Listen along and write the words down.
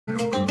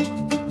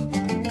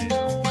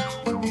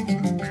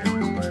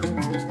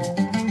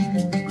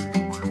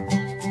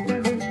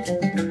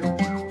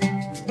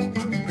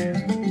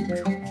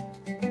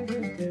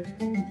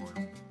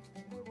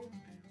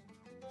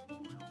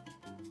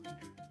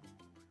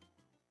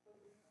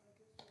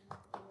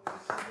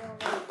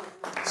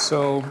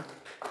So,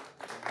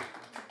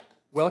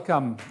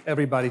 welcome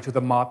everybody to the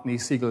Martin E.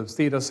 Siegel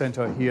Theater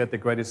Center here at the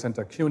Grady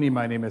Center CUNY.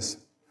 My name is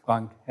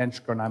Frank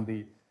Henschke, and I'm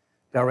the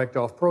Director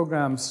of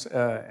Programs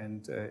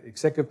and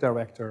Executive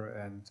Director.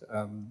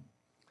 And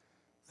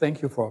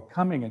thank you for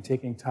coming and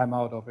taking time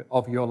out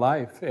of your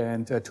life.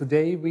 And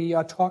today we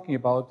are talking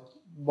about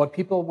what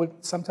people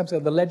would sometimes say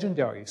the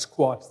legendary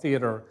Squad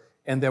Theater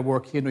and their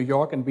work here in New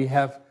York. And we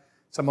have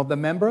some of the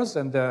members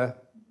and the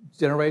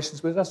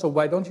generations with us. So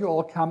why don't you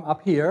all come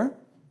up here?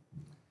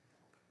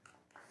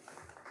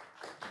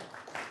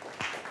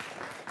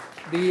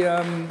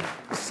 The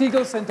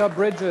Siegel Center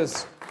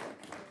bridges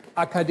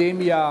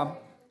academia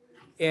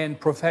and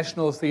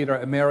professional theater,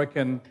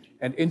 American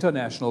and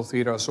international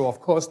theater. So, of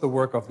course, the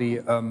work of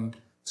the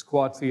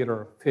Squad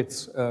Theater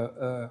fits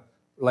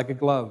like a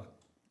glove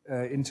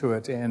into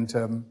it. And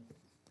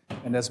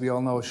as we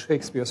all know,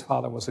 Shakespeare's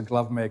father was a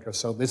glove maker.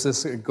 So this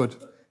is a good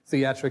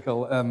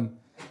theatrical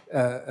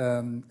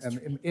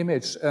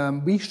image.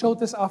 We showed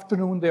this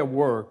afternoon their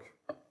work.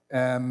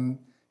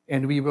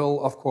 And we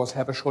will, of course,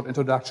 have a short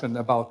introduction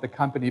about the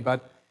company.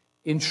 But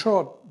in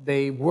short,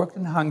 they worked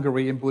in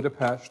Hungary, in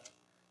Budapest.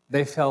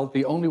 They felt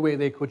the only way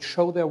they could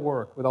show their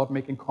work without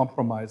making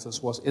compromises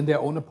was in their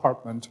own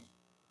apartment.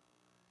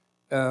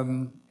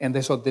 And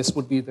they thought this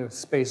would be the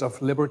space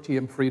of liberty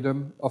and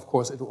freedom. Of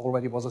course, it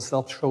already was a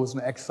self-chosen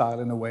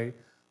exile in a way.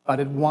 But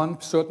in one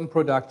certain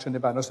production,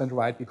 if I understand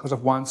right, because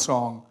of one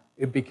song,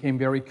 it became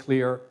very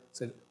clear,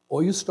 said,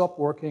 or you stop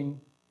working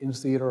in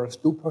theaters,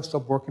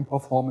 stop working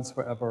performance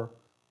forever,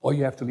 or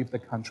you have to leave the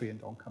country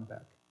and don't come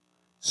back.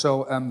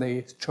 So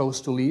they chose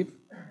to leave.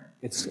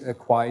 It's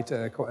quite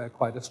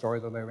a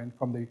story that they went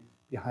from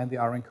behind the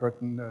Iron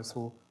Curtain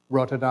through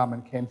Rotterdam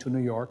and came to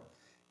New York.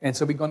 And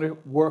so we're going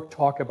to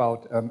talk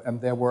about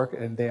their work,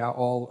 and they are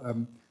all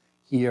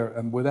here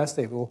with us.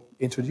 They will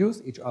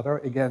introduce each other.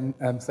 Again,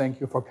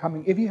 thank you for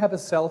coming. If you have a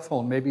cell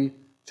phone, maybe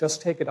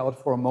just take it out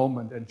for a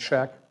moment and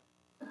check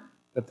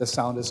that the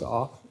sound is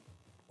off.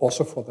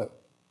 Also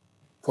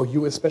for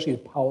you especially,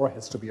 the power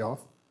has to be off.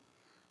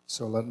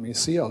 So let me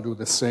see, I'll do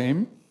the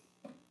same.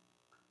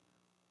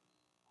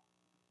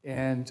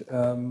 And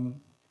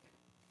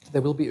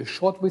there will be a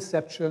short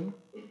reception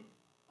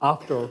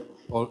after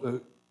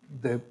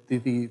the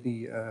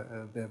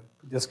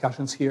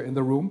discussions here in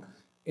the room.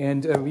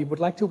 And we would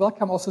like to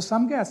welcome also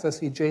some guests. I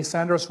see Jay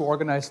Sanders, who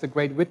organized the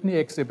Great Whitney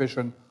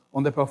exhibition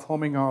on the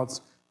performing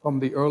arts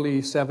from the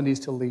early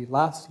 70s till the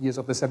last years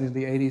of the 70s and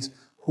the 80s,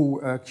 who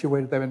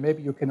curated them. And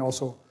maybe you can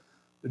also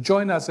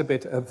join us a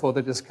bit for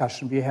the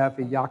discussion. We have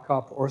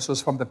Jakob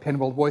Ursus from the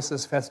Penworld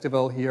Voices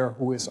Festival here,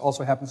 who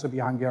also happens to be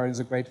Hungarian, is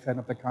a great fan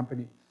of the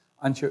company.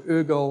 Antje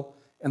Oegel,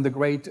 and the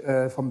great,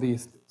 from the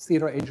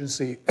theater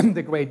agency,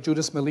 the great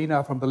Judith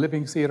Melina from the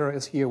Living Theater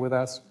is here with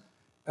us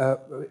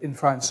in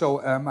France.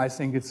 So I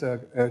think it's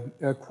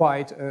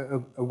quite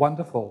a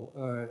wonderful,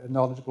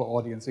 knowledgeable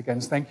audience. Again,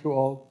 thank you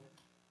all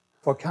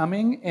for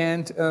coming.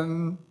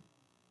 And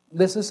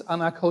this is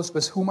Anna Koos,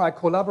 with whom I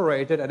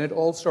collaborated, and it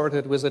all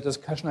started with a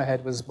discussion I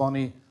had with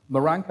Bonnie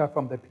Maranka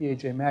from the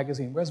PAJ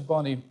magazine. Where's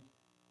Bonnie?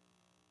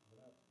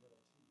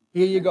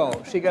 Here you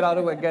go. She got out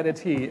of get a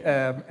tea,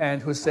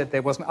 and who said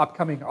there was an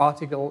upcoming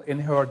article in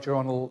her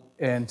journal,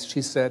 and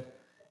she said,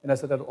 and I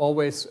said, I'd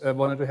always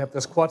wanted to have the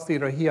Squad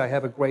Theater here. I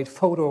have a great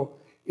photo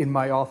in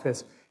my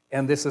office,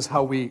 and this is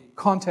how we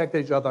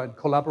contacted each other and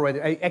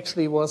collaborated. I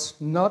actually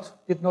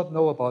did not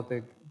know about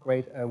the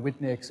great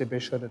Whitney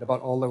exhibition and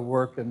about all the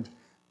work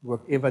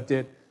Eva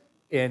did,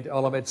 and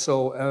all of it.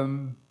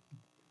 So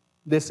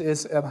this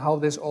is how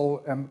this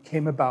all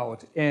came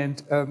about.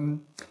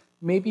 And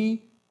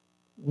maybe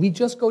we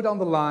just go down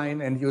the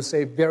line and you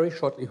say very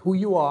shortly who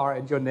you are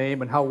and your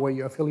name and how were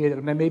you affiliated.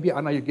 And then maybe,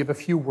 Anna, you give a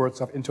few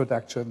words of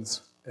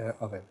introductions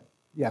of it.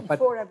 Yeah,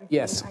 Before everything,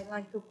 yes. I'd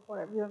like to call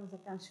everyone's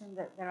attention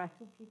that there are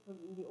two people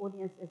in the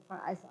audience, as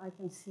far as I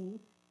can see,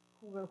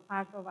 who were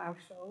part of our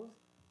shows.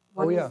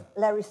 One is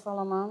Larry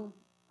Solomon,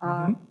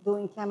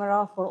 doing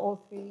camera for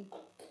all three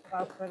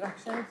our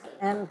productions,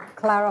 and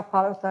Clara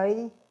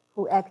Palotai,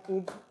 who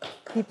acted,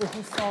 people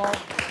who saw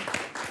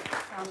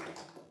some,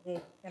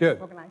 they can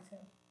recognize her.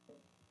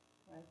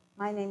 Right.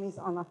 My name is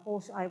Anna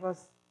Koos. I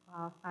was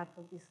part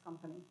of this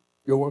company.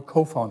 You were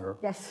co-founder?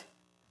 Yes.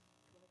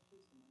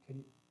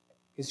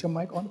 Is your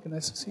mic on? Can I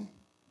see?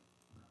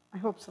 I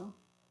hope so.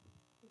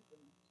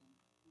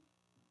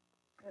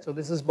 So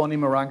this is Bonnie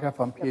Maranka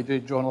from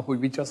PAJ Journal, who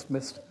we just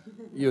missed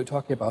you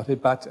talking about it,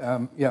 but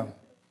yeah.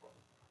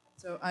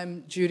 So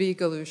I'm Judy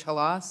Galush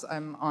Halasz.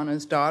 I'm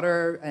Anna's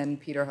daughter and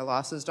Peter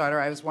Halasz's daughter.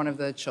 I was one of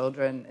the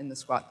children in the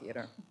Squad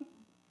Theater.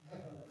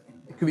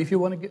 If you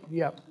want to get,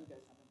 yeah.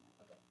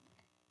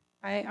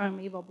 Hi,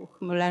 I'm Eva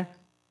Buchmuller.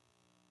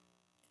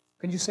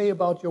 Can you say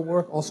about your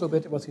work also a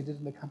bit, what you did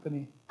in the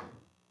company?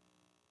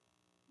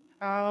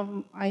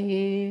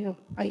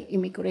 I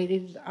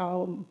immigrated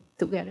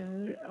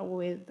together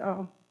with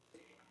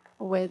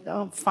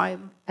 5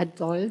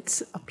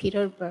 adults,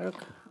 Peter Berg,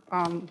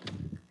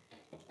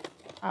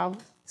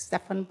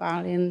 Stephan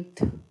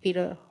Balint,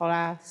 Peter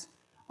Halasz,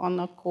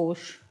 Anna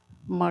Koos,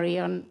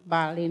 Marian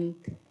Balint,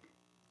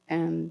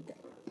 and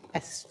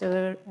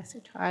Esther as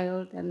a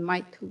child, and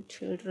my 2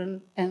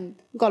 children, and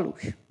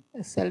Galush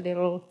as a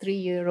little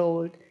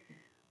 3-year-old.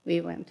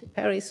 We went to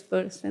Paris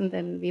first, and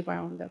then we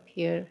wound up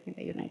here in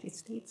the United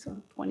States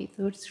on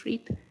 23rd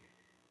Street.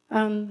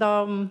 And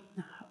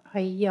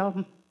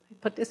I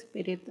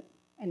participated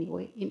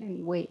anyway, in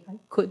any way I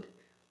could.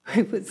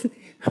 I was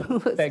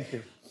Thank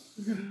you.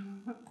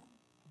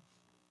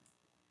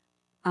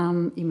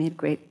 You made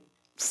great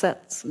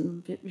sets,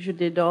 and you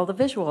did all the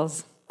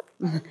visuals.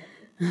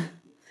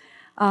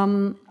 I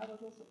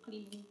was also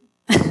cleaning.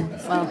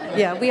 Well,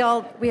 yeah,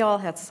 we all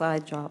had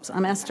side jobs.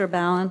 I'm Esther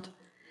Balint,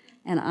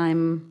 and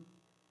I'm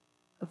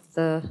of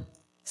the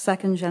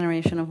 2nd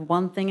generation of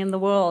one thing in the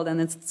world, and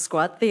it's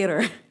squat theater.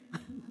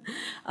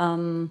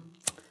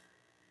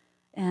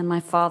 And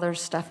my father,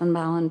 Stephan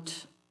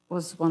Balint,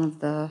 was one of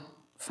the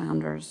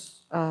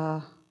founders,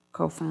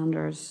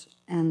 co-founders,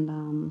 and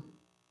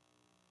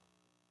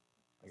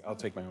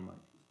I'll take my own mic.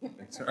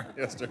 Thanks, sorry,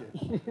 Esther.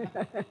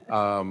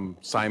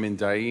 Simon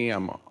Dai,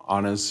 I'm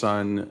Anna's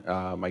son.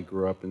 I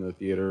grew up in the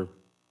theater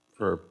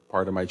for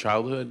part of my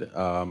childhood.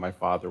 My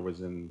father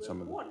was in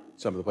some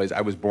of the plays.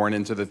 I was born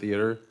into the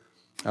theater,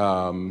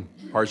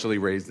 partially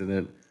raised in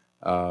it,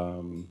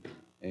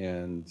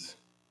 and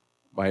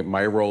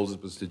my role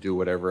was to do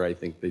whatever I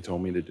think they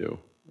told me to do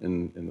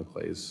in the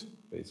plays,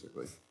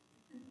 basically.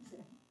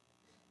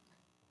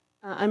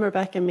 I'm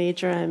Rebecca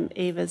Major. I'm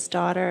Ava's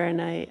daughter,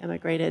 and I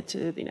emigrated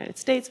to the United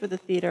States with the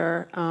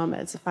theater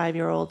as a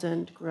 5-year-old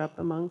and grew up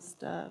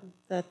amongst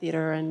the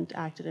theater and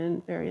acted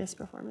in various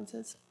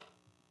performances.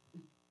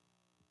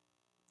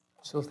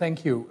 So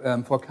thank you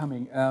for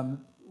coming.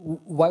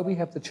 Why we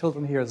have the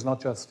children here is not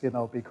just,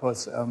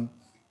 because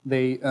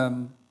they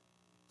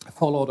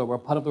followed or were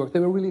part of the work.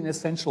 They were really an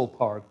essential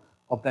part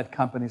of that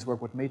company's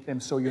work, what made them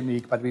so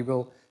unique. But we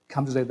will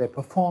come to say they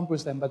performed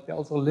with them, but they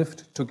also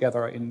lived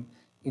together in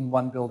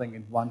one building,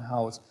 in one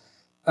house.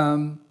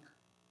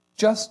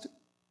 Just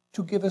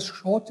to give a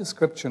short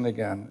description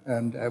again,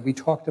 and we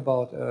talked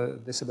about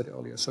this a bit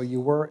earlier. So you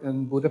were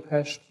in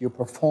Budapest, you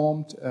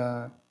performed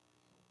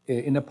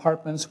in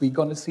apartments. We're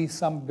going to see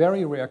some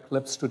very rare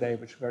clips today,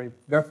 which very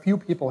few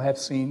people have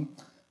seen.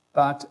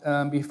 But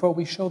before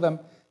we show them,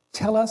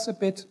 tell us a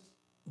bit,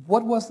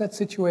 what was that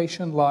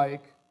situation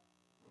like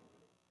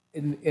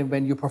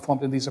when you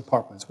performed in these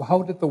apartments?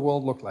 How did the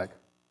world look like?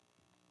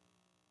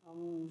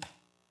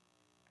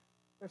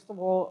 First of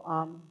all,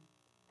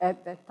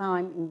 at that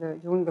time,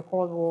 during the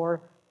Cold War,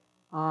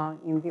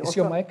 in the... Is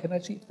your mic, can I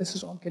see if this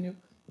is on? Can you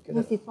get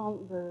Yes, it? it's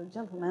on. The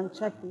gentleman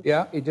checked it.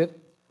 Yeah, it did?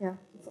 Yeah,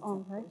 it's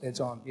on, right? It's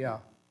on, yeah.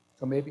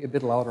 So maybe a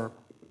bit louder.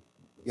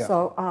 Yeah.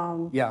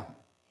 So, yeah.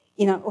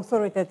 in an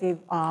authoritative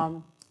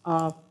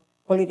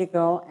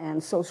political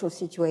and social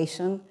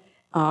situation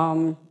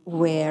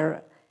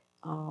where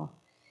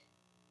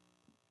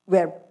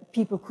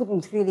people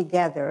couldn't really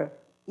gather,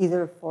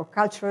 either for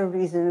cultural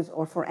reasons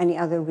or for any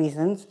other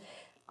reasons,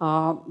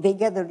 they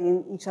gathered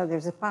in each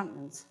other's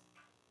apartments.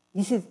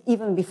 This is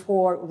even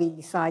before we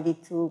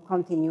decided to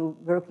continue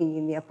working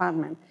in the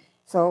apartment.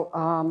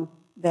 So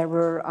there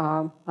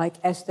were, like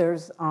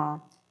Esther's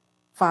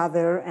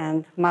father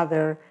and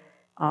mother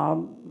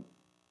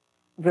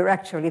were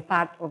actually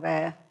part of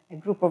a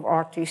group of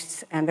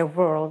artists and a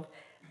world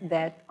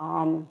that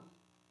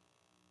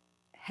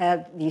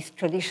had this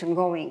tradition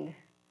going.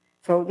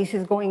 So this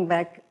is going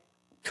back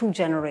 2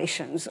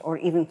 generations or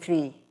even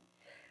 3.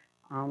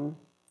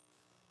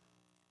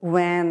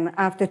 When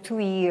after 2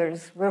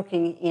 years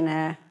working in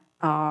a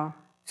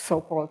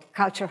so-called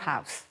culture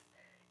house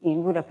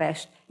in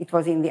Budapest, it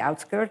was in the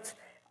outskirts,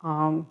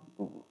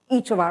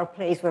 each of our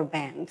plays were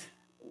banned.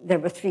 There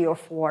were 3 or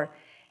 4,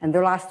 and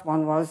the last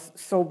one was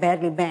so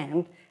badly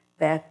banned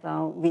that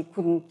we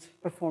couldn't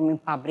perform in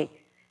public.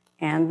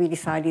 And we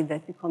decided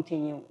that we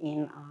continue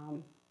in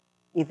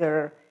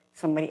either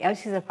somebody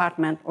else's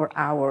apartment or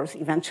ours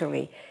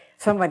eventually.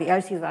 Somebody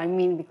else's, I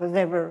mean, because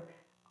there were,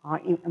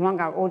 among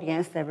our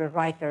audience, there were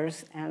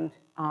writers and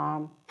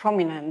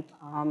prominent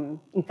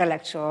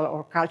intellectual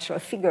or cultural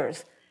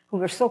figures who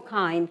were so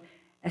kind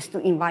as to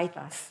invite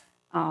us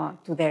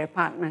to their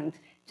apartment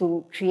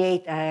to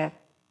create a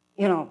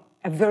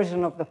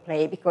version of the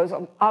play, because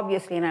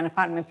obviously in an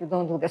apartment you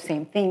don't do the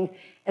same thing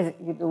as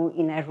you do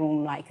in a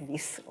room like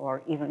this,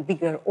 or even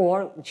bigger,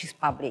 or which is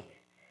public.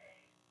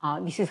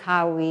 This is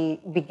how we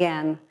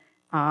began.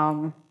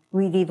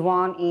 We did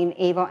one in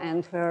Ava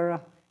and her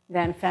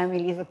then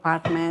family's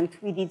apartment.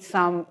 We did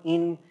some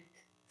in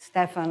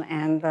Stephan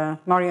and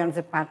Marion's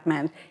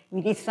apartment.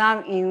 We did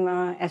some in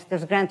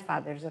Esther's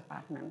grandfather's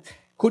apartment.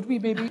 Could we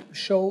maybe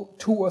show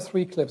 2 or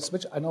 3 clips?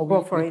 Which I know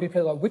Go for it.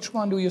 Which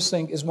one do you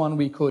think is one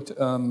we could?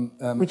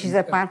 Which is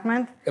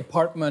apartment?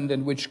 Apartment,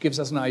 and which gives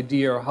us an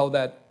idea how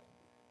that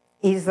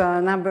is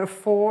number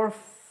 4,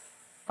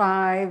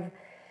 5,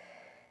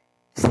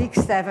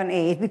 6, 7,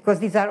 8, because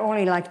these are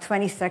only like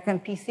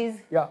 20-second pieces.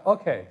 Yeah.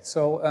 Okay.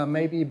 So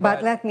maybe.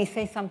 But let me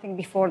say something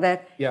before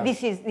that. Yeah.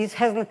 This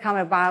hasn't come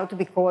about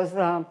because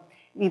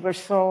we were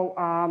so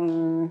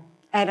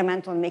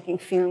adamant on making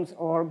films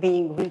or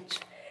being rich.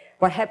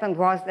 What happened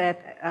was that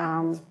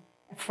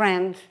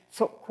friend,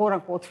 so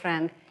quote-unquote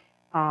friend,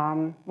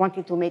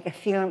 wanted to make a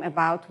film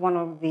about one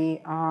of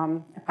the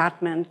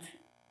apartment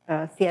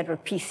theater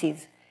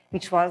pieces,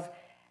 which was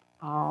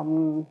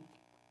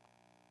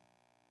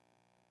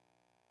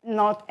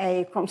not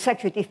a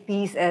consecutive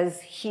piece as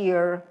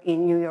here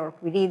in New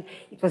York we did.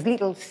 It was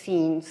little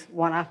scenes,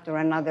 one after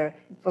another.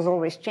 It was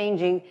always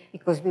changing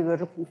because we were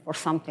looking for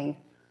something.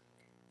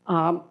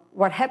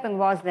 What happened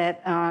was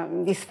that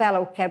this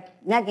fellow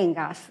kept nagging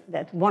us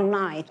that one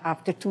night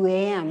after 2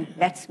 a.m.,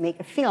 let's make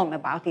a film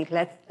about it.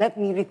 Let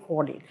me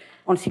record it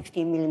on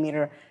 16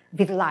 millimeter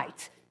with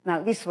lights.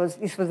 Now, this was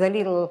a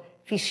little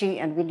fishy,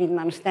 and we didn't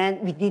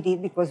understand. We did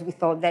it because we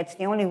thought that's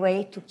the only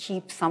way to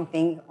keep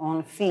something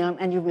on film,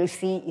 and you will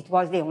see it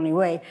was the only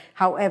way.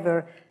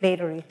 However,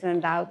 later it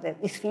turned out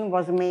that this film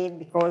was made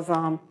because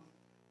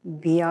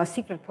the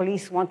secret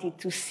police wanted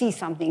to see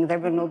something. There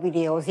were no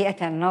videos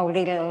yet and no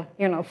little,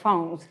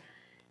 phones.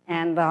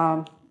 And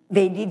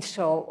they did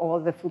show all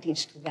the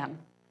footage to them.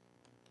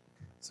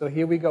 So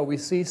here we go. We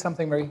see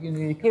something very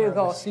unique. Here we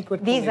go.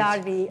 Secret These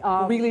police are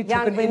the really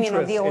young women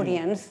of the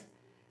audience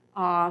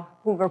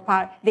who were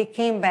part. They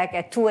came back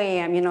at 2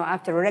 a.m.,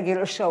 after a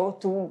regular show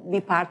to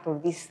be part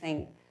of this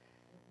thing.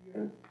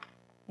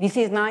 This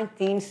is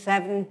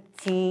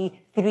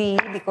 1973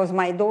 because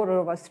my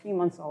daughter was 3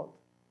 months old.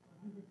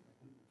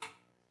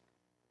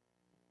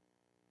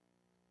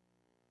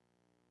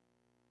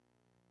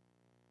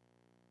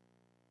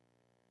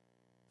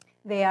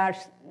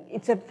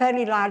 It's a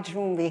fairly large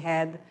room we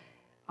had,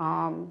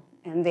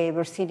 and they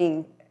were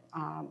sitting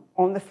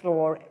on the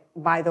floor,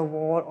 by the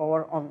wall,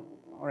 or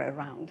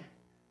around.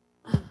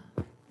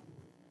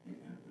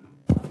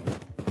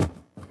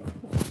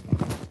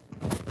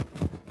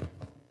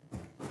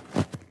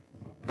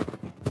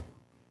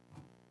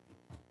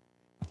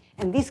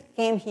 And this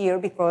came here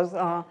because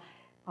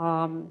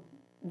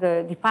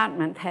the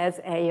department has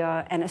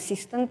an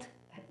assistant.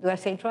 Do I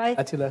say it right?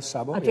 Attila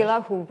Szabo.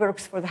 Attila, who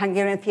works for the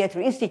Hungarian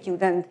Theatre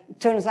Institute. And it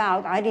turns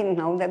out, I didn't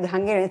know that the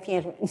Hungarian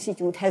Theatre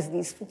Institute has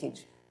this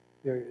footage.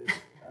 Here he is,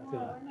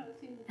 Attila.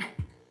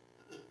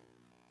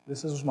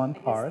 This is one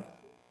part.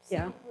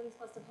 Yeah. Police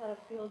must have had a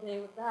field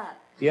day with that.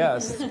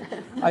 Yes.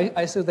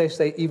 I said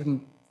they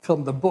even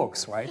filmed the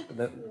books, right?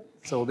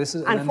 So this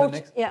is, and then the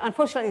next. Yeah,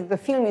 unfortunately, the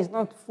film is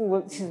not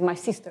full. This is my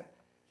sister.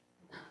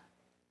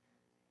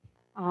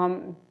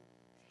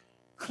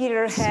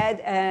 Peter had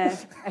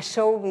a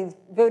show with,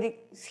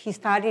 he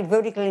started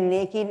vertically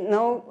naked,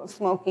 no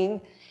smoking,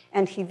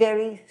 and he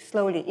very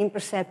slowly,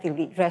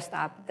 imperceptibly dressed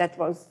up. That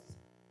was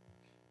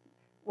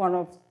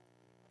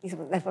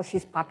that was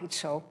his puppet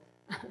show.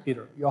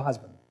 Peter, your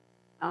husband.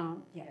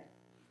 Yeah.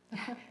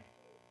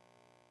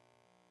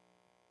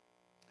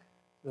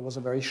 There was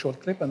a very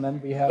short clip, and then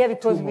we have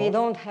because two we more.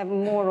 don't have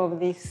more of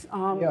this.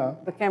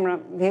 The camera,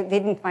 they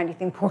didn't find it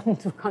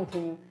important to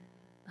continue.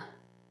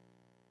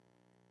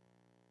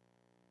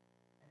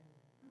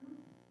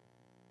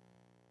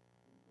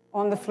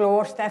 On the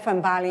floor,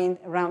 Stephan, Balint,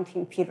 around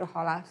him, Peter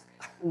Halasz,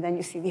 and then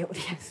you see the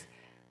audience.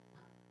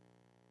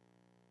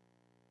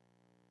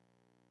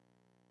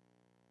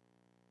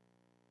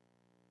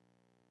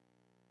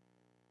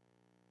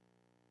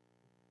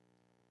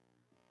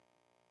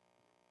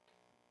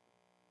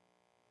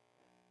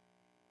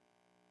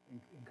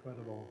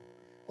 Incredible.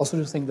 Also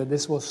to think that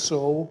this was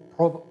so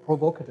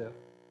provocative.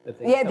 That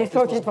they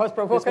thought it was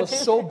provocative. This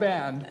was so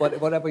banned,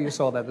 whatever you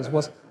saw that. This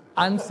was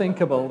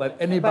unthinkable that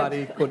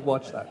anybody could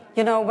watch that.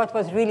 What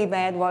was really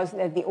bad was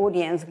that the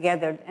audience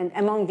gathered, and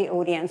among the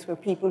audience were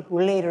people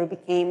who later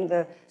became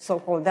the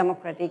so-called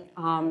democratic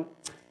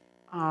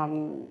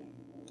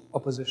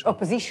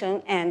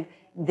opposition, and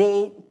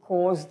they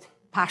caused,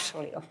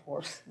 partially, of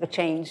course, the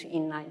change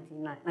in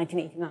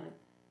 1989.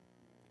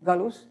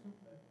 Galus?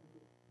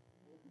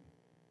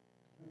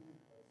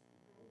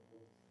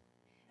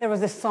 There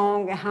was a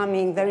song, a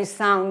humming, there is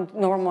sound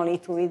normally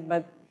to it,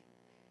 but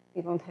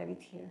we don't have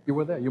it here. You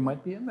were there. You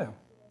might be in there.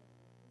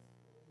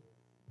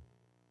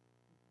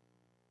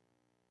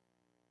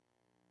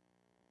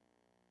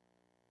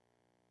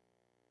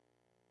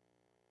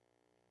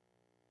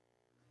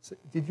 So,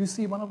 did you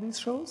see one of these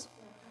shows?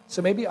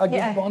 So maybe I'll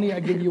give Bonnie,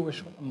 I give you a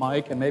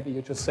mic, and maybe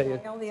you just say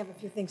it. I only have a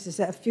few things to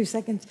say, a few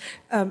seconds.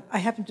 I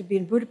happened to be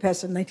in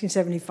Budapest in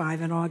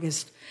 1975 in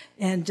August,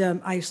 and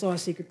I saw a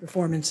secret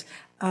performance.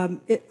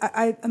 I'm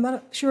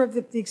not sure of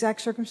the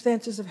exact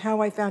circumstances of how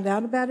I found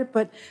out about it,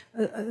 but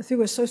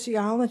through a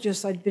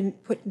sociologist I'd been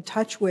put in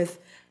touch with,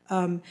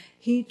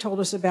 he told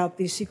us about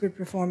these secret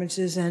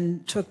performances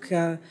and took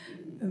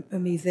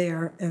me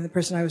there and the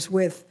person I was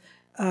with.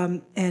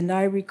 And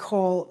I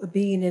recall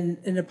being in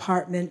an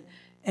apartment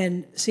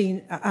and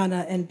seeing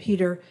Anna and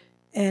Peter.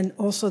 And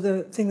also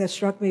the thing that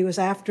struck me was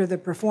after the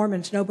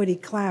performance, nobody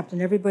clapped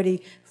and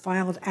everybody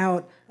filed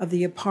out of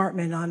the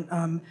apartment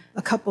on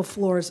a couple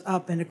floors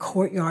up in a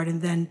courtyard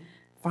and then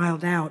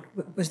filed out.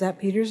 Was that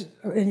Peter's,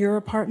 in your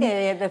apartment?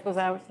 Yeah, that was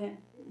ours, yeah.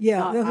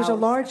 Yeah, there was a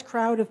large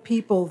crowd of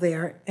people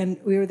there, and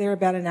we were there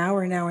about an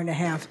hour and a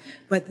half,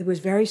 but it was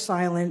very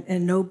silent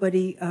and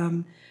nobody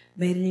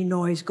made any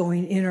noise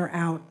going in or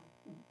out.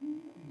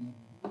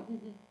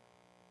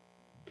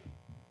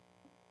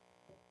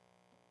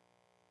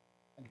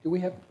 Do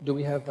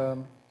we have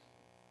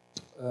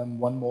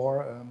one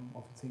more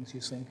of the things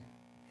you think?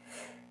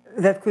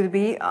 That could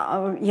be,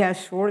 yeah,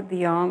 sure,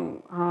 the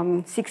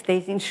 6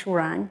 days in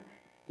Shuran.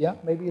 Yeah,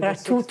 maybe there are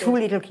two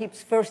little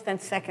clips, first and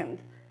second.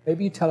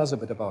 Maybe you tell us a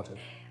bit about it.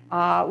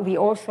 We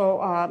also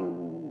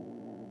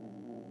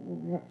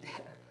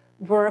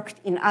worked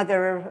in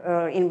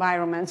other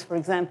environments, for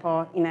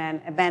example, in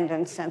an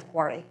abandoned sand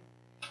quarry.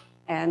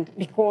 And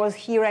because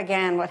here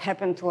again, what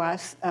happened to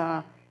us,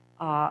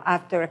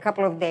 after a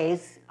couple of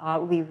days,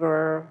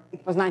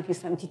 it was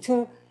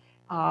 1972,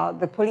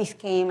 the police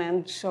came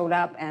and showed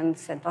up and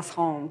sent us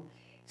home.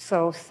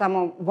 So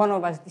one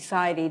of us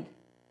decided,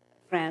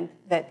 friend,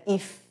 that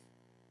if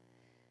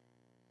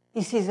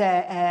this is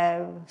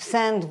a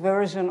sand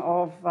version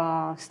of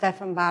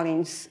Stephan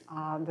Balint's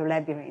The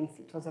Labyrinth.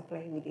 It was a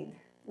play we did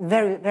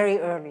very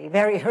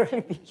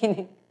early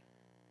beginning.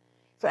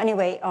 So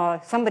anyway,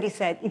 somebody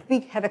said, if we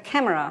have a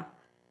camera,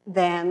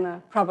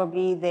 then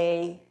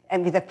probably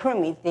and with a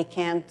permit, they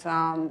can't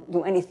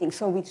do anything.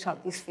 So we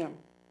shot this film,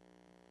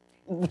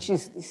 this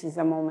is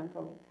a moment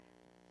of it.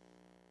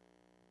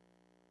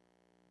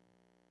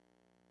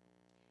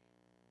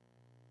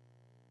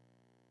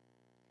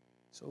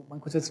 So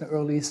one could say it's an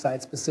early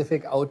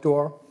site-specific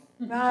outdoor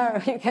you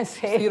can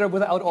say. Theater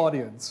without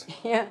audience.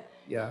 Yeah.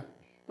 Yeah.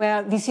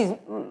 Well, this is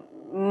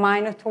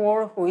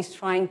Minotaur, who is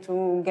trying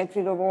to get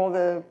rid of all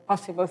the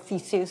possible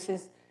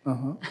Theseuses.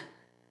 Uh-huh.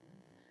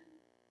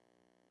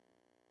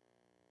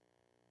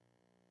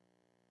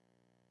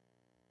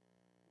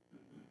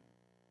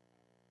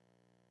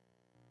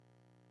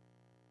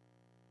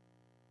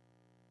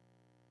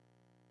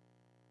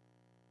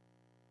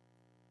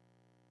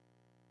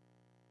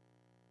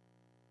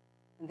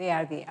 They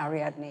are the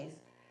Ariadnes.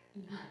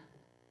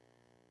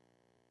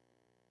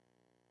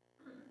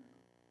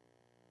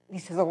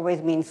 This has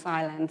always been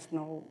silent,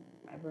 no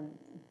ever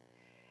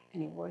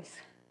any voice.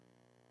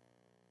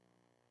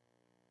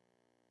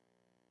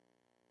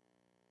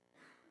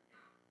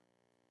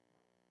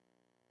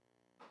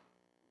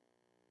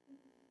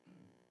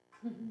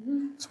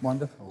 It's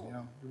wonderful, yeah.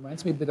 It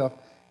reminds me a bit of,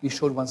 we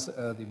showed once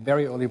the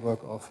very early work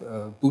of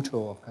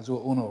Buto, of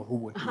Kazuo Ono, who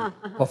would do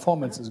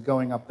performances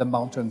going up the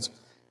mountains,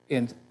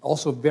 and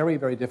also very,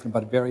 very different,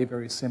 but very,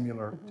 very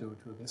similar to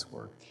this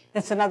work.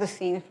 That's another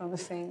scene from the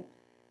same.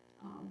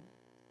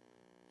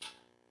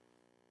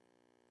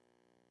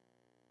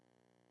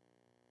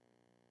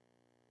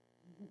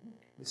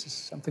 This is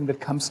something that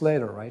comes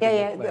later, right?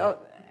 Yeah.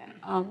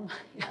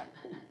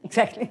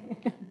 Exactly.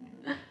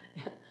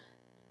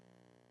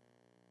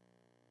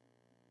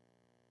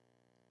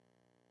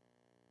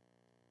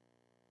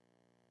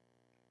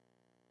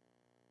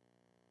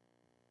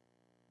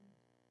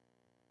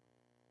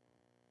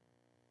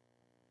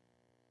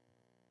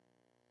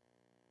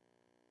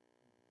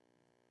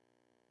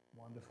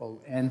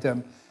 Wonderful.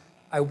 And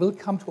I will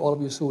come to all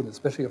of you soon,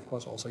 especially, of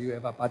course, also you,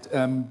 Eva. But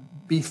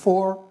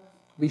before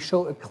we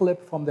show a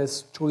clip from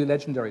this truly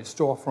legendary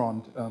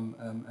storefront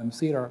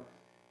theater,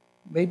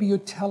 maybe you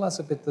tell us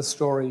a bit the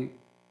story,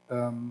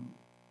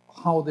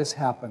 how this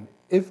happened.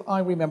 If I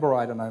remember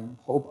right, and I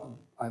hope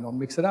I don't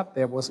mix it up,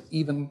 there was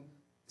even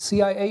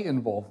CIA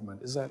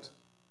involvement. Is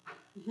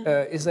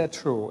that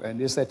true?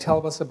 And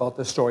tell us about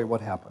the story,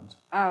 what happened?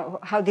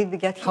 How did we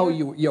get here? How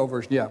your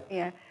version, yeah.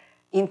 Yeah.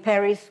 In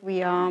Paris, we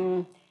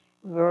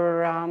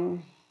were...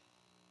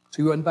 So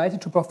you were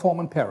invited to perform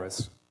in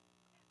Paris?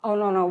 Oh,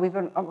 no, we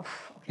were... okay.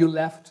 You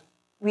left?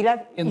 We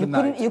left in the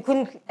night? You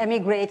couldn't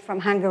emigrate from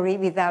Hungary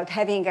without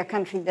having a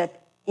country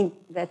that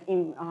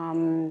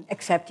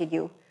accepted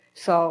you.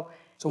 So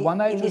one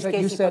night you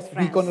said,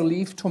 we're going to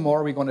leave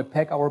tomorrow, we're going to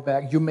pack our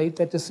bag. You made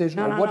that decision?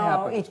 No, what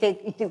happened?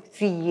 It took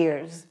 3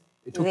 years.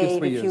 It took you 3 years?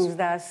 They refused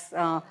us.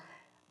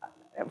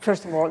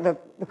 First of all,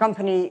 the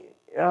company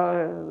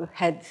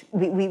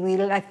we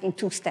left in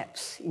 2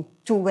 steps, in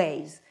 2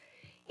 ways.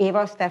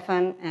 Eva,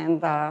 Stephan,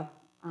 and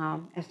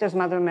Esther's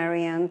mother,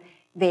 Marianne,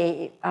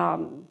 they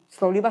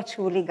slowly but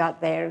surely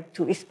got their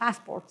tourist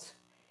passports.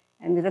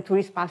 And with a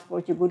tourist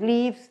passport, you could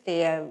leave,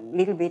 stay a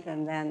little bit,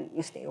 and then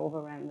you stay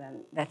over, and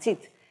then that's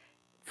it.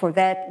 For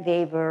that,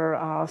 they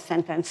were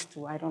sentenced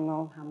to, I don't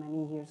know how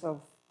many years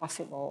of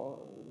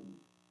possible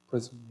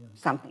prison, yeah.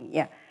 Something,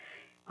 yeah.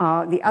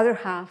 The other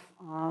half,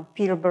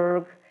 Peter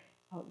Berg,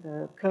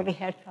 the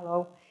curly-haired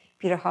fellow,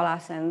 Peter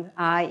Halasz, and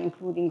I,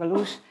 including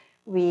Galush,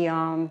 we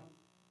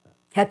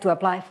had to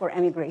apply for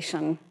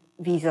emigration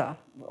visa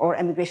or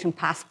emigration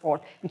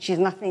passport, which is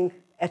nothing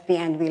at the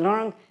end. We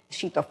learned a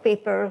sheet of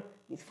paper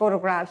with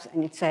photographs,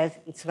 and it says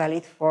it's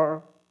valid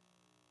for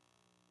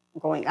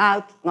going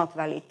out, not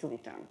valid to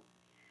return.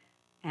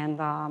 And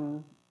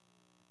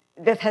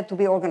that had to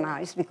be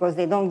organized because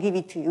they don't give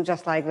it to you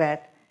just like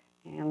that.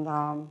 And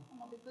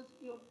because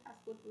your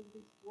passport was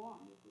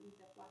withdrawn, you couldn't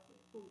apply for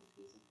a tourist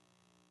visa.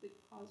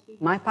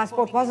 My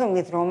passport wasn't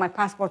withdrawn. My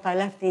passport I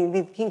left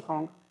with King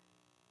Kong.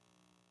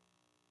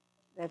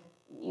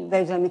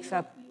 There's a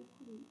mix-up. You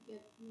couldn't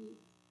get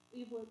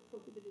we were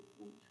prohibited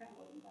from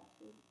traveling that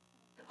way.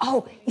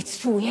 Oh, it's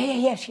true.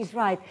 Yeah, she's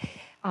right.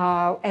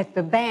 At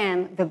the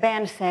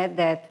band said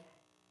that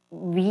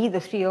we, the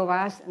three of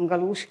us, and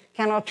Galush,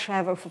 cannot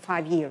travel for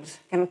 5 years,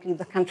 cannot leave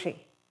the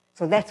country.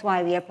 So that's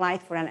why we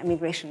applied for an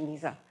immigration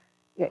visa.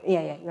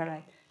 Yeah, you're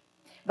right.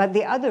 But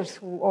the others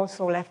who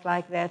also left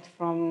like that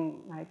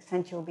from like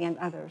Saint-Joby and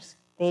others,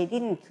 they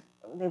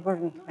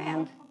weren't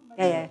banned.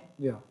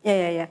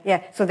 Yeah.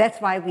 So that's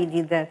why we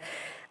did that.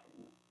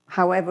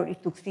 However,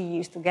 it took 3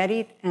 years to get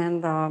it,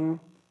 and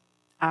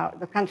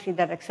the country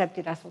that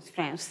accepted us was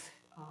France,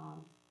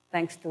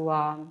 thanks to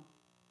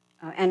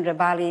Andre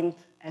Balint,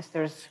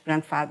 Esther's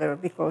grandfather,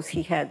 because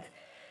he had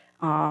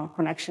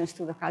connections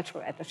to the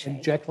cultural attaché.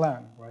 And Jack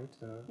Lang, right?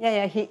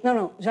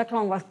 Jack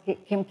Lang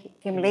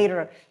came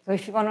later. So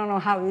if you want to know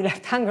how we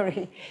left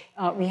Hungary,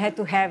 we had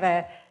to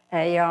have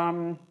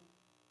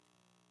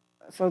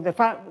so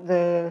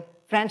the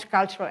French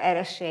cultural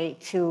attaché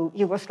to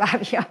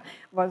Yugoslavia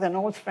was an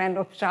old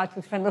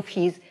childhood friend of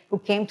his who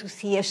came to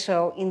see a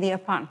show in the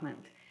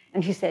apartment.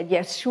 And he said,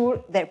 yes,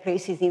 sure, their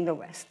place is in the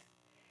West.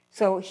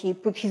 So he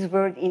put his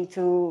word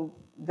into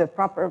the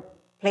proper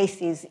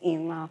places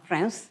in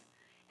France,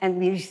 and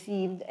we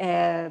received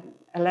a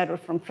letter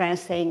from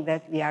France saying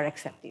that we are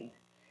accepted.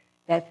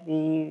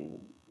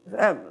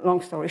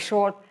 Long story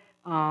short,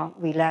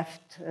 we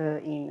left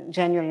in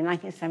January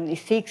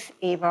 1976.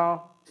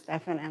 Eva,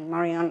 Stephan, and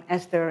Marion,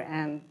 Esther,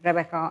 and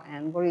Rebecca,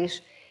 and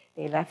Boris,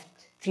 they left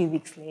 3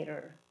 weeks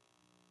later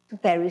to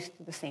Paris,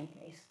 to the same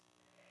place.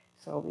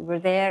 So we were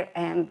there,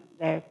 and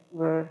there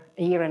were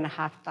a year and a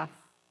half tough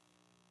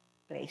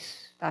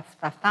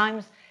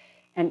times.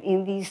 And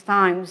in these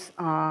times,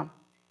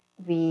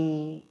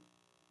 we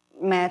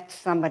met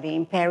somebody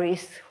in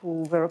Paris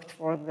who worked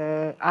for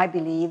I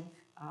believe,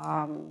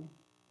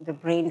 the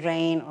brain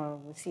drain or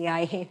the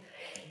CIA,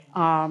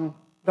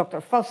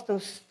 Dr.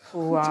 Faustus,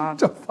 who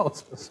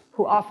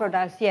offered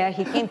us,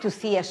 he came to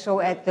see a show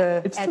at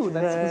the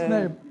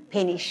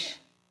Péniche.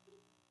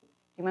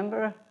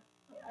 Remember?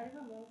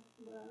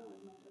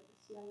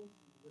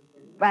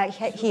 But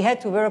he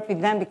had to work with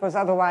them because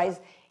otherwise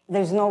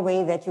there's no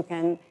way that you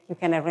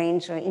can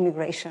arrange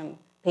immigration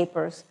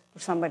papers for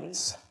somebody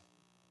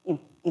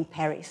in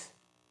Paris.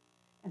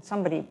 And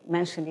somebody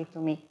mentioned it to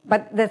me.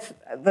 But that's,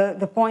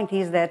 the point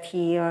is that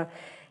he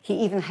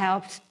even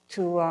helped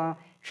to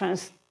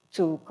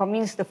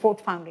convince the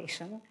Ford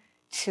Foundation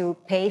to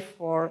pay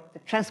for the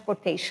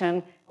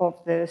transportation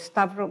of the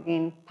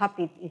Stavrogin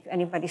puppet, if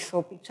anybody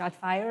saw Child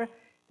Fire,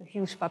 the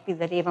huge puppet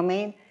that Eva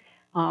made,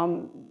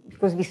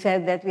 because we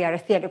said that we are a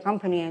theater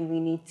company and we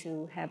need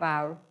to have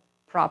our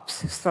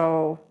props.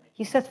 So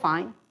he said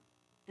fine,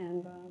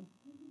 and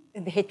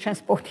they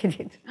transported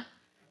it.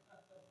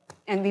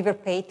 And we were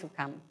paid to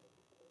come.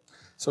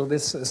 So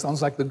this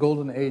sounds like the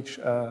golden age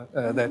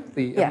that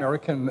the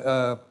American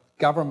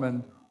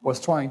government was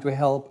trying to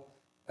help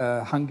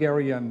a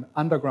Hungarian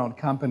underground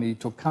company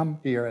to come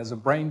here as a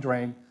brain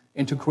drain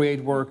and to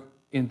create work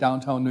in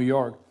downtown New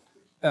York.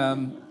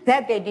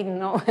 That they didn't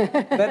know.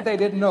 That they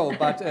didn't know,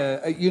 but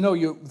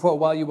for a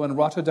while you were in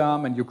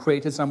Rotterdam and you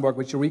created some work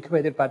which you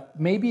recreated, but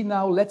maybe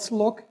now let's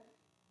look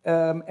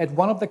at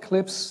one of the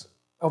clips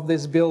of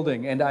this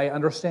building. And I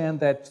understand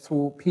that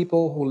through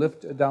people who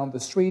lived down the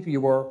street,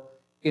 you were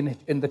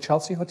in the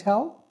Chelsea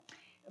Hotel?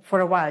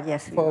 For a while,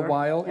 yes. For a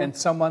while, and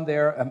someone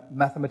there, a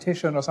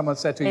mathematician or someone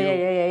said to you...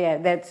 Yeah.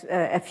 That's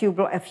a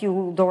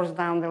few doors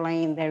down the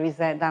lane, there is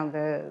down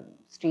the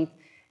street,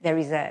 there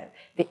is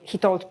he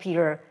told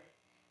Peter,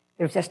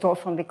 there's a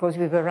storefront because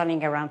we were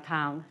running around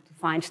town to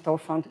find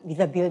storefront with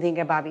a building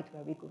above it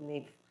where we could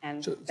live.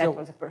 And that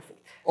was perfect.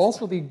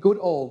 Also the good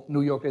old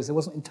New York days, there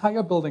was an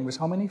entire building with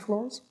how many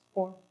floors?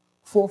 4.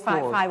 4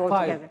 floors. 5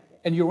 altogether.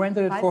 And you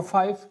rented it for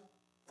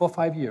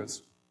 5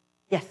 years?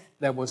 Yes.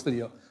 That was the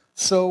deal.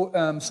 So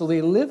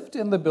they lived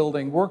in the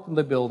building, worked in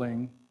the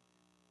building,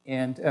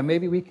 and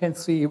maybe we can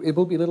see, it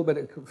will be a little bit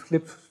a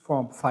clip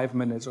from 5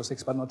 minutes or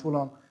 6, but not too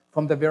long,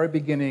 from the very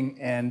beginning.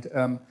 And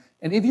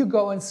if you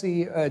go and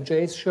see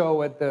Jay's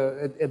show at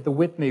the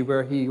Whitney,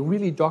 where he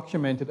really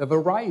documented a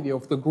variety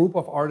of the group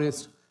of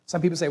artists,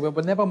 some people say, well,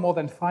 but never more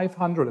than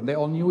 500, and they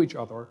all knew each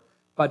other.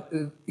 But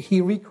he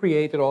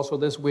recreated also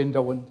this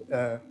window, and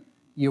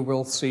you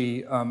will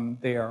see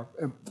their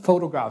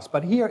photographs.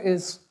 But here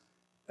is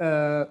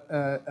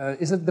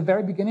it the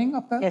very beginning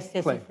of that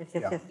play?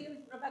 Yes.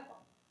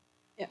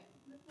 Yeah.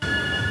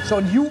 So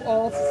you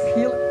all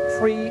feel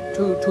free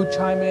to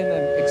chime in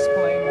and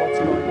explain what's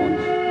going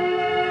on.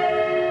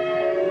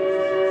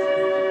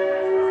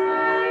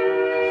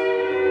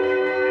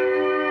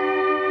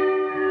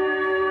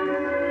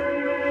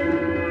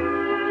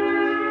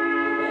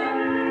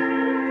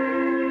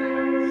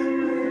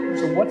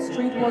 What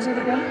street was it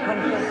again?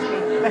 23rd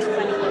Street, West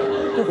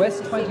 23rd.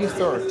 West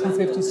 23rd,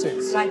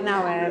 256. Right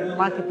now, a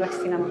multiplex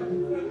cinema.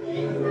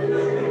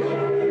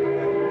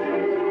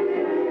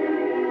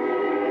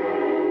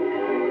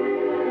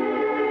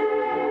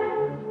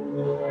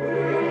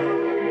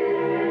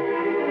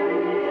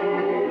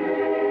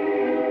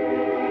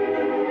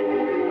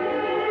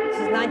 This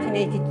is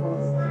 1982.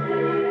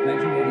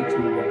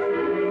 1982, yeah.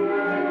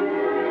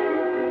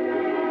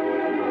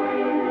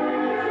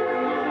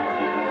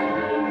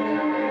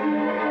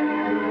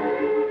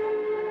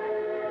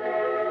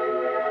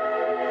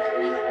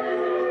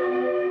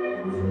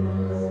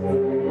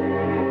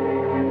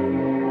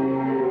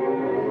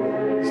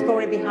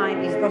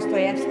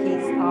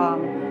 Dostoevsky's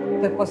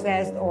The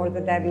Possessed or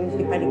The Devil,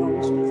 depending on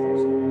which translation.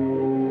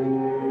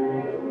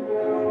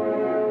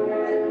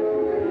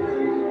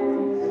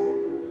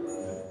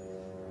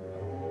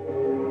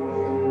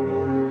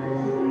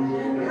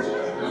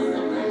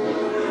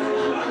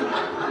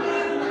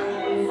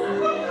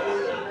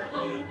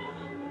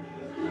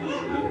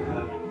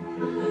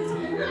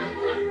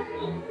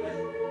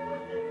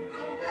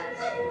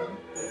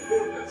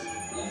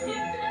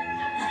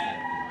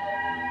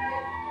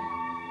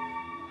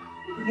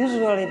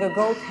 Usually the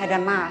goat had a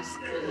mask,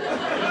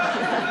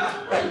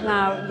 but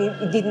now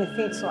it didn't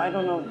fit, so I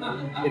don't know.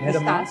 It had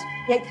a mask?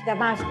 Yeah, it had a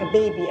mask, a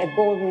baby, a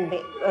golden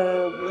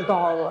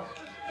doll.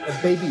 A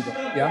baby doll,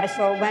 yeah?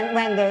 So when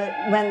the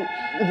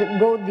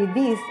goat did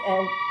this,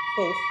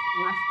 face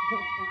mask.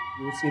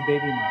 You would see a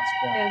baby mask,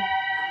 yeah.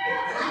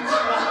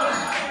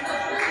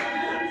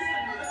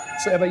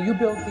 So Eva, you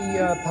built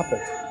the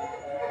puppet.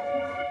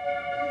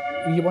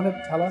 You want to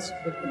tell us a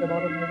bit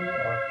about it, maybe?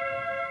 Or?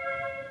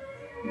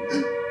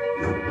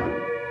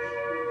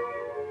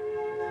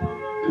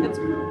 It's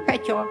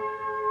Peter,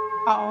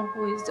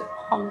 who is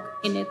hung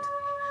in it.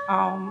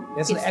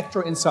 There's an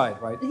actor inside,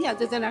 right? Yeah,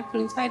 there's an actor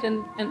inside,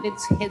 and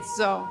it's his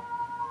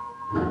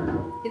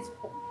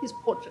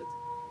portrait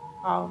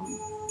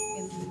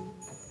in his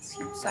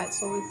side.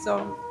 So it's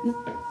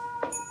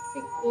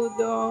it could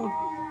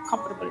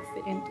comfortably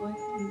fit into it.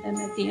 And then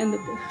at the end of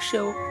the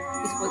show,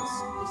 this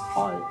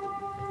all.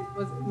 It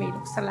was made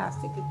of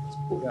cellastic. It was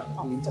pulled off.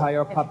 The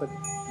entire puppet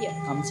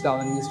comes down,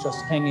 and he's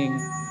just hanging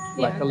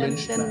like a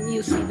lynch man. Then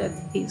you see that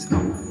he's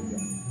hung.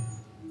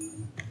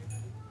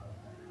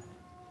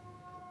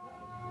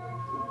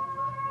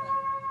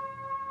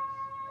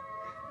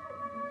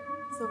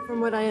 So from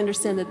what I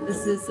understand, that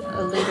this is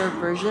a later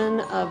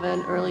version of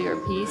an earlier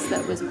piece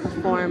that was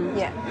performed.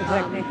 Yeah,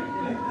 exactly.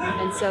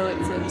 And so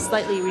it's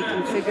slightly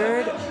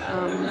reconfigured.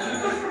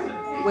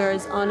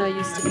 Whereas Anna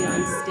used to be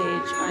on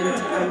stage,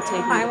 I'm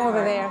taking. I'm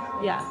over there.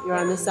 Yeah, you're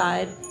on the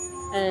side,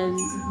 and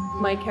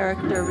my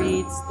character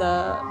reads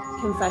the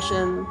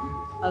confession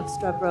of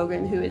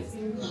Stephan, who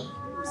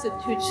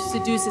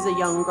seduces a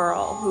young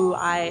girl who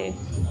I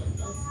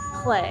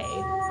play,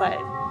 but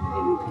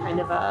in kind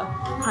of a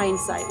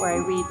hindsight where I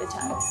read the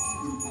text,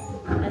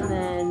 and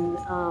then.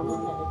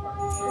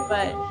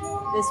 But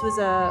this was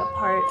a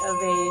part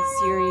of a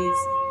series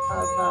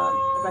of a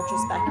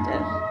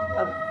retrospective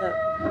of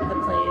the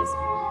plays.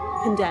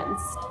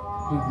 Condensed.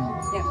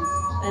 Mm-hmm. Yeah.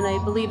 And I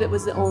believe it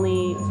was the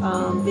only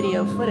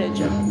video footage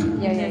of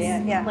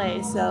this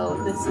play, so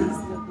this is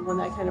the one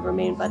that kind of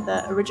remained, but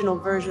the original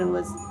version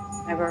was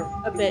never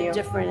a bit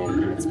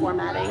different in its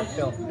formatting. It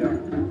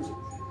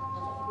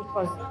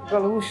was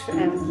Galush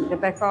and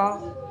Rebecca,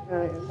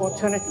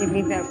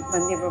 alternatively,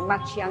 when they were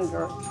much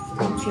younger,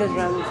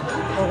 children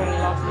already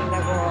lost in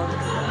the world,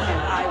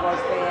 and I was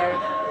there,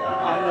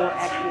 more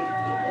active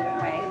in a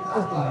way.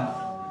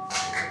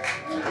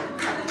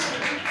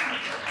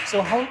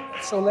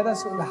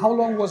 How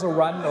long was a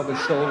run of a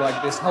show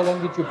like this? How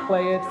long did you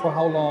play it? For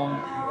how long?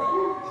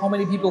 How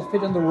many people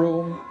fit in the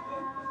room?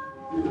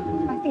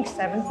 I think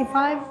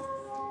 75.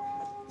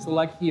 So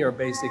like here,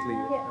 basically.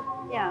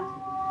 Yeah.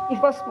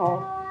 It was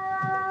small.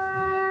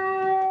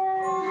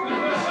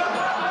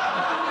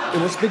 It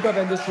was bigger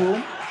than this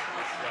room?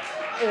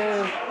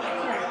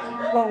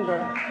 Longer.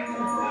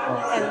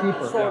 And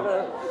deeper,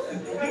 shorter.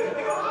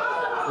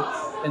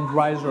 And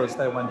risers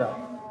that went up.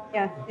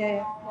 Yeah.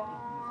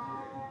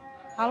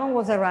 How long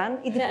was the run?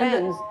 It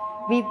depends.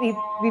 We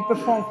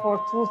performed for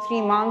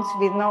 2-3 months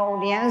with no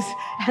audience,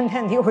 and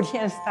then the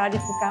audience started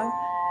to come.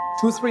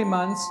 2-3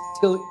 months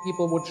till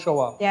people would show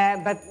up. Yeah,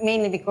 but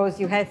mainly because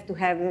you have to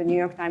have the New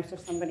York Times or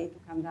somebody to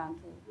come down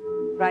to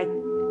write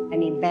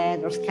any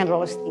bad or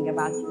scandalous thing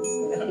about you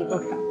so that people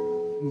come.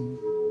 Mm-hmm.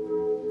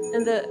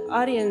 And the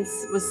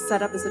audience was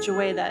set up in such a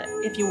way that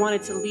if you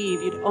wanted to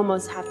leave, you'd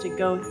almost have to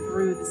go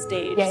through the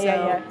stage.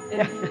 Yeah.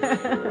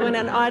 When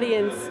an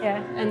audience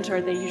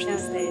entered, they usually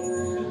stayed.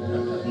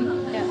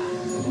 Yeah.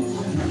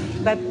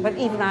 But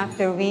even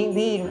after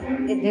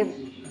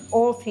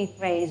all 3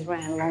 plays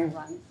ran long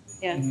runs.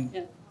 Yeah.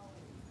 Mm-hmm.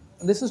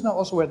 And this is now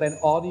also where then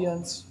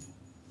audience,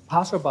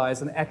 passerbys,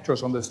 and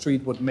actors on the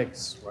street would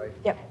mix, right?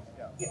 Yeah.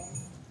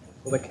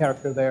 So the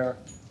character there.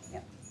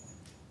 Yeah.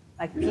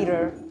 Like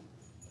Peter.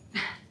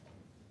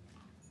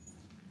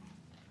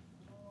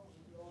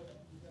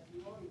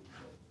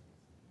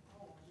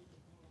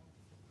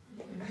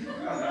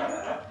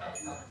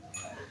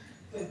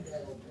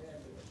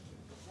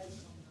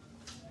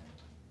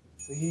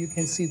 So here you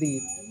can see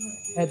the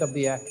head of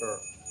the actor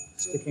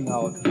sticking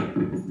out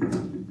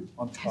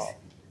on top.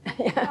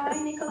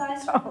 I'm Nikolai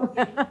Stephan,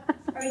 a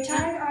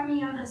retired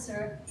Army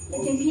officer.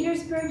 Lived in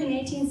Petersburg in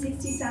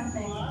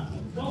 1860-something.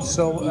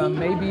 So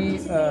maybe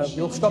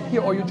we'll stop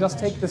here, or you just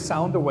take the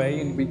sound away,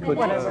 and we could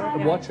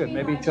watch it.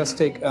 Maybe just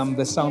take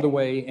the sound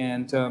away,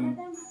 and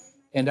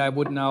I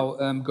would now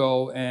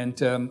go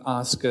and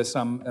ask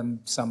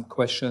some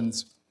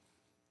questions.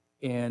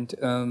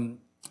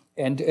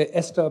 And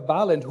Esther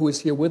Balint, who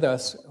is here with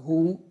us,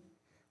 who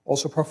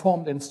also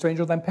performed in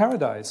Stranger Than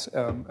Paradise,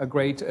 a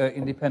great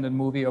independent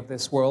movie of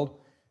this world.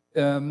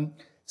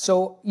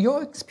 So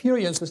your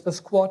experience with the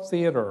squad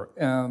theater,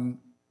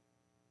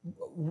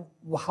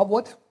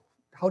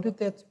 how did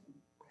that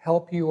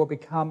help you or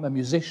become a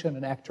musician,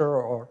 an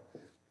actor, or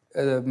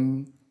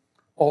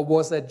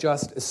was that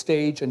just a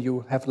stage and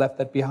you have left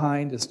that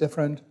behind? It's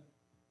different?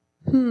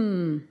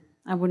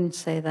 I wouldn't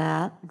say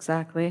that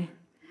exactly.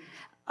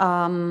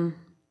 I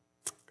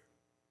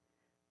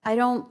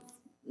don't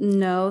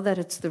know that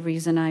it's the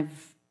reason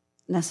I've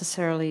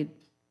necessarily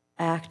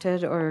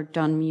acted or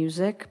done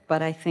music,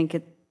 but I think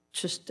it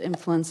just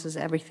influences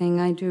everything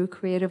I do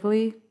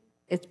creatively.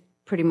 It's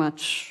pretty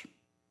much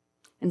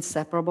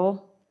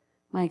inseparable,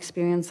 my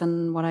experience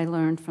and what I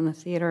learned from the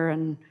theater,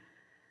 and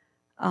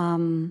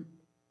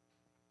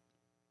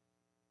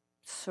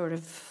sort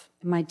of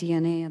my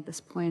DNA at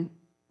this point.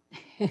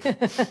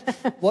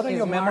 What are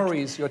your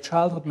memories, your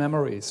childhood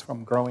memories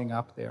from growing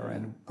up there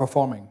and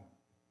performing?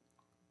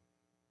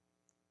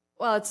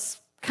 Well, it's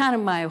kind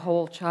of my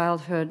whole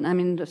childhood. I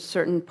mean, a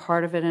certain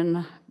part of it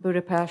in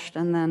Budapest,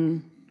 and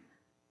then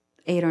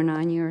 8 or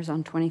 9 years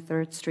on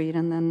 23rd Street,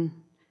 and then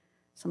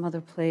some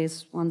other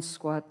plays. One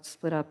squad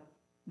split up,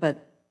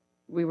 but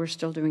we were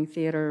still doing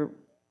theater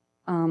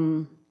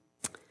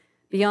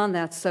beyond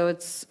that. So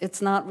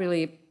it's not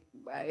really.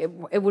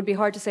 It would be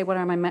hard to say what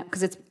are my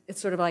because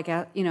it's sort of like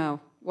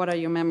what are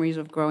your memories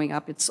of growing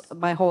up? It's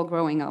my whole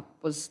growing up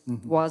was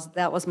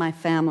that was my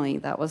family,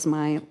 that was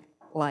my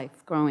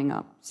life growing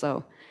up.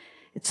 So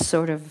it's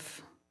sort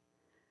of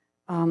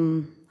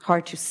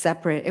hard to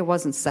separate. It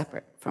wasn't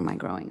separate from my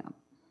growing up.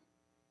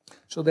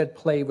 So that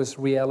play was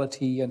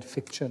reality and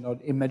fiction, or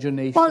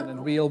imagination,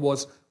 and real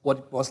was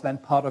what was then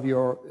part of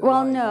your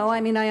life? No,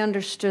 I mean, I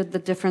understood the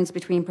difference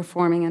between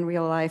performing and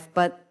real life,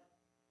 but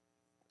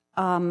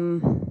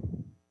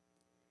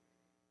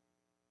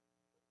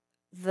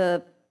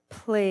the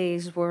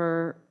plays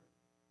were,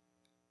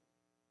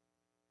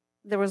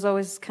 there was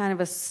always kind of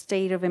a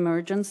state of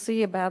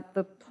emergency about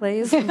the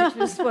plays, which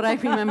is what I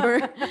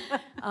remember.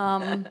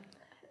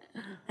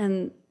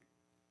 And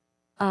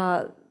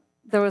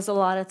there was a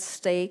lot at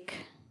stake.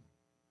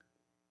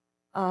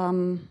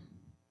 So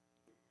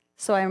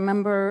I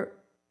remember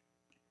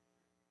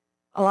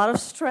a lot of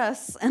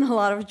stress and a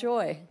lot of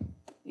joy,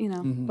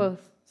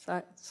 both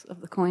sides of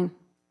the coin.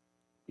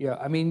 Yeah,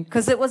 I mean...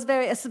 Because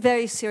it's a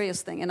very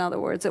serious thing, in other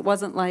words. It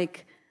wasn't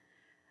like,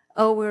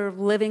 oh, we're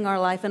living our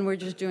life and we're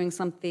just doing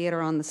some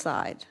theater on the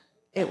side.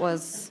 It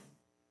was,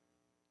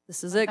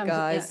 this is it,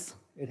 guys.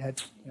 It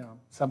had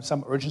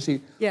some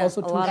urgency. Yeah,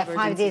 also a lot of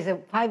urgency.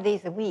 5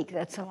 days a week,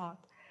 that's a lot.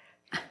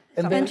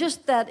 And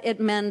just that it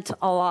meant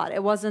a lot.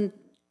 It wasn't,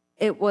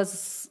 it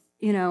was,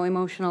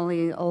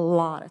 emotionally a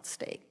lot at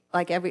stake.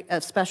 Like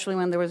especially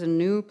when there was a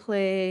new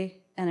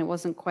play and it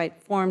wasn't quite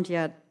formed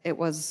yet, it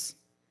was...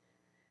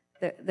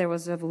 There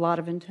was a lot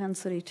of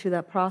intensity to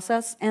that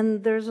process,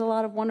 and there's a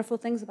lot of wonderful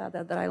things about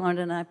that I learned,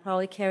 and I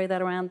probably carry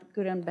that around,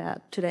 good and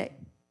bad, today.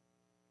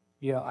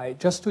 Yeah,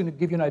 just to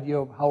give you an idea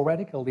of how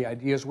radical the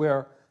ideas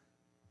were,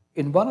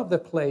 in one of the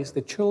plays,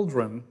 the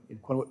children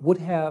would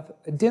have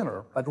a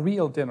dinner, but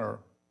real dinner,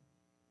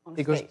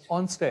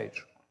 on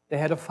stage. They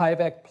had a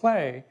 5-act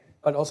play,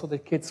 but also the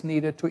kids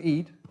needed to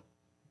eat.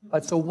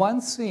 But so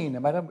one scene,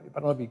 I don't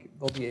know if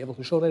we'll be able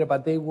to show later,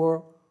 but they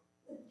were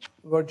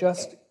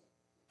just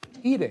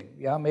eating.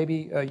 Yeah,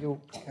 maybe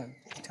you can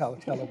tell a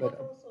bit.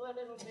 Also a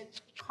little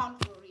bit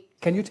contrary.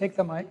 Can you take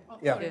the mic?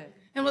 Yeah.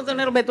 It was a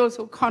little bit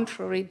also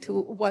contrary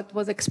to what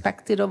was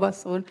expected of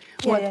us or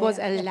what was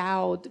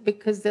allowed,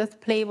 because this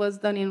play was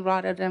done in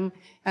Rotterdam,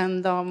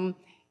 and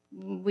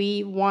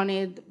we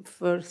wanted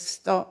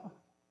first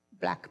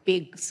black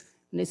pigs,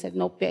 and they said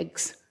no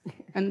pigs.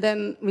 And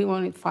then we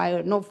wanted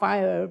fire, no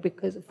fire,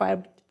 because the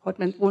fire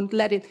department won't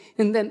let it.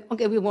 And then,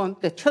 okay, we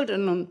want the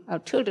children, our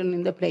children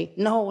in the play.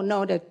 No,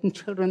 the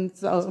children.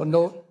 So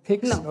no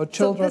pigs, no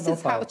children, so this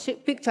is how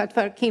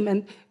Picture came,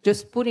 and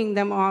just putting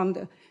them on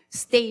the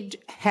stage,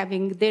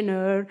 having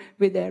dinner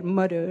with their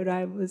mother.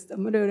 I was the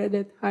mother at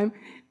that time.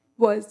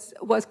 Was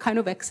kind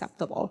of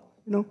acceptable,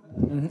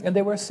 And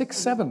there were 6,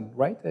 7,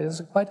 right?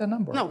 There's quite a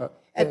number. No,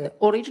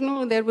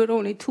 originally there were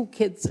only 2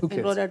 kids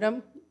in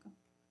Rotterdam,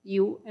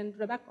 you and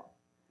Rebecca.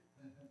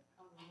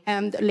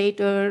 And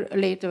later,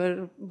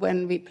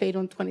 when we played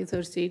on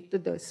 23rd Street, the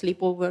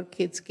sleepover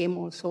kids came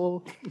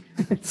also.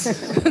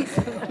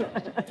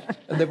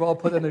 And they were all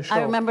put in a show.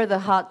 I remember the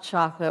hot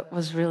chocolate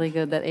was really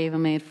good that Ava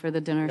made for the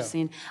dinner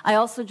scene. I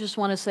also just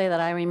want to say that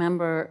I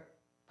remember,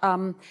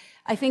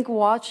 I think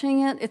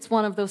watching it, it's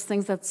one of those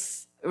things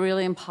that's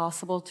really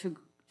impossible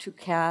to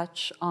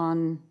catch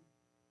on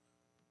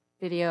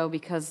video,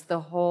 because the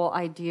whole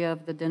idea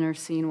of the dinner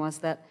scene was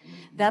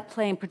that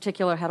play in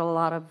particular had a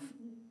lot of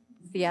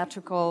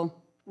theatrical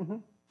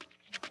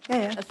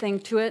thing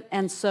to it,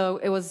 and so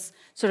it was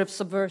sort of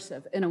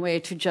subversive in a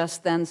way to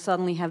just then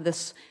suddenly have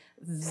this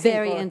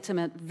very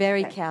intimate,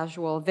 very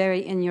casual, very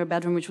in your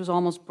bedroom, which was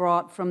almost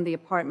brought from the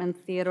apartment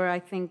theater, I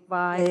think,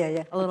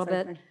 vibe a little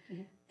bit.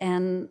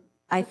 And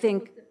I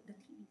think,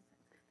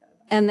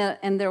 and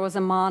there was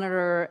a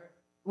monitor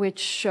which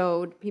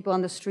showed people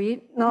on the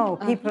street? No,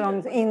 people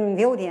in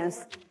the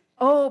audience.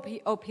 Oh,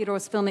 Peter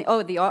was filming.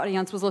 Oh, the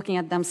audience was looking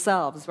at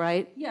themselves,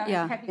 right?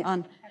 Yeah.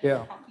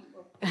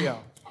 Yeah.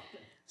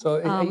 So,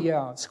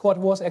 yeah, Squad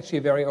was actually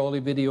a very early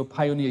video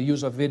pioneer,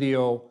 use of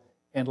video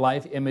and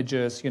live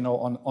images, you know,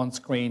 on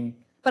screen.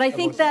 But I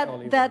think that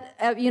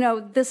you know,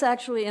 this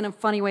actually, in a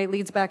funny way,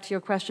 leads back to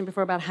your question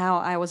before about how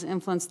I was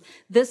influenced.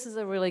 This is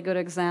a really good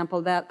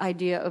example, that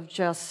idea of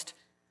just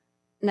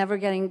never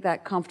getting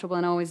that comfortable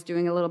and always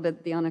doing a little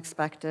bit the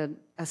unexpected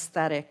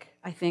aesthetic,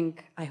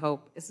 I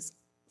hope, is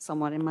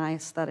somewhat in my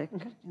aesthetic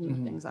in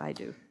the things I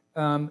do.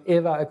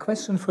 Eva, a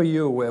question for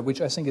you,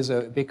 which I think is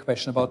a big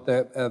question about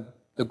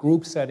the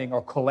group setting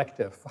or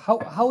collective.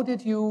 How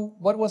did you,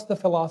 what was the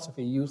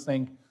philosophy you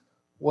think,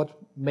 what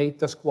made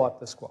the Squad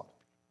the Squad?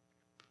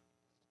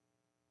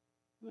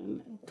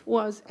 It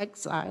was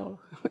exile,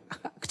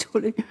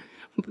 actually.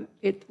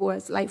 It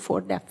was life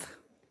or death,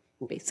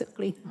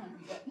 basically.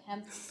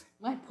 Hence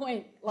my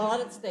point, a lot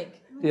at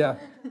stake. Yeah.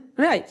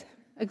 Right,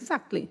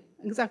 exactly.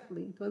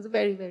 It was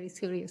very, very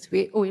serious.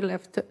 We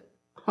left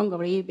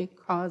Hungary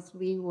because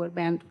we were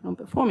banned from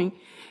performing,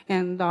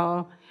 and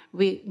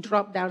we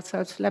dropped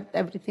ourselves, left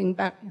everything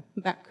back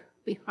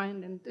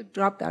behind, and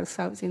dropped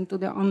ourselves into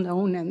the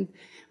unknown, and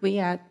we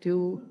had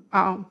to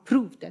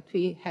prove that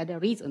we had a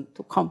reason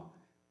to come.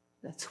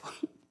 That's why.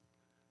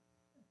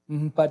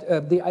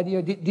 But the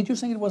idea, did you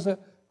think it was a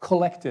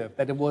collective,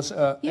 that it was,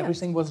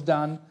 everything was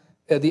done?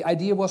 The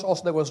idea was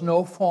also there was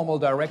no formal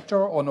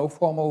director or no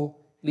formal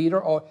leader,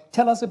 or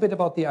tell us a bit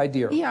about the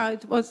idea. Yeah,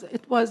 it was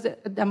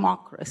a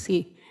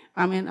democracy.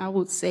 I mean, I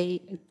would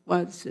say it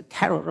was the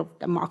terror of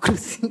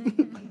democracy.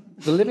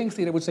 The Living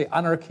Theater would say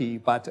anarchy,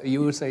 but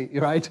you would say,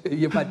 right?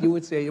 But you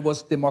would say it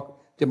was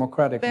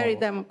democratic. Very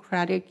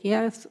democratic,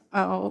 yes.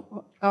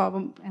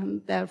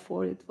 And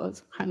therefore it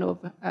was kind of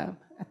a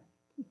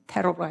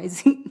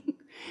terrorizing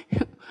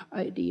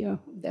idea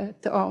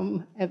that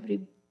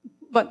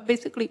but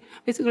basically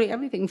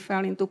everything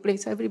fell into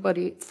place.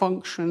 Everybody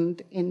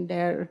functioned in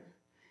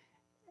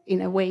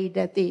a way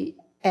that they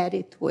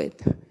added to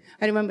it.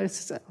 I remember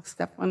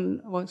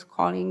Stephan was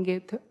calling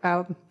it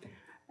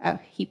a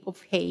heap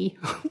of hay.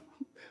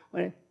 What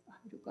do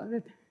you call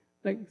it?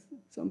 Like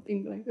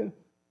something like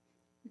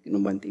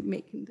when they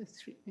make in the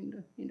street,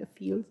 in the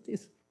fields,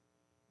 this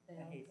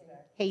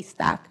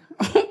haystack.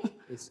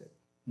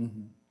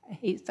 A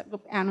haystack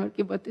of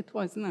anarchy, but it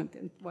was not.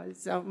 It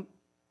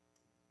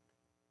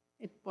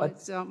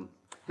was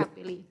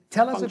happily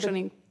tell us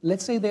functioning. A bit,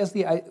 let's say there's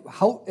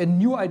a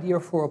new idea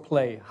for a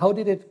play. How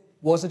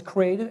was it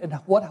created, and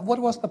what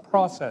was the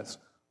process?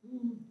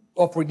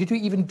 Did you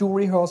even do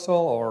rehearsal,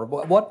 or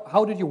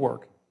how did you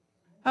work?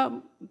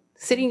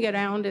 Sitting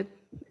around at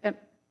a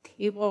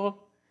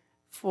table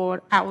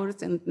for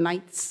hours and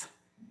nights,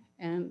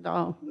 and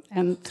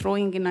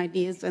throwing in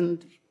ideas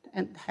and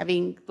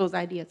having those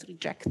ideas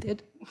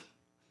rejected.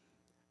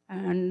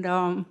 And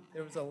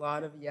there was a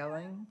lot of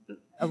yelling,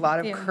 a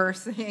lot of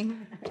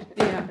cursing,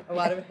 a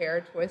lot of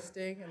hair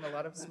twisting, and a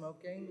lot of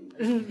smoking.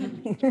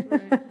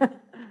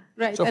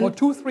 Right. So for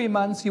 2-3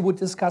 months, you would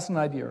discuss an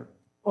idea,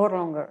 or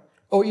longer.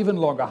 Or even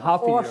longer,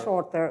 half a year. Or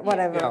shorter,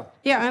 whatever.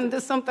 Yeah,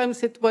 and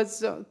sometimes it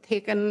was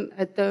taken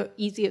at the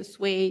easiest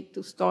way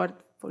to start.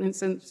 For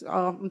instance,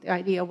 the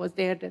idea was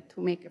there that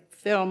to make a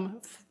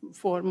film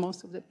for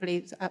most of the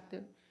plays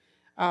after,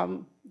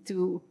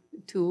 to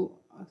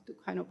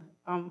kind of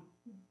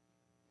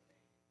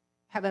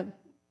have a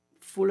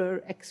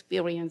fuller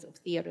experience of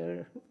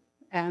theater,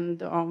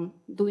 and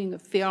doing a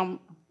film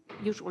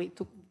usually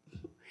took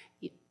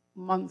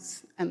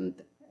months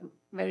and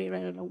very,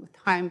 very long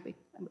time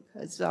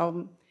because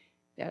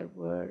there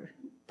were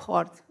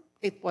parts.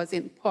 It was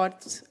in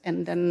parts,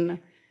 and then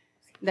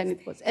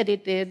it was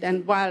edited.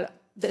 And while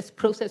this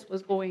process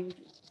was going,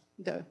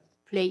 the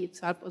play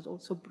itself was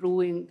also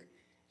brewing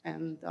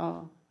and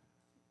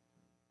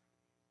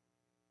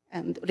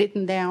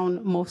written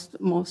down most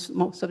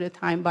of the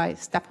time by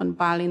Stephan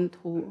Balint,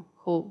 who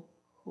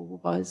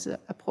was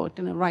a poet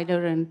and a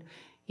writer, and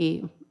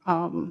he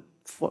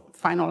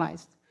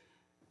finalized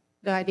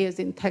the ideas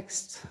in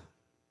text.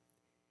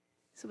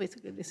 So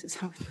basically, this is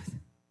how it was.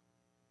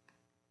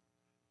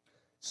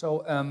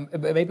 So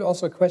maybe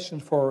also a question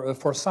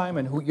for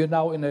Simon, who you're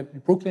now in a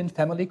Brooklyn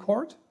family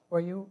court, were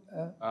you?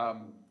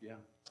 Yeah,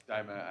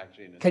 I'm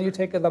actually in a... Can you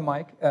take the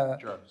mic?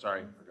 Sure,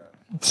 sorry, forgot.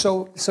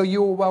 So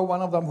you were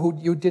one of them who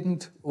you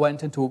didn't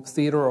went into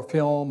theater or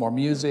film or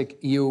music.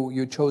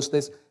 You chose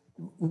this.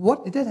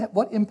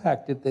 What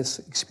impact did this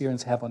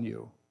experience have on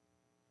you?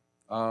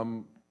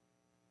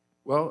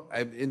 Well,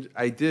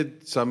 I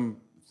did some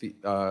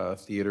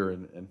theater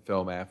and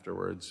film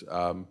afterwards,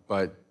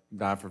 but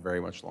not for very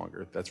much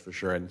longer, that's for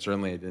sure. And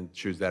certainly I didn't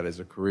choose that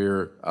as a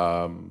career,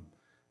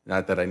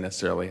 not that I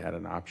necessarily had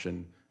an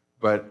option.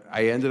 But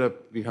I ended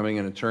up becoming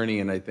an attorney,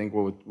 and I think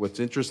what's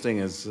interesting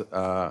is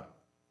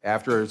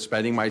after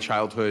spending my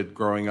childhood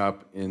growing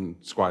up in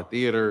Squad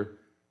Theater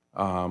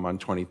on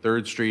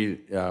 23rd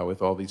Street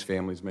with all these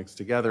families mixed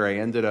together, I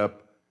ended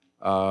up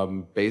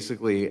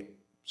basically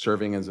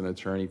serving as an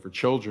attorney for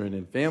children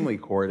in family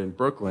court in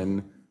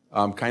Brooklyn,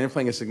 kind of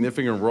playing a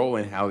significant role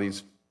in how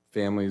these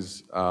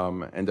families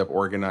end up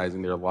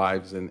organizing their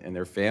lives and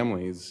their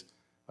families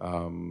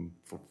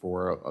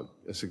for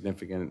a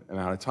significant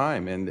amount of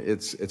time. And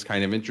it's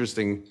kind of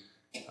interesting.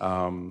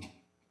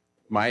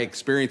 My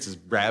experience is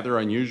rather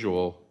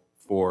unusual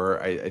for,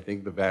 I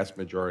think, the vast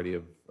majority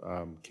of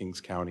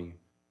Kings County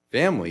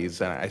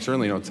families, and I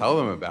certainly don't tell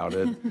them about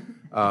it.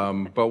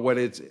 But what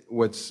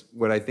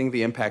I think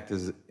the impact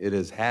it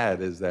has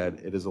had is that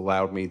it has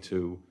allowed me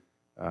to,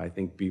 I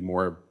think, be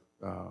more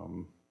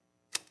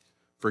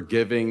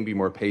forgiving, be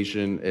more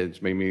patient.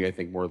 It's made me, I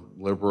think, more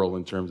liberal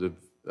in terms of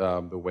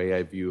the way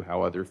I view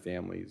how other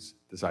families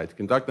decide to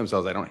conduct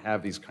themselves. I don't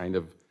have these kind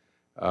of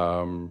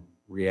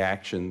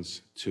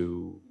reactions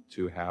to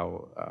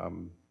how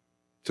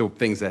to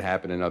things that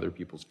happen in other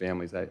people's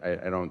families.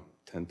 I don't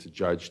tend to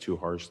judge too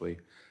harshly.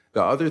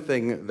 The other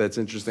thing that's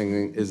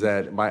interesting is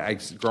that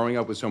growing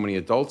up with so many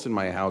adults in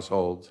my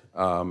household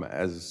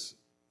as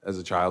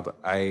a child,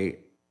 I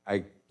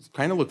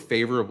kind of look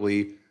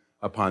favorably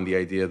upon the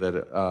idea that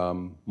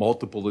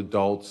multiple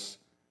adults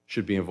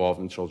should be involved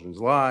in children's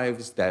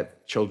lives,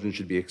 that children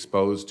should be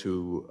exposed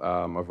to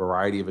a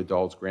variety of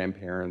adults,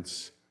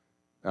 grandparents,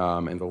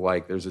 and the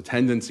like. There's a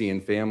tendency in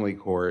family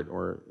court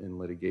or in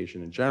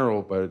litigation in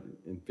general, but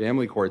in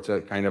family court to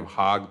kind of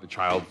hog the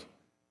child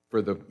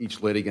for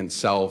each litigant's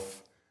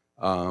self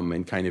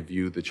and kind of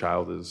view the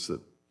child as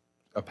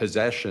a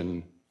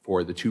possession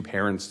for the two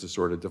parents to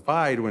sort of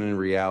divide, when in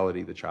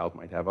reality the child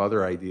might have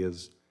other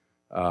ideas,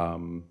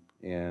 and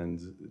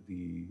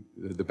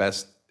the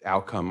best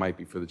outcome might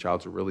be for the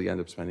child to really end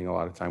up spending a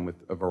lot of time with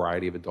a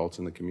variety of adults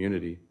in the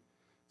community.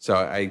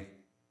 So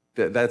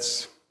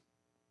that's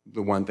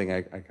the one thing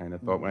I kind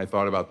of thought when I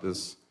thought about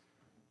this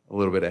a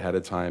little bit ahead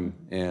of time,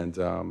 and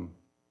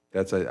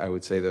that's, I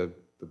would say, the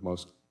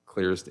most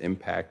clearest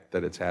impact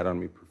that it's had on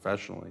me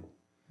professionally.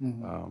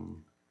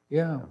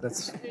 Yeah,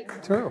 that's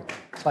true.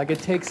 It's like it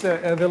takes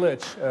a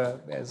village,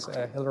 as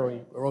Hillary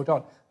wrote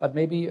on. But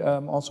maybe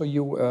also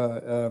you,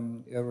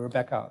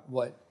 Rebecca,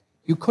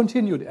 you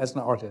continued as an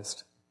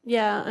artist.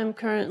 Yeah, I'm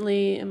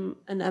currently in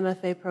an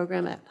MFA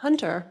program at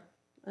Hunter.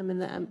 I'm in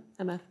the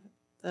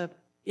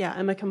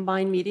I'm a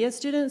combined media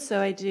student, so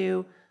I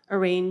do a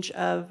range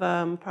of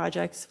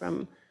projects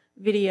from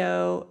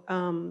video,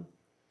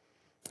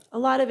 a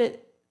lot of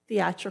it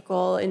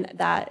theatrical in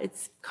that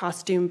it's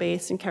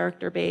costume-based and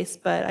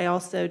character-based, but I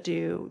also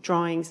do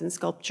drawings and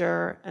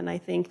sculpture, and I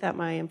think that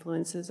my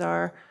influences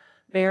are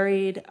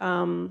varied.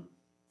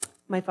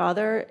 My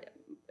father,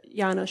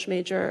 János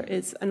Major,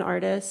 is an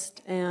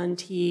artist, and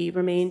he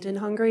remained in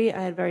Hungary.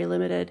 I had very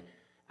limited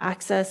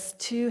access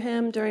to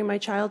him during my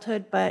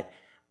childhood, but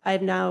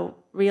I've now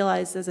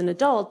realized as an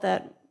adult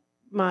that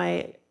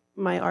my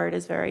art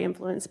is very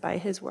influenced by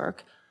his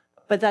work.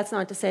 But that's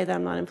not to say that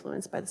I'm not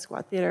influenced by the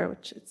squat theater,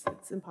 which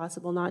it's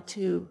impossible not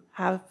to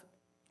have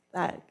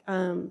that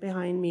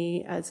behind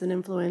me as an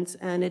influence,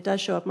 and it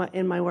does show up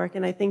in my work,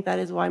 and I think that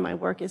is why my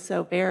work is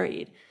so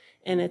varied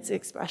in its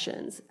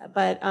expressions.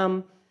 But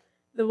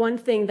the one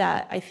thing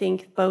that I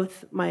think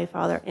both my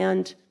father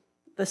and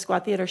the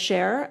squat theater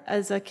share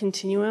as a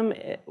continuum,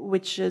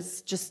 which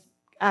is just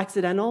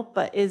accidental,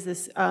 but is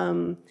this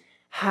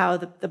how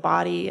the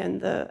body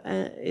and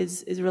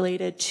is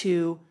related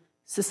to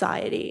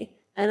society.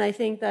 And I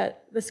think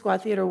that the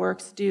squat theater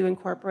works do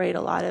incorporate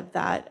a lot of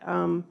that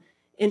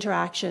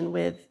interaction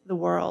with the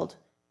world,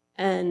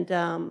 and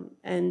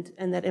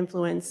that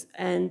influence,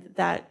 and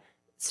that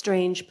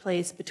strange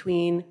place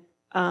between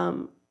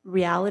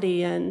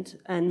reality and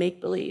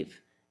make-believe.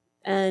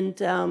 And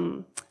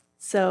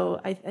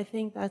so I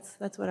think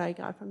that's what I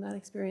got from that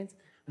experience.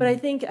 But I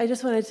think I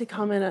just wanted to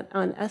comment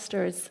on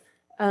Esther's,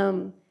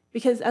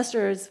 because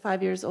Esther is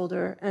 5 years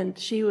older, and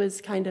she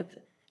was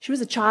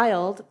a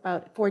child,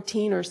 about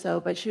 14 or so,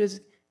 but she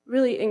was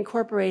really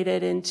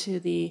incorporated into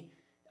the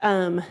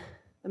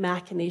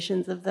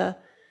machinations of the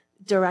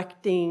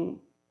directing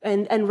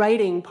and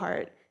writing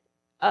part,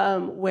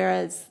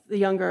 whereas the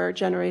younger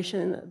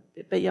generation,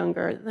 a bit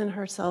younger than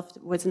herself,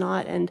 was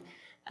not. And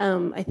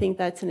I think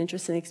that's an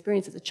interesting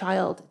experience as a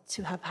child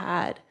to have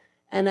had.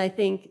 And I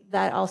think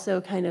that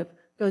also kind of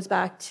goes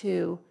back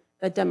to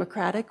the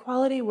democratic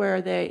quality,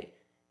 where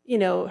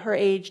her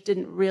age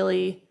didn't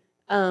really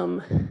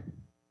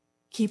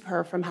keep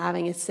her from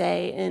having a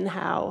say in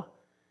how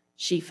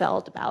she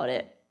felt about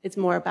it. It's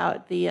more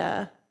about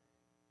the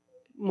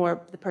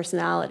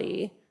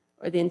personality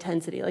or the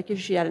intensity. Like if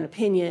she had an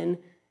opinion,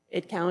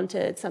 it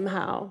counted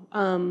somehow.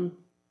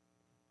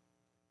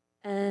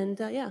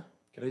 Yeah.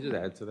 Can I just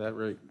add to that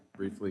very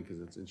briefly,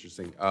 because it's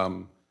interesting?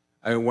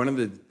 One of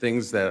the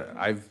things that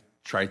I've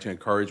tried to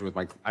encourage with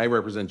I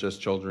represent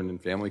just children in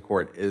family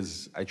court,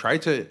 is I try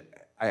to.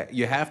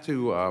 You have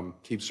to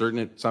keep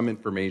some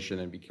information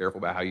and be careful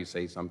about how you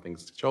say some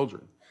things to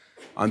children.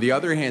 On the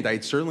other hand, I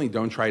certainly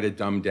don't try to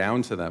dumb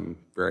down to them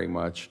very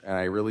much, and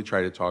I really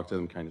try to talk to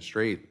them kind of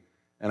straight.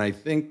 And I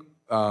think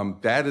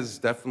that is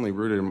definitely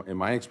rooted in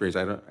my experience.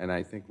 And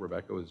I think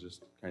Rebecca was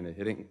just kind of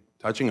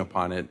touching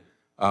upon it.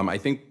 I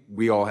think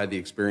we all had the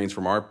experience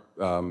from our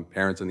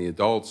parents and the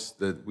adults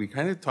that we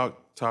kind of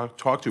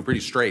talked to pretty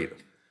straight.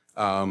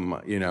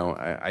 You know,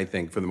 I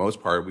think for the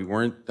most part, we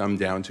weren't dumbed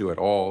down to at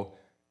all.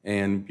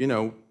 And, you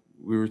know,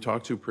 we were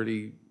talked to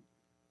pretty,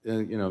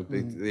 you know,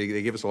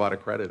 they give us a lot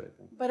of credit, I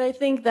think. But I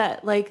think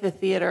that, like the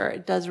theater,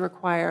 it does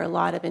require a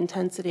lot of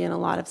intensity and a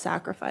lot of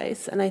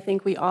sacrifice. And I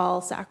think we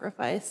all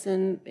sacrifice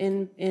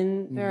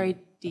in very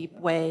deep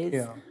ways.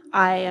 Yeah.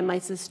 I and my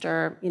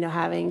sister, you know,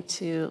 having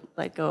to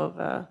let go of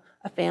a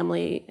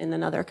family in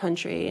another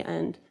country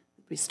and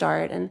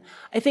restart. And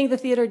I think the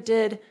theater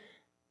did,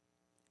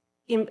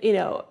 you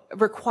know,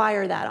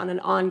 require that on an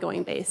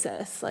ongoing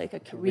basis, like a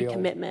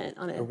recommitment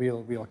on it. A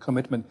real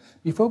commitment.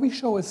 Before we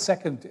show a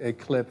second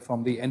clip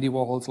from the Andy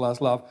Warhol's Last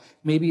Love,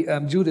 maybe,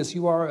 Judith,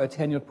 you are a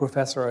tenured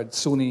professor at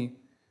SUNY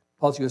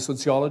Pulse. You're a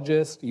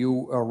sociologist.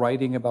 You are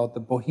writing about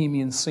the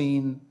bohemian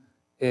scene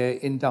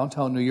in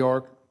downtown New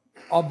York.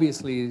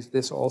 Obviously,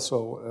 this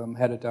also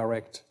had a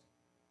direct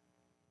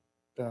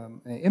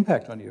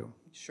impact on you.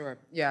 Sure,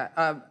 yeah.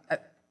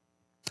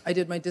 I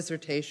did my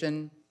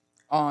dissertation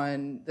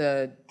on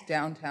the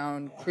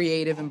downtown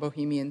creative and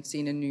bohemian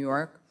scene in New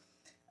York.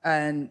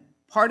 And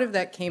part of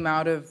that came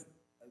out of,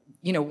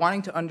 you know,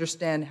 wanting to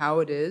understand how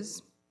it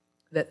is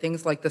that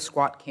things like the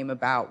squat came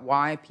about,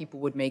 why people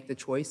would make the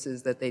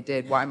choices that they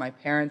did, why my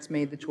parents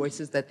made the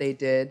choices that they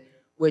did,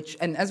 which,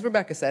 and as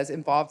Rebecca says,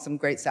 involved some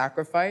great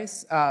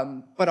sacrifice,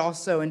 but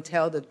also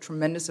entailed a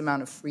tremendous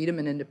amount of freedom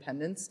and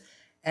independence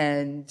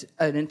and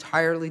an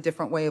entirely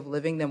different way of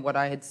living than what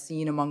I had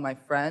seen among my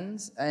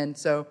friends. And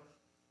so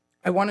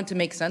I wanted to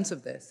make sense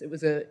of this. It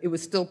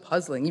was still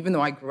puzzling, even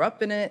though I grew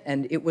up in it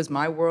and it was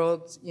my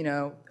world, you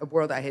know, a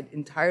world I had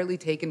entirely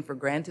taken for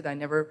granted. I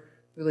never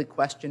really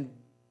questioned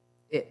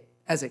it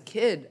as a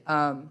kid.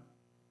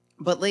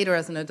 But later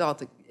as an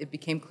adult, it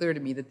became clear to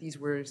me that these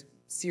were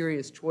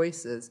serious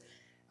choices.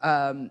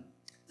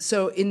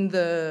 So in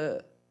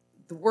the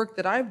work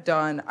that I've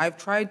done, I've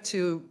tried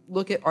to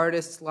look at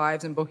artists'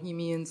 lives and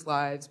bohemians'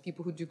 lives,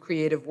 people who do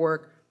creative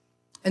work,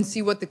 and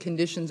see what the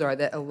conditions are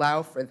that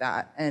allow for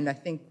that. And I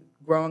think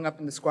growing up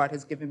in the squat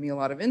has given me a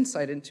lot of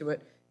insight into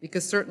it,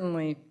 because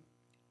certainly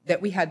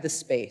that we had the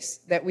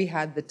space, that we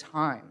had the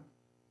time,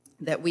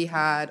 that we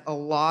had a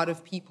lot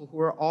of people who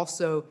were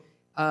also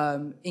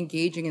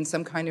engaging in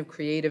some kind of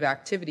creative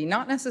activity,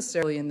 not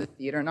necessarily in the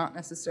theater, not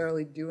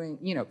necessarily doing,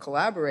 you know,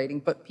 collaborating,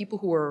 but people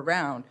who were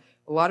around.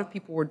 A lot of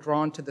people were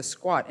drawn to the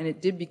squat, and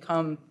it did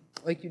become,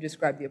 like you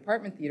described the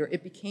apartment theater,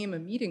 it became a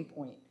meeting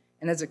point.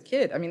 And as a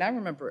kid, I mean, I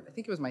remember, I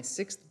think it was my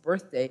 6th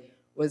birthday,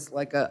 was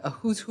like a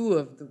who's who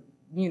of the,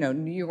 you know,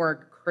 New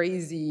York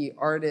crazy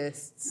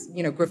artists,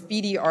 you know,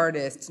 graffiti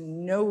artists,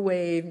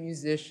 no-wave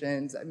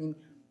musicians, I mean,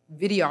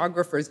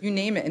 videographers, you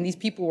name it. And these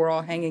people were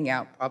all hanging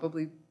out,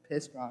 probably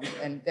pissed drunk.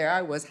 And there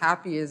I was,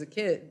 happy as a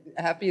kid,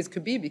 happy as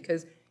could be,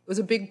 because it was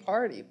a big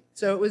party.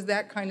 So it was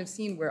that kind of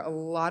scene where a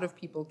lot of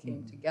people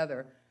came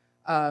together.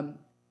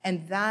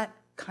 And that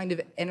kind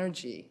of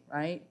energy,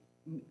 right,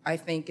 I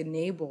think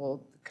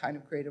enabled the kind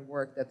of creative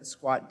work that the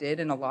squat did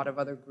and a lot of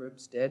other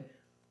groups did,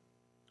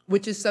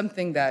 which is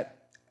something that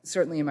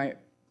certainly in my,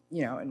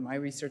 you know, in my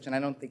research, and I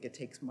don't think it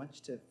takes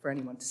much for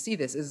anyone to see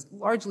this, is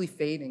largely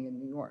fading in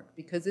New York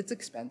because it's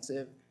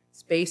expensive,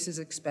 space is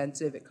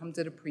expensive, it comes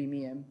at a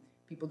premium,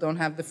 people don't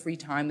have the free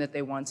time that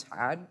they once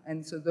had,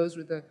 and so those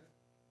were the,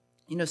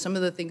 you know, some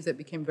of the things that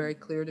became very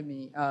clear to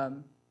me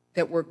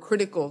that were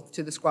critical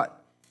to the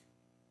squat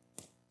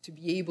to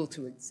be able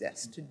to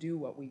exist, to do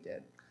what we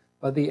did.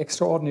 But the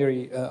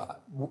extraordinary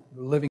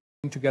living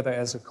together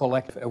as a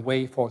collective, a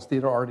way for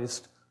theater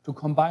artists to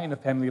combine a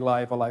family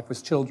life, a life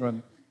with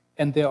children,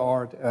 and their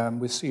art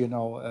with, you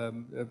know,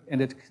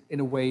 and it, in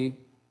a way,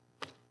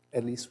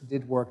 at least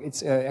did work.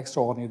 It's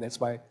extraordinary. That's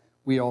why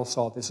we all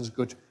thought this is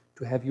good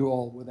to have you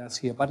all with us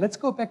here. But let's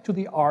go back to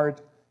the art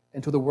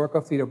and to the work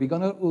of theater. We're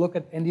going to look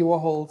at Andy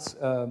Warhol's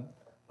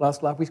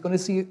Last Love. We're going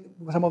to see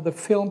some of the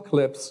film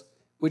clips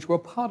which were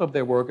part of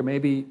their work, and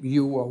maybe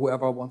you or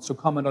whoever wants to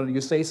comment on it, you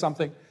say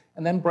something.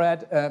 And then,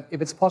 Brad,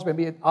 if it's possible,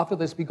 maybe after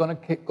this, we're going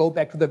to go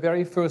back to the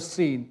very first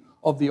scene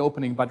of the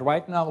opening. But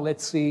right now,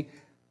 let's see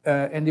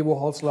Andy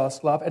Warhol's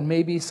Last Love, and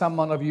maybe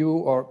someone of you,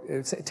 or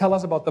tell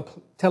us about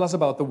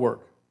the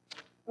work.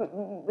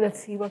 Let's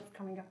see what's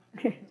coming up.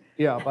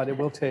 Yeah, but it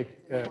will take...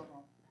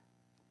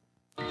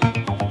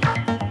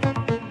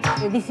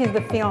 This is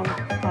the film,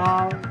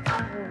 part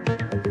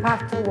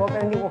 2 of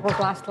Andy Warhol's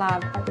Last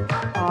Love,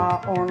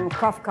 on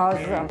Kafka's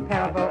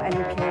Parable and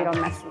Imperial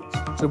Message.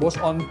 So it was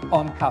on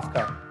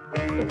Kafka?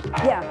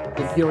 Yeah.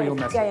 Imperial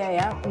Message.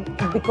 Yeah.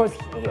 Because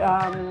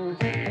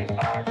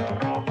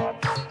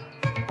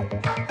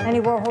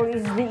Andy Warhol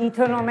is the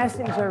eternal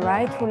messenger,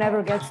 right? Who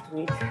never gets to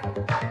it.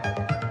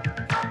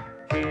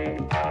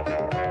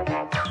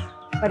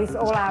 But it's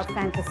all our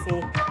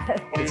fantasy.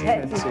 It's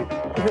fantasy.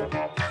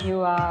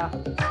 You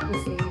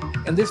see.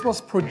 And this was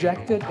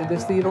projected in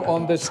this theater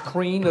on the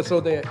screen, so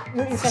the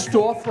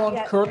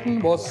storefront curtain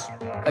was,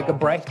 like a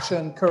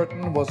Brechtian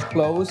curtain, was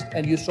closed,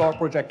 and you saw a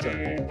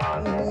projection.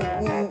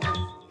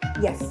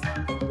 Yes.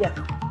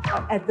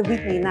 At the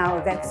Whitney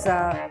now, that's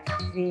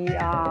we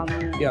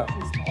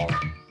installed.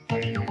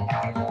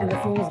 And the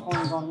film is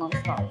going on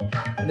non-stop.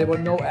 And there were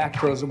no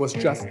actors, it was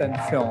just then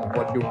film,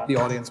 what the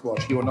audience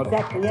watched. You were not...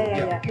 Exactly,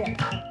 yeah.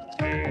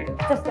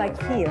 Just like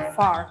here,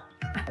 far.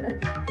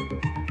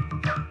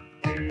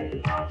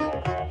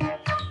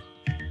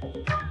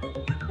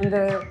 And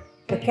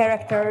the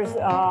characters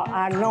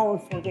are known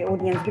for the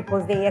audience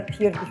because they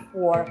appeared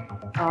before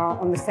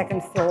on the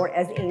second floor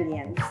as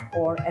aliens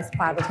or as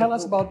part of Tell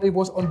us about, it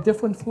was on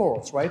different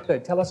floors, right?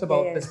 Tell us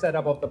about the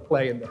setup of the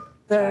play and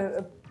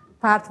the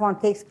part one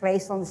takes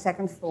place on the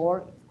second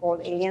floor. It's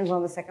called Aliens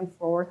on the Second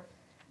Floor.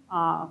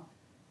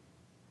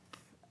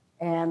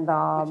 Which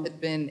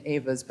had been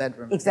Ava's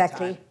bedroom.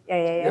 Exactly. At the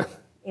time.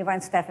 Yeah. Ava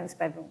and Stephan's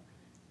bedroom.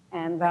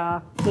 And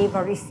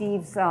Ava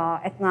receives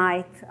at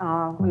night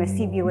on a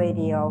CB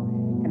radio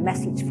a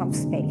message from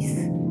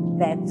space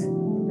that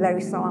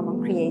Larry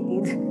Solomon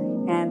created,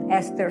 and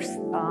Esther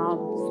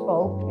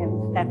spoke,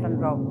 and Stephan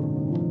wrote,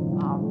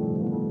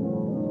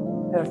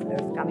 Earth,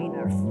 come in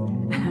Earth.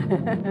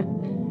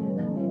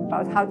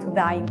 About how to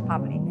die in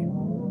public.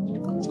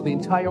 So the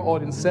entire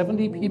audience,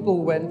 70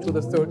 people went to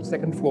the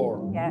second floor.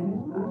 Yeah,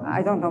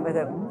 I don't know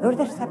whether, were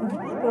there 70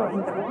 people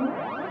in the room?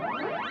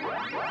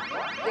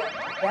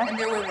 Yeah. And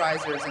there were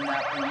risers in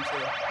that room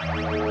too.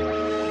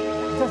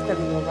 Just a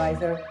little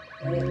riser.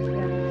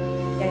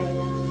 Yeah.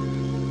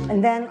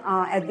 And then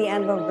at the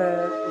end of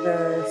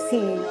the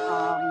scene,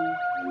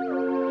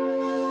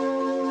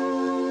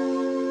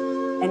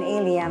 an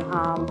alien,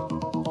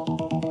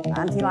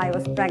 until I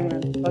was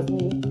pregnant, was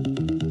me,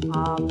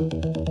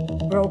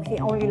 broke the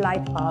only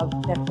light bulb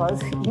that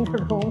was in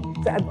the room.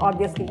 So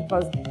obviously it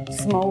was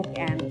smoke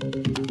and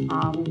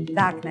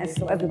darkness,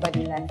 so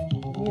everybody left.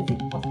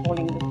 Music was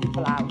calling the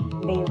people out.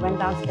 They went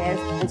downstairs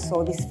and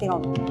saw this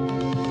film.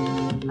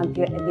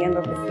 Until at the end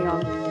of the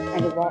film,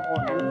 Andy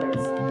Warhol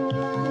enters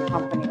in the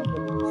company of the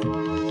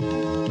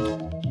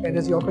music. And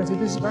as you all can see,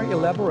 this is very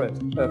elaborate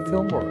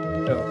film work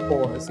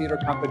for a theater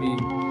company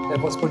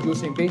that was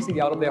producing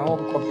basically out of their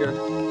home compared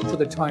to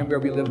the time where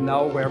we live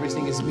now, where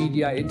everything is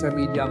media,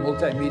 intermedia,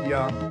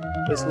 multimedia.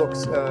 This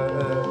looks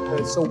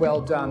so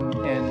well done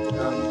and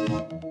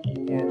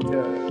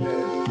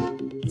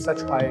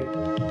such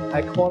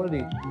high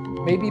quality.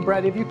 Maybe,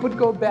 Brad, if you could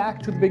go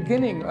back to the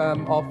beginning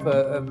of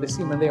the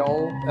scene when they're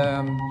all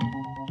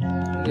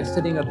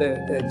sitting at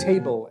the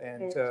table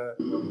and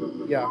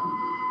yeah.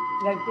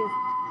 Like this.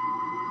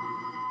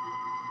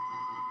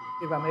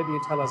 Eva, maybe you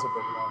tell us a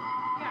bit about it.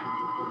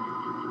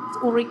 It's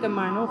Ulrike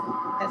Meinhof,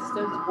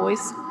 Esther's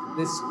voice,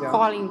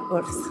 calling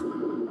Earth.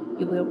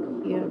 You will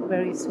hear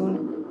very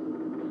soon.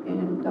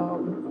 And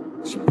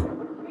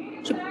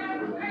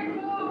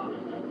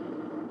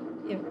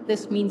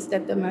this means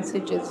that the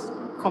message is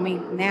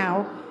coming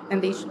now,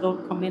 and they should all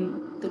come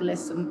in to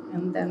listen,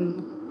 and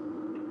then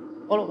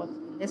all of us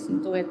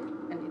listen to it,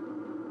 and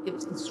it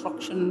gives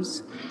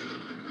instructions.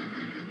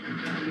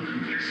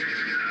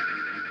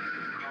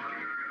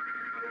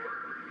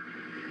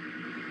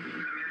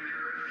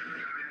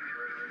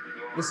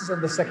 This is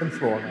on the second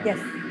floor now. Yes.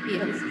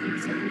 Yes, on the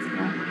second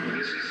floor.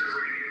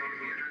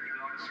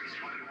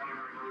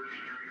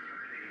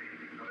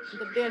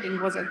 The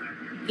building was a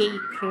gay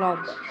club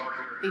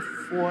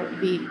before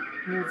we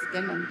moved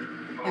in,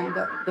 and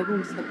the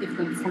rooms had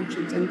different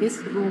functions. And this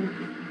room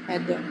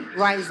had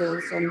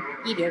risers on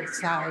either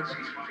side,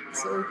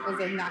 so it was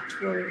a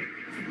natural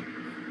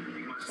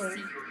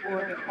seat for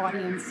the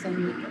audience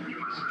and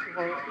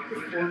for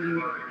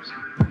performing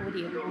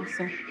podium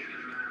also.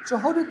 So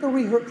how did the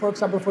rehearsal, for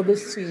example, for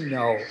this scene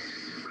now,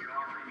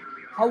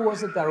 how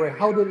was it direct?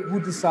 Who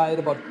decided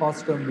about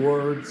costume,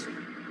 words,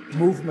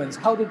 movements?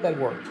 How did that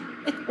work?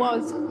 It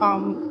was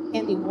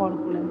Andy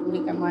Warhol and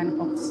Ulrike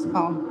Meinhof's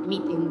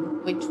meeting,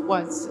 which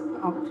was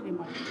pretty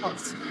much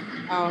us.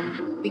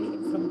 We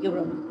came from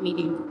Europe,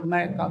 meeting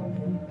America,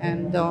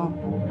 and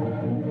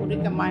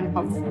Ulrike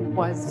Meinhof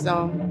was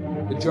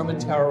the German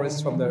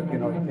terrorists from the,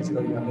 in case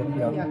you know,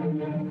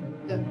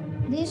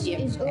 This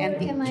is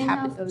Ulrike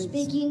Meinhof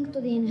speaking to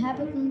the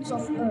inhabitants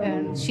of Earth.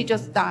 And she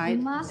just died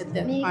You must at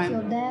that make time.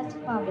 your death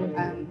public.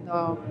 And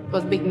it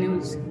was big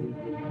news.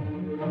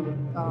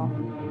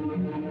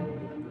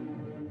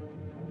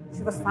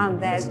 She was found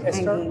dead.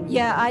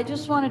 Yeah, I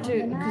just wanted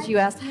to, because you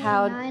asked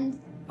how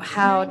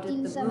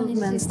did the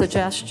movements, the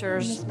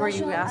gestures, were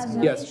you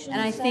asking? Yes. And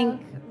I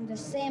think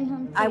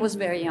I was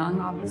very young,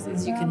 obviously,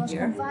 as you can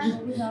hear.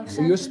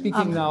 So you're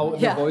speaking now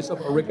in the voice of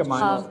Ulrike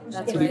Meinhof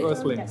to the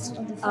Earthlings.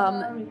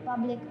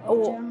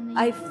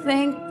 I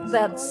think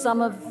that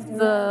some of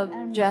the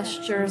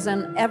gestures,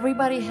 and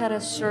everybody had a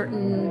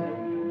certain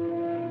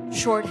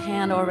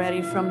shorthand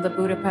already from the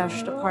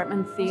Budapest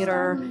Apartment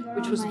Theater,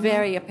 which was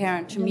very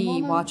apparent to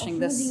me watching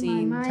this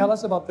scene. Tell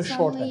us about the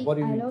shorthand. What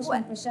do you mean?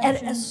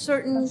 At a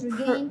certain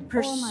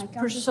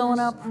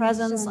persona,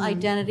 presence,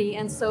 identity,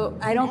 and so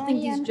I don't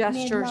think these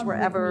gestures were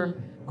ever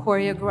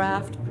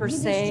choreographed per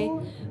se,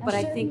 but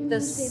I think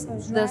this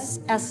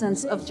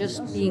essence of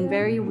just being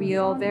very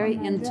real, very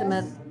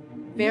intimate,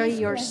 very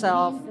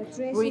yourself,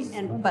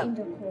 but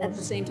at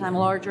the same time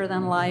larger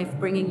than life,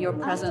 bringing your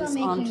presence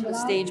onto the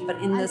stage, but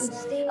in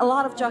this, a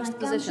lot of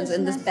juxtapositions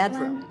in this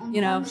bedroom,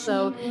 you know.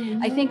 So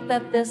I think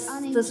that this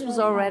was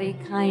already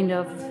kind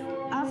of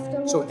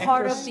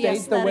part of the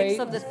aesthetics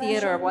of the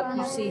theater. What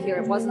you see here,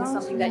 it wasn't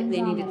something that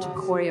they needed to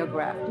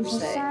choreograph per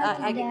se.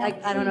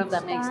 I don't know if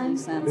that makes any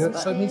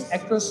sense. So it means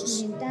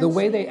actors, the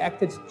way they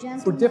acted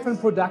for different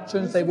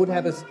productions, they would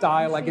have a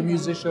style like a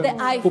musician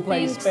who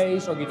plays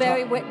bass or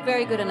guitar.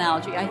 Very good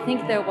analogy. I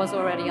think there was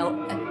already a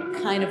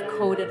kind of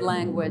coded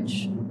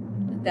language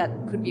that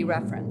could be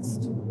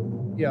referenced.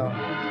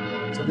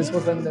 Yeah. So this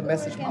was then the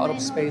message from Out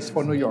of Space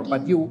for New York.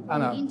 But you,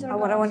 Anna.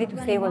 What I wanted to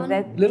say was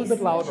that... A little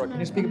bit louder. Can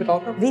you speak a bit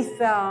louder?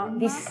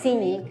 This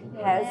scene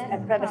has a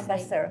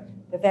predecessor,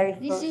 the very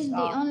first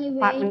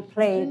apartment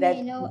play that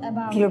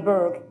Peter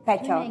Berg,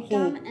 Pecha,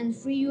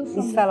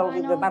 this fellow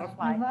with the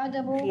butterfly,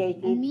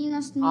 created with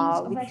his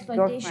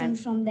girlfriend,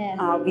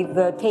 with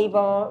the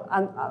table,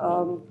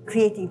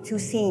 creating two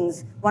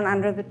scenes, one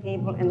under the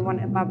table and one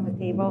above the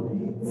table,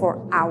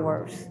 for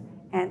hours.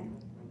 And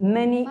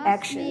many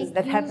actions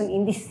that happen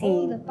in this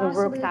scene were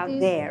worked out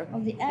there,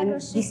 and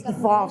this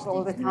evolved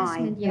all the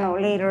time. You know,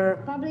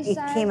 later it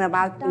came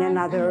about in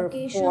another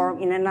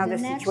form, in another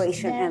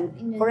situation.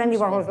 And for Andy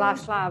Warhol's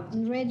Last Love,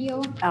 in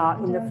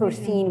the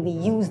first scene, we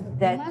used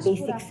that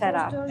basic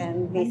setup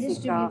and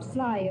basic.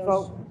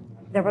 So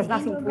there was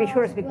nothing to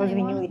rehearse because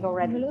we knew it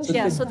already.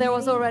 Yeah, so there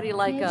was already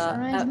like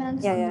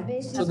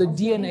So the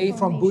DNA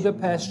from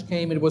Budapest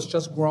came, it was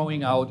just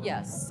growing out.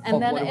 Yes,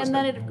 and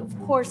then it,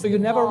 of course, so you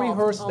never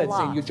rehearsed that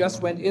scene, you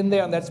just went in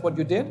there and that's what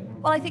you did?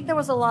 Well, I think there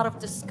was a lot of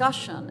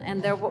discussion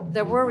and there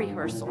were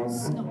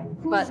rehearsals,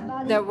 but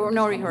there were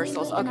no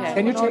rehearsals. Okay.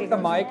 Can you take the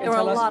mic and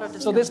tell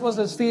us? So this was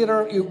a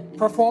theater, you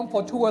performed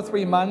for 2 or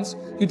 3 months,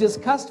 you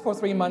discussed for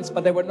 3 months,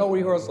 but there were no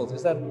rehearsals,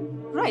 is that?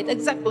 Right,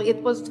 exactly.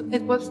 It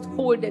was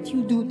told that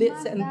you do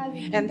this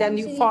and then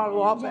you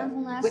follow up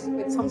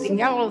with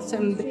something else,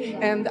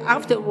 and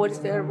afterwards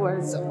there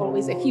was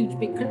always a huge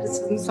big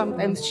criticism,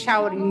 sometimes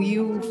shouting,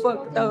 "You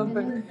fucked up,"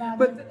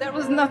 but there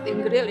was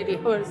nothing really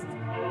rehearsed.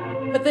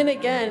 But then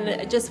again,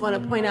 I just want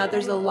to point out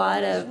there's a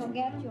lot of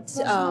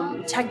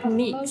technical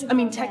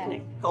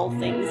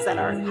things that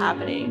are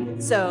happening.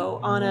 So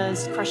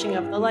Anna's crushing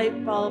of the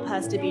light bulb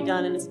has to be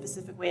done in a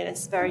specific way at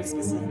a very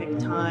specific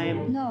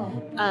time.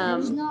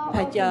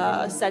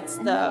 Petya sets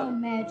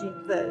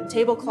the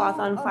tablecloth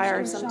on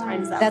fire.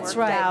 Sometimes that worked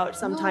out.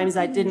 Sometimes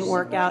that didn't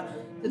work out.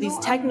 So these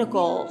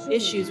technical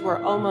issues were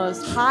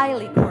almost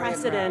highly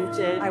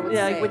precedented. I would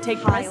say would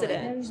take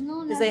precedent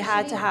because they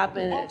had to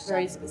happen at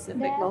very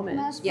specific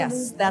moments.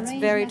 Yes, that's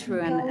very true,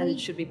 and it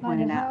should be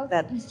pointed out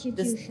that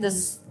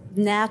this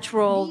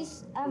natural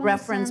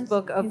reference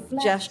book of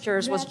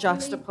gestures was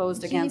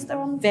juxtaposed against a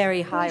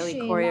very highly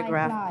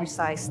choreographed,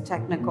 precise,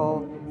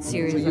 technical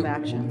series of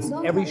actions.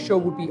 Every show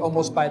would be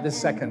almost by the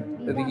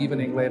second, the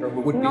evening later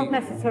would be. Not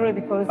necessarily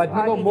because. But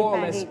more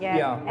or less,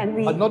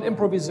 but not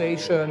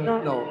improvisation,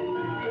 no.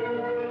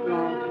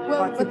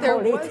 Well, but there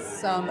was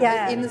some,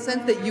 in the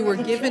sense that you were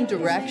given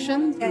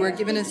directions, you were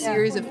given a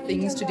series of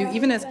things to do.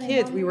 Even as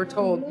kids, we were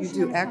told you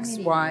do X,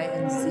 Y,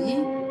 and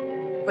Z,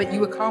 but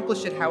you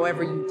accomplish it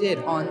however you did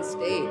on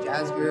stage,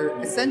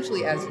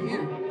 essentially as you.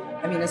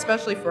 I mean,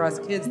 especially for us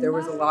kids, there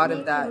was a lot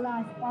of that,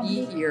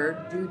 be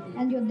here, do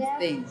these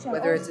things.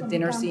 Whether it's a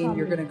dinner scene,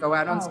 you're going to go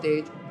out on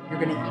stage, you're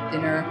going to eat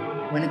dinner,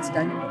 when it's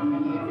done,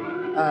 you leave.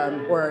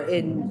 Or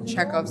in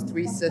Chekhov's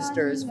Three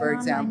Sisters, for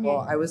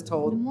example, I was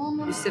told,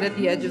 you sit at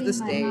the edge of the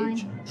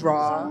stage,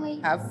 draw,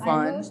 have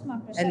fun,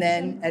 and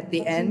then at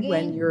the end,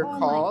 when you're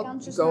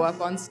called, you go up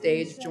on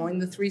stage, join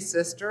the Three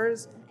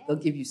Sisters, they'll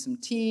give you some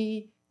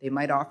tea, they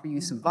might offer you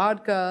some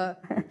vodka,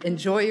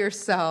 enjoy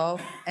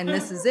yourself, and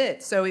this is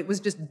it. So it was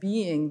just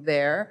being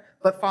there,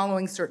 but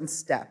following certain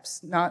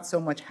steps, not so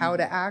much how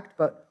to act,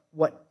 but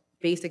what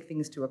basic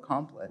things to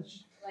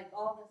accomplish. Like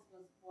all this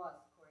was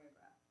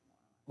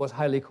choreographed. Was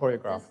highly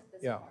choreographed.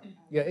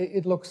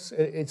 It looks,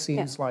 it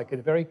seems like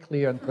it very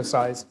clear and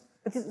precise.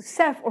 But it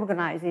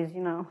self-organizes,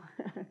 you know.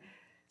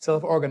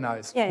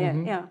 Self-organized.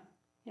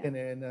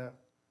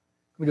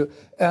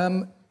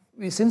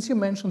 Since you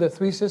mentioned the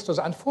Three Sisters,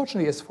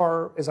 unfortunately, as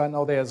far as I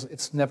know,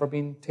 it's never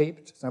been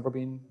taped. It's never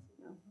been.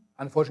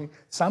 Unfortunately,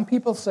 some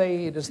people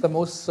say it is the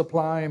most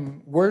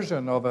sublime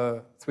version of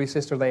a Three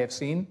Sister they have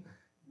seen,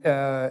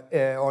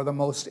 or the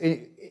most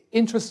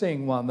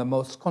interesting one, the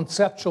most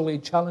conceptually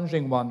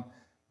challenging one.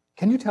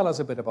 Can you tell us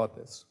a bit about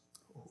this?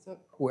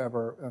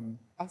 Whoever.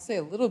 I'll say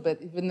a little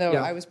bit, even though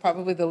I was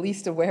probably the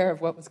least aware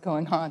of what was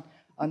going on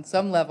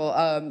some level.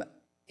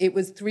 It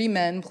was 3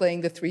 men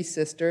playing the Three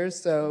Sisters.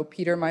 So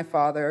Peter, my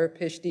father,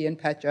 Pishti, and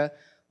Petya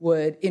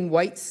would, in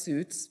white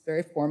suits,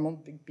 very formal,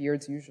 big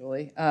beards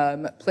usually,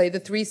 play the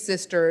Three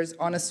Sisters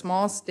on a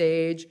small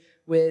stage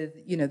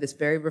with, this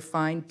very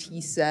refined tea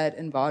set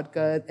and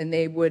vodka, and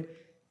they would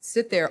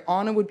sit there.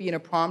 Anna would be in a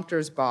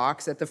prompter's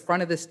box at the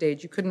front of the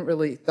stage. You couldn't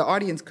really, the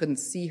audience couldn't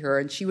see her,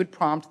 and she would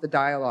prompt the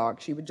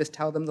dialogue. She would just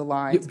tell them the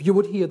lines. You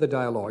would hear the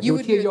dialogue. You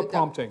would hear your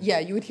prompting. Yeah,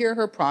 you would hear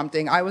her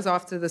prompting. I was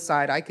off to the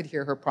side. I could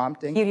hear her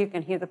prompting. Here you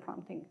can hear the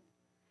prompting.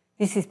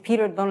 This is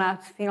Peter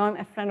Donat's film,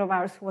 a friend of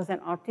ours who was an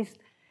artist.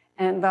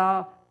 And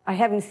I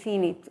haven't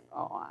seen it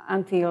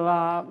until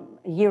a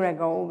year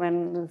ago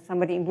when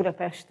somebody in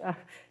Budapest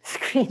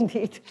screened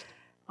it.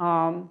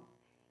 I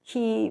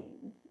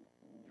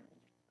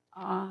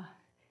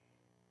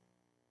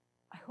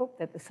hope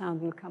that the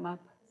sound will come up.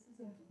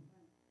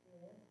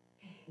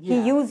 He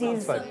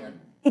uses,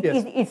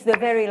 it's the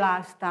very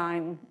last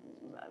time,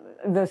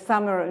 the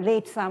summer,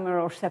 late summer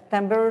or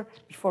September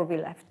before we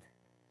left.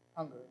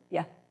 Hungary.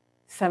 Yeah,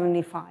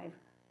 75.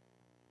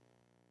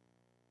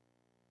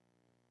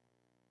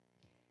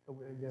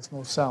 There's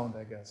no sound,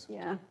 I guess.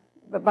 Yeah,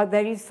 but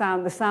there is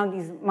sound. The sound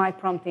is my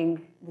prompting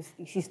the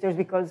sisters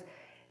because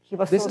he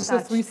was This so is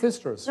touched. the three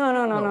sisters.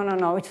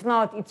 No. It's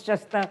not. It's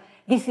just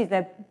this is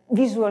a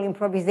visual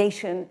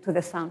improvisation to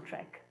the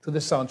soundtrack. To the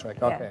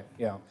soundtrack. Okay.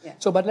 Yeah.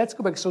 So, but let's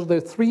go back. So the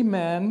three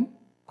men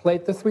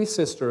played the three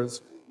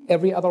sisters.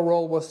 Every other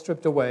role was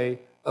stripped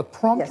away. A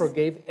prompter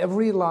gave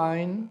every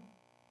line,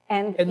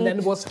 and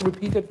then was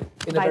repeated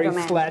in a very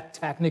flat,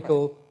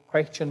 technical,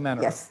 question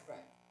manner. Yes.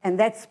 And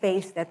that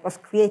space that was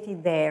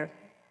created there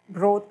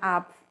brought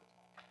up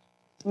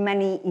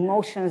many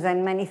emotions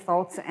and many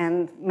thoughts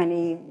and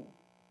many,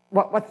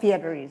 what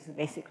theater is,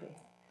 basically.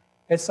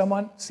 Has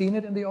someone seen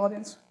it in the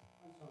audience?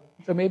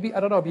 So maybe, I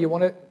don't know, if you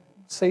want to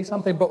say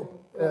something, but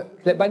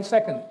 1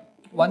 second.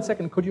 1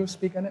 second, could you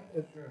speak on it?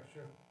 Sure.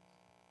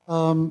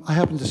 I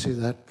happened to see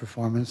that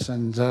performance,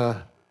 and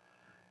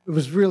it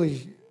was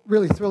really,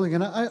 really thrilling.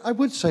 And I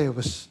would say it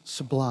was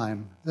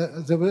sublime.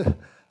 The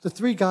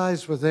three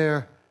guys were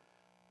there.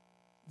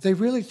 They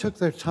really took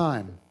their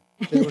time.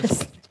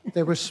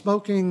 They were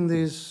smoking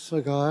these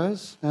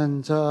cigars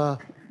and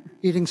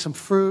eating some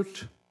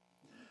fruit,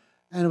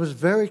 and it was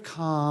very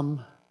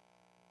calm.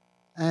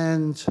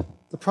 And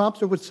the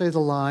prompter would say the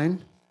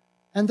line,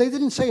 and they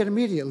didn't say it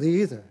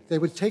immediately either. They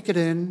would take it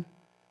in,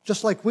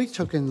 just like we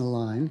took in the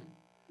line,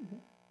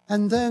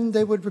 and then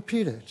they would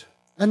repeat it,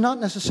 and not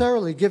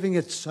necessarily giving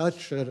it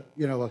such a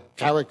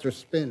character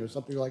spin or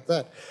something like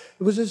that.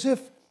 It was as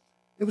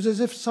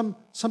if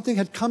something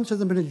had come to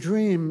them in a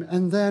dream,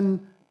 and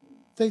then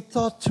they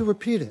thought to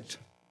repeat it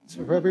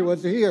for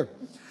everyone to hear.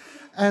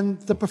 And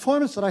the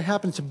performance that I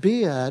happened to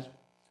be at,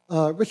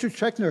 Richard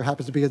Schechner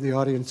happened to be in the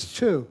audience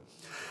too.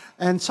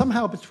 And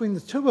somehow between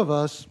the two of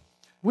us,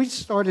 we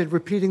started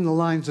repeating the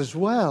lines as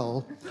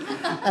well.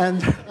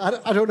 And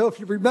I don't know if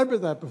you remember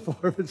that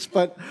performance,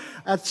 but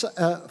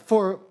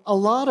for a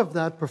lot of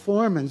that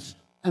performance,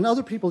 and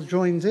other people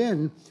joined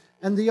in,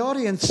 and the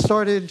audience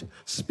started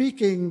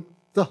speaking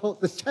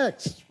the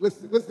text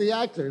with the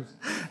actors,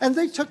 and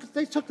they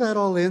took that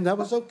all in. That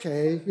was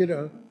okay,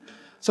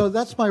 So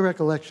that's my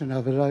recollection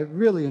of it. I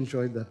really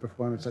enjoyed that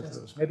performance.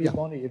 Maybe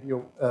Bonnie, if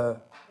you.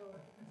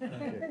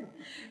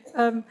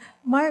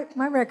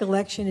 My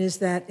recollection is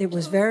that it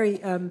was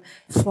very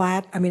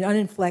flat. I mean,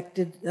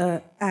 uninflected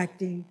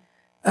acting,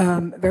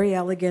 very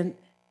elegant,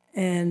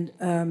 and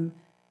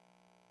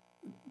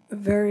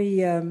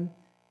very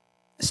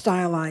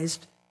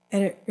stylized,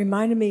 and it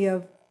reminded me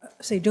of,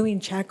 say, doing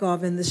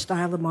Chekhov in the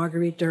style of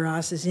Marguerite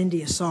Duras'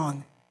 India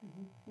Song.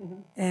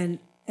 And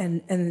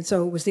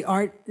so it was the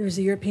art, there was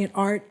the European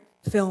art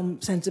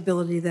film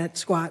sensibility that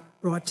Squat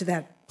brought to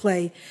that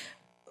play,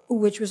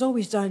 which was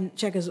always done,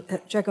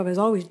 Chekhov has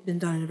always been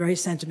done in a very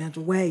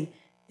sentimental way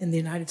in the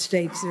United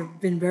States. There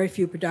have been very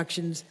few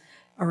productions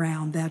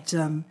around that,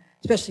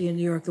 especially in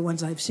New York, the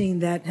ones I've seen,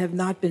 that have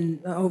not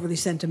been overly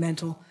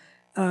sentimental.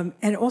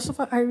 And also,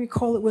 I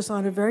recall it was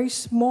on a very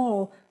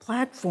small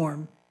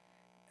platform,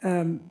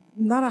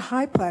 not a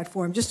high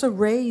platform, just a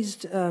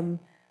raised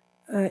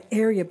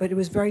area, but it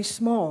was very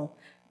small.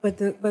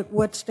 But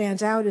what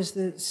stands out is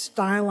the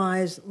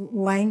stylized,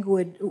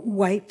 languid,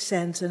 white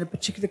sense and a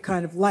particular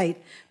kind of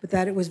light, but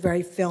that it was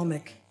very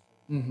filmic.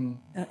 Mm-hmm.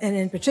 And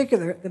in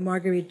particular, the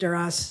Marguerite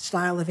Duras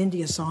style of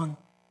India Song.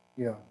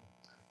 Yeah.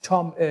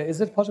 Tom,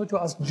 is it possible to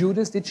ask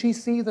Judith, did she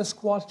see the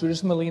Squat,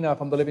 Judith Molina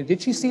from Bolivia,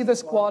 did she see the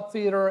Squat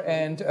Theater?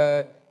 And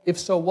if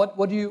so,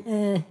 what do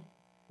you...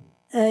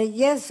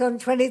 Yes, on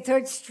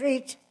 23rd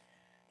Street,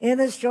 in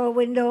the store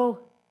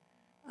window,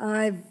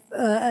 I've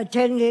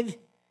attended,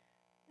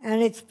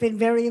 and it's been a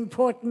very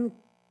important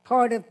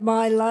part of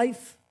my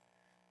life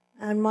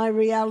and my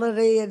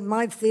reality and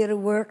my theater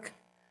work.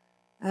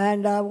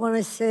 And I want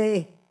to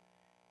say,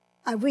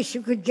 I wish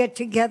you could get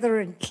together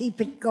and keep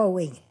it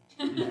going.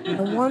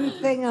 The one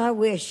thing I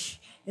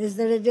wish is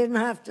that it didn't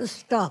have to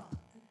stop.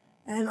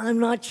 And I'm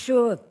not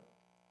sure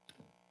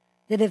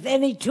that if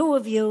any two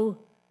of you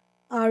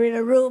are in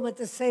a room at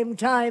the same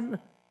time,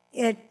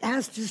 it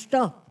has to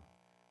stop.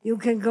 You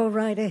can go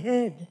right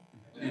ahead.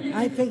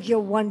 I think you're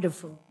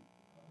wonderful.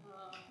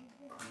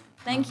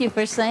 Thank you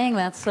for saying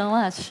that so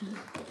much.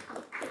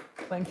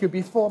 Thank you.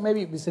 Before,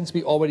 maybe since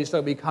we already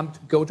started, we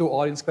go to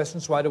audience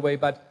questions right away,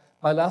 but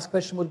my last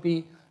question would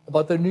be,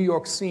 about the New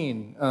York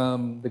scene,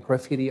 the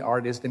graffiti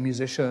artists, the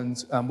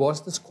musicians.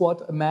 Was the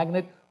squad a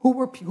magnet? Who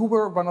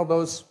were one of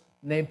those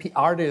named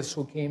artists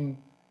who came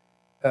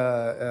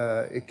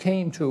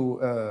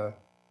to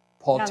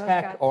Paul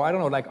Tech, or I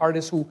don't know, like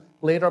artists who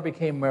later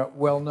became more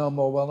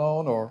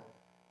well-known, or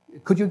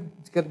could you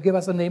give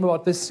us a name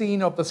about the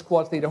scene of the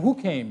squad theater? Who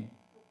came?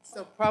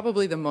 So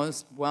probably the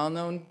most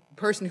well-known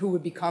person who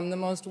would become the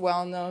most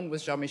well-known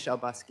was Jean-Michel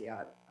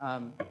Basquiat.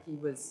 He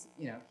was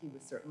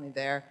certainly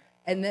there.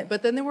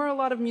 But then there were a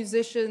lot of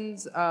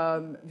musicians,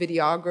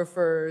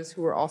 videographers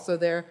who were also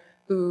there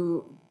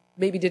who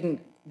maybe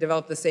didn't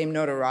develop the same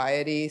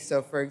notoriety.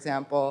 So for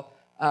example,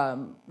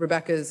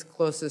 Rebecca's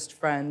closest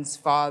friend's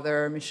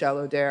father, Michel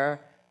Oder,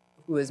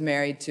 who was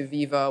married to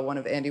Viva, one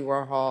of Andy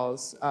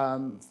Warhol's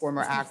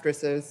former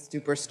actresses,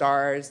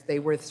 superstars. They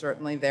were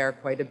certainly there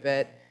quite a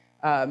bit.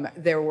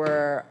 There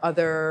were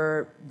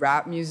other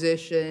rap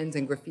musicians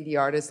and graffiti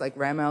artists like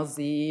Ram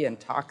LZ and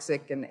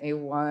Toxic and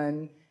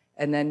A1,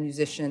 and then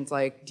musicians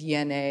like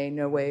DNA,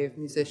 no wave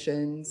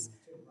musicians.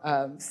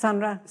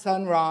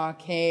 Sun Ra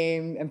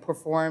came and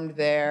performed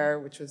there,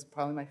 which was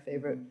probably my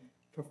favorite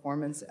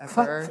performance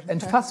ever. And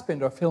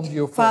Fassbinder filmed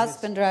you.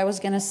 Fassbinder, I was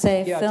going to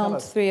say,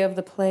 filmed 3 of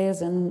the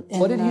plays in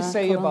What did he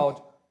say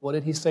Cologne. What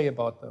did he say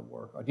about the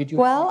work? Or did you?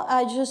 Well,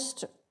 I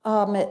just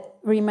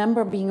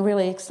remember being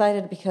really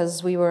excited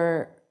because we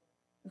were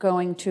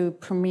going to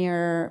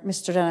premiere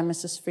Mr. and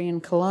Mrs. Free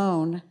in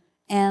Cologne,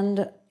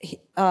 and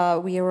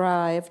we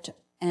arrived,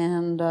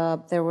 and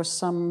there was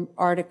some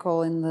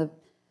article in the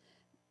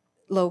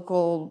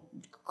local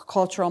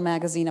cultural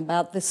magazine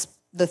about the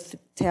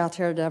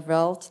Theater der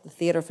Welt, the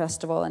theater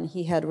festival, and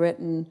he had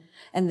written,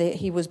 and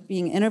he was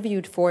being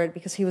interviewed for it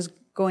because he was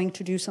going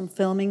to do some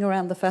filming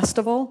around the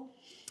festival,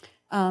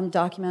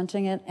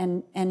 documenting it,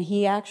 and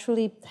he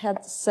actually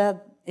had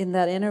said in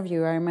that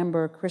interview, I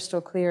remember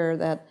crystal clear,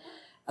 that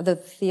the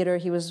theater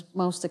he was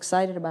most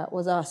excited about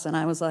was us, and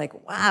I was like,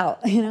 wow,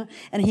 you know.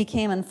 And he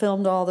came and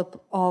filmed all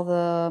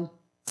the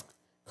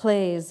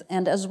plays,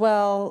 and as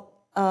well,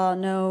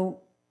 No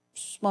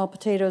Small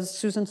Potatoes,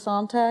 Susan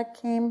Sontag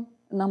came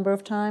a number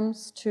of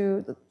times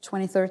to the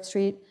 23rd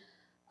Street.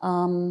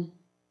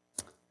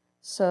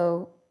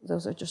 So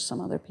those are just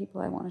some other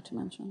people I wanted to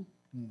mention,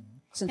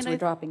 since we're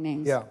dropping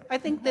names. Yeah. I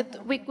think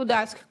that we could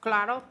ask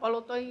Clara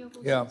Polotoy,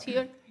 who's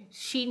here.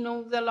 She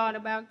knows a lot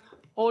about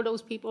all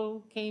those people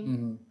who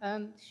came,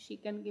 and she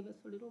can give us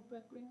a little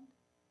background.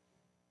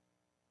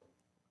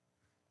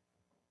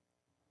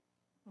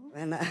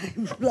 When I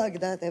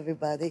plugged out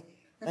everybody,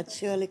 but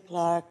Shirley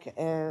Clark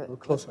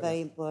was very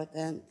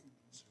important,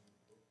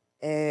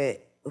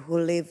 who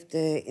lived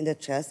in the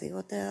Chelsea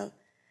Hotel,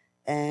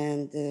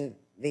 and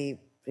we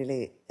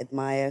really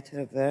admired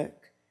her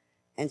work.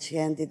 And she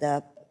ended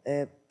up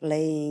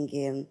playing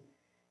in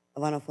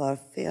one of our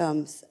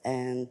films,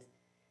 and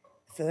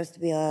first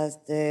we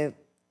asked to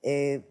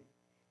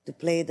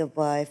play the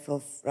wife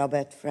of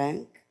Robert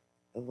Frank,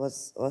 who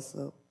was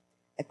also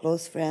a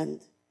close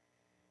friend.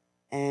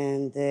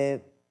 And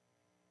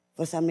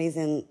for some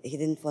reason, he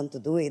didn't want to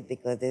do it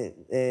because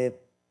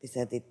he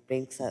said it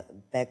brings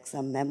back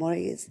some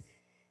memories.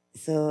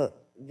 So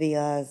we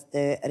asked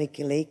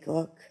Ricky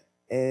Laycock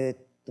to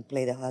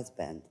play the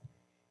husband.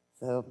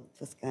 So it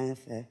was kind of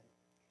a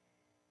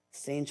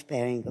strange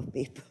pairing of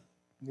people.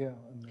 Yeah,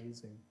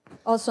 amazing.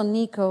 Also,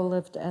 Nico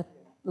lived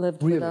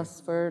with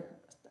us for,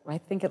 I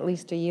think, at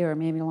least a year,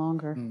 maybe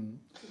longer.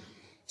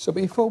 So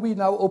before we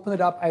now open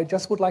it up, I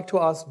just would like to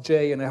ask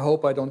Jay, and I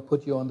hope I don't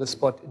put you on the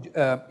spot.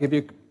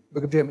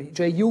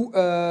 Jay, you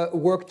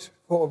worked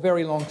for a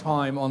very long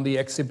time on the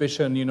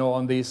exhibition, you know,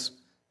 on these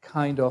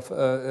kind of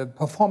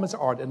performance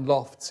art in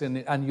lofts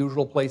in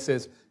unusual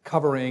places,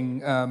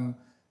 covering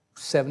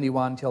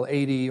 71 till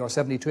 80 or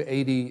 70 to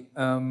 80.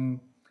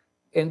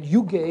 And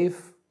you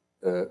gave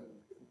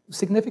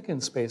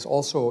significant space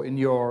also in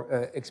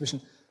your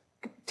exhibition.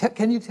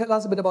 Can you tell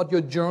us a bit about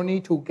your journey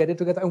to get it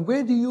together? And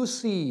where do you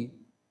see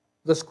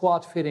the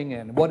squad fitting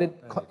in? What did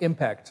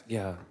impact?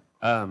 Yeah.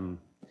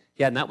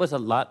 Yeah, and that was a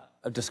lot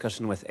of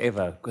discussion with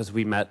Eva, because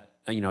we met,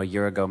 you know, a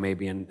year ago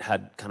maybe and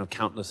had kind of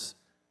countless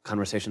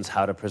conversations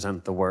how to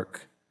present the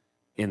work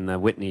in the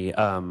Whitney.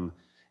 And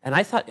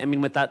I thought, I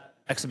mean, with that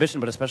exhibition,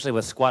 but especially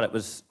with Squad, it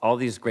was all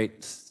these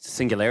great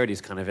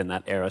singularities kind of in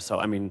that era. So,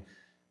 I mean,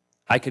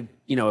 I could,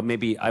 you know,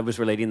 maybe I was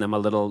relating them a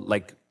little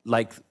like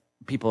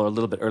people a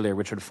little bit earlier,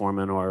 Richard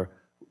Foreman or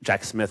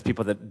Jack Smith,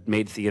 people that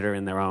made theater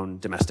in their own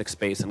domestic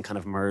space and kind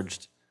of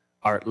merged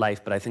art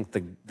life. But I think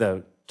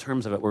the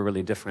terms of it were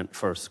really different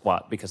for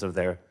Squat because of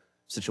their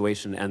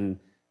situation. And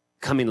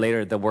coming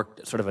later, the work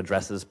sort of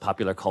addresses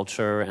popular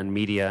culture and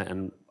media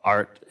and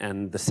art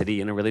and the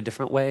city in a really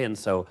different way. And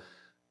so,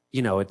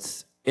 you know,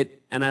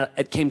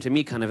 it came to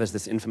me kind of as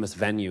this infamous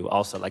venue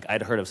also. Like,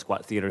 I'd heard of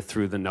Squat Theater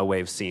through the no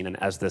wave scene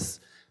and as this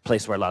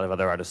place where a lot of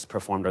other artists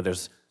performed, or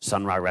there's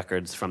Sun Ra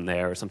Records from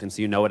there or something.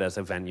 So you know it as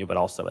a venue, but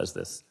also as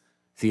this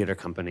theater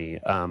company.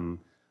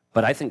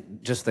 But I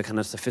think just the kind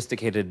of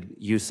sophisticated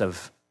use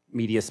of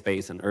media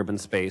space and urban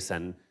space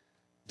and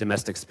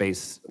domestic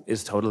space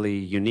is totally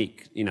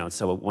unique. You know,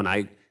 so when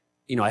I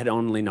you know, I had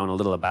only known a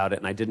little about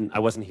it, and I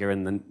wasn't here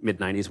in the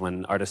mid-90s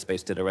when Artist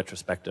Space did a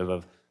retrospective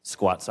of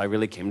Squat, so I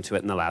really came to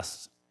it in the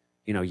last,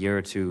 you know, year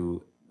or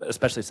two,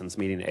 especially since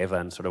meeting Eva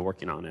and sort of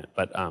working on it.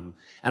 But, and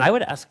I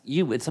would ask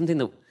you, it's something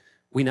that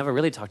we never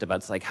really talked about,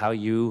 it's like how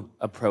you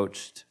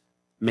approached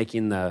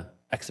making the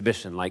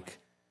exhibition. Like,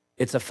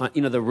 it's a fun,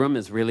 you know, the room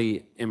is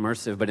really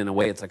immersive, but in a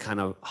way it's a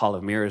kind of hall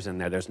of mirrors in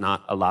there. There's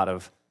not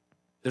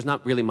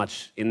really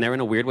much in there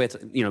in a weird way. It's,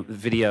 you know,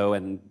 video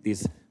and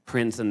these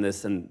prints and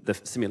this and the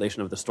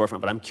simulation of the storefront.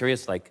 But I'm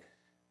curious, like,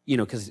 you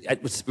know, because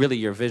it was really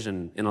your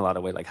vision in a lot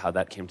of ways, like how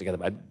that came together.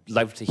 But I'd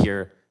love to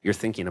hear your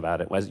thinking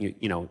about it, as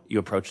you know, you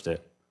approached it.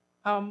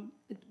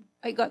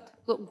 I got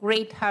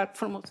great help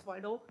from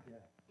Osvaldo,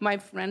 my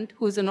friend,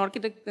 who's an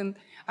architect, and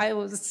I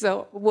was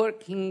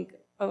working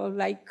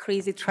like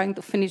crazy trying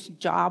to finish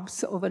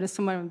jobs over the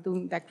summer,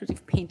 doing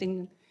decorative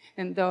painting,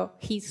 and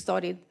he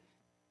started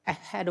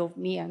ahead of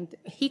me, and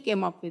he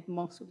came up with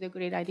most of the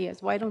great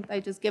ideas. Why don't I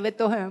just give it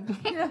to him?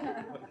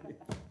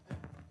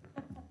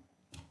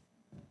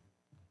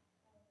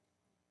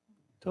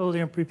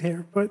 Totally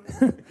unprepared, but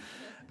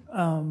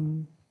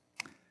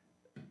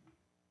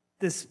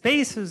the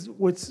space is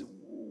what's,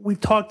 we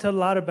talked a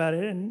lot about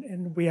it,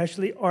 and we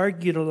actually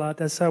argued a lot.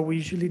 That's how we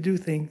usually do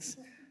things.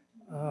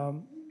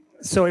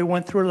 So it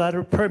went through a lot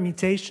of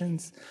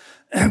permutations,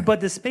 but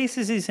the space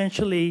is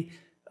essentially,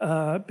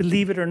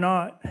 believe it or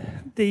not,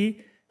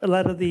 a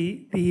lot of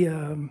the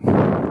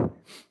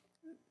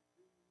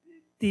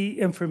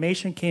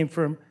information came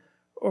from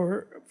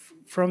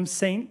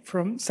San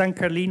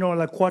Carlino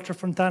alla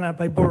Quattrofontana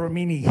by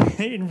Borromini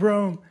in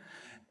Rome.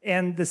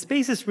 And the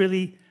space is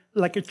really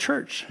like a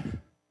church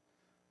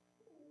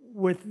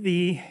with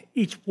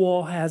each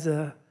wall has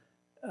an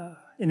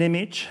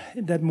image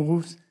that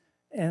moves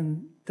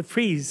and the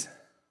frieze.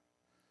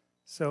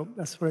 So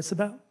that's what it's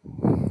about.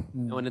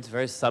 No, and it's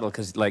very subtle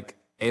because like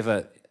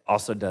Eva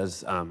also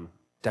does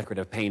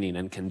decorative painting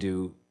and can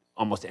do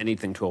almost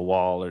anything to a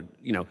wall, or,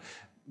 you know,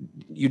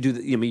 you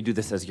do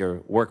this as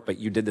your work, but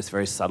you did this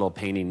very subtle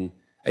painting.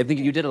 I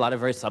think you did a lot of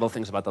very subtle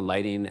things about the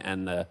lighting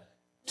and the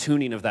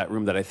tuning of that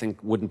room that I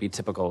think wouldn't be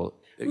typical,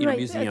 you know,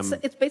 museum.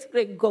 It's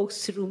basically a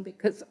ghost room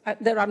because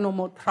there are no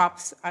more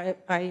props.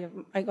 I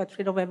got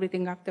rid of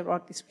everything after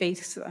Artist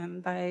Space,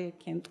 and I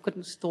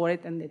couldn't store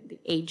it, and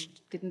it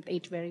didn't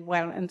age very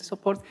well and so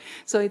forth.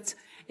 So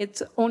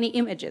it's only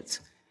images.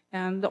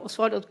 And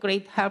Osvaldo's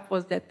great help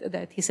was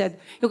that he said,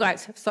 you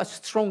guys have such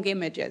strong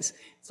images.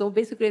 So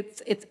basically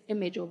it's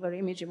image over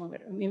image over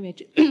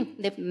image,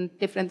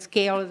 different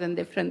scales and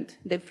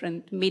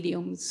different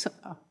mediums.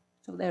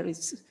 So there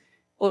is,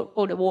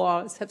 all the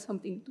walls have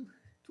something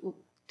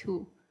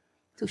to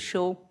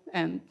show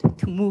and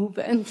to move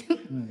and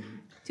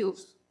to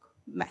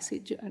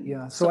message. And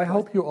yeah, so I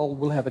hope you all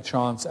will have a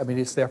chance. I mean,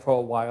 it's there for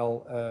a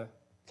while,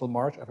 till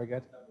March, I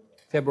forget,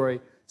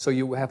 February. So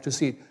you have to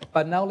see it.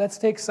 But now let's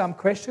take some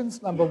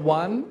questions. Number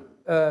one,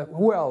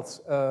 who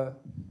else?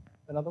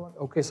 Another one?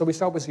 Okay, so we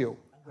start with you.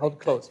 Hold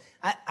close.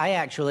 I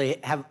actually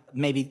have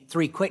maybe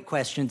 3 quick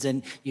questions,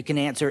 and you can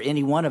answer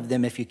any one of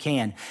them if you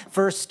can.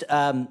 First,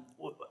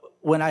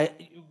 what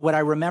I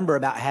remember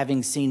about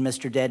having seen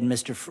Mr. Dead and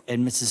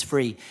Mrs.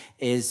 Free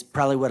is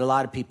probably what a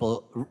lot of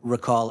people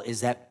recall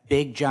is that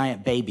big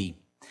giant baby.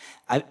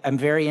 I'm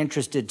very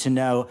interested to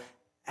know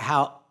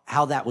how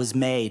that was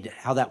made,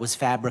 how that was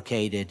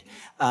fabricated,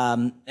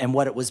 and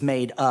what it was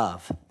made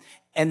of.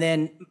 And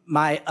then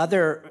my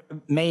other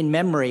main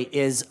memory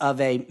is of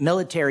a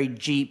military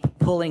jeep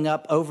pulling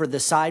up over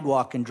the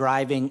sidewalk and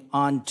driving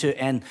onto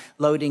and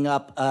loading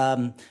up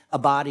a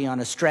body on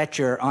a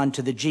stretcher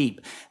onto the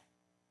jeep.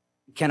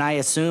 Can I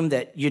assume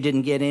that you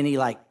didn't get any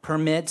like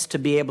permits to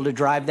be able to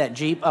drive that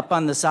jeep up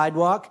on the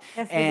sidewalk?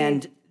 Yes,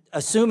 and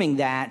assuming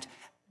that,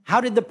 how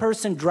did the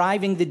person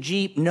driving the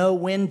Jeep know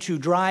when to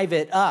drive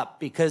it up?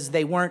 Because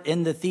they weren't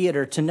in the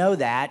theater to know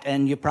that,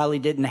 and you probably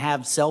didn't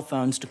have cell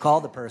phones to call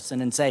the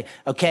person and say,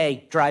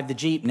 okay, drive the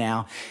Jeep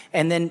now.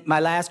 And then my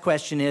last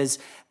question is,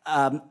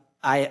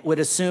 I would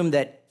assume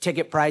that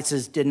ticket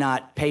prices did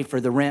not pay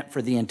for the rent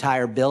for the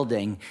entire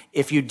building.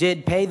 If you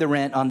did pay the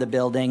rent on the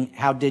building,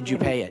 how did you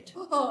pay it?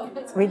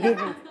 We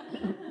didn't.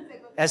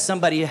 As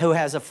somebody who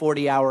has a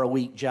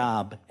 40-hour-a-week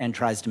job and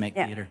tries to make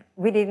theater.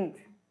 We didn't.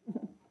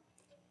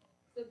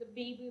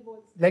 Baby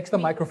was Next the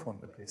microphone,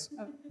 please.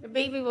 The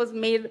baby was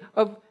made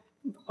of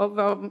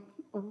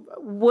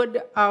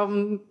wood,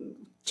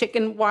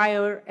 chicken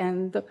wire,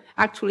 and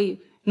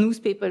actually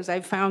newspapers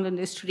I found in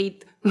the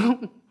street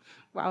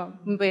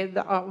with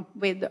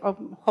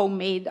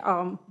homemade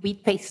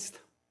wheat paste.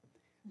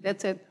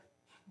 That's it.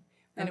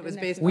 And it was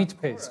based on wheat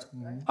paste.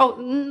 Mm-hmm.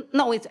 Oh,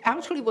 no, it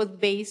actually was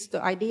based,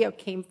 the idea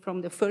came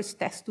from the first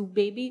test tube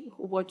baby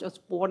who was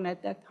just born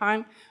at that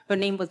time. Her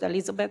name was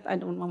Elizabeth. I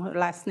don't know her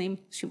last name.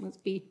 She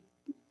must be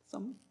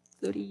some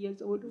 30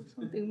 years old or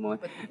something more.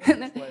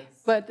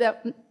 But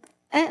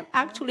and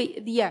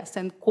actually, yes,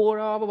 and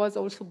Cora was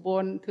also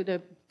born into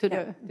the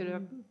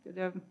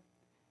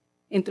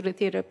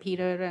theater,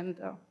 Peter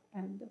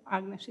and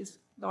Agnes's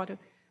daughter,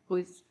 who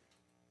is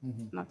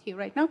not here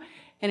right now.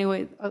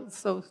 Anyway,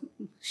 so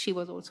she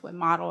was also a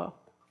model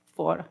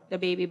for the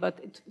baby,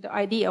 but the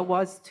idea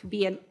was to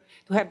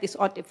have this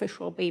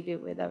artificial baby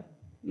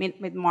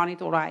with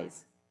monitor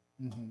eyes.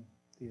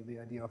 The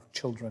idea of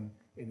children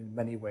in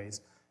many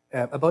ways.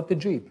 About the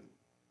Jeep.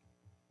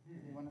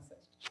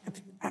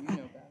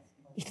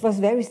 It was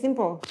very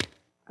simple.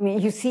 I mean,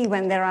 you see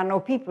when there are no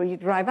people, you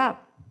drive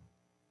up.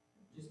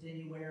 Just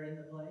anywhere in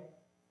the play?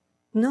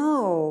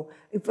 No,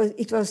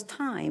 it was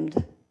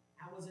timed.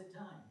 How was it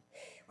timed?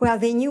 Well,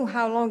 they knew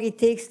how long it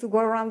takes to go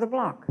around the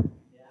block. Yeah.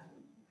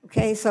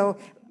 Okay, so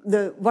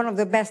one of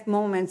the best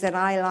moments that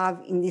I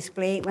love in this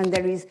play, when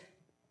there is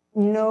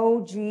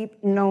no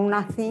Jeep, no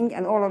nothing,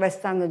 and all of a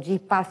sudden the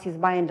Jeep passes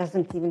by and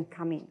doesn't even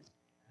come in.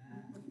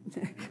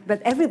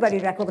 But everybody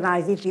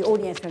recognized it, the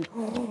audience went,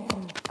 oh.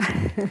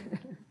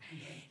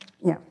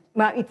 Yeah,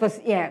 well, it was,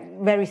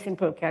 very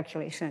simple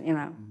calculation, you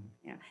know.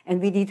 Yeah.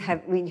 And we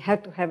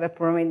had to have a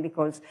permit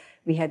because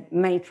we had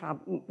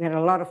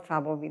a lot of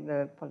trouble with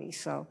the police,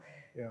 so.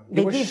 Yeah.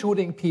 They were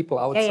shooting people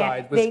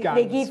outside with guns.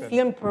 They give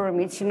film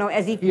permits, you know,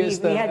 as if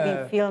we had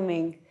been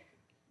filming.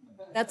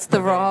 That's the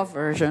raw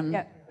version.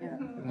 Yeah.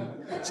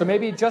 So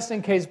maybe just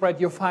in case, Brett,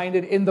 you find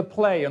it in the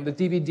play, on the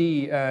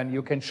DVD, and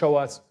you can show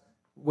us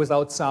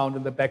without sound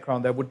in the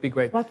background, that would be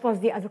great. What was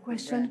the other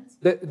question?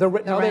 The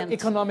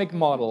economic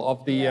model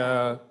of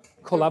the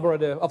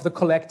collaborative, of the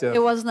collective.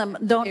 It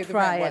wasn't, don't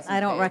try it. I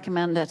don't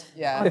recommend it.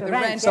 Yeah. The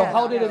rent, so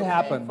how did it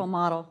happen? Full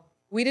model.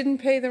 We didn't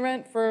pay the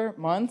rent for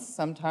months,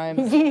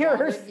 sometimes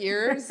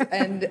years,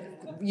 and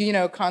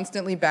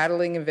constantly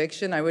battling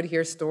eviction. I would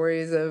hear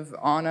stories of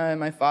Anna and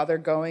my father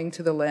going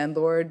to the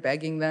landlord,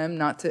 begging them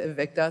not to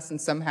evict us,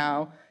 and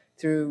somehow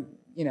through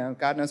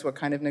God knows what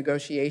kind of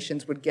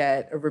negotiations would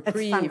get a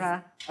reprieve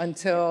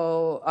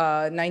until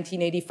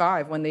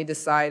 1985, when they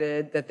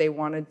decided that they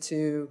wanted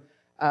to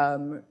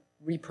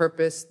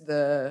repurpose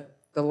the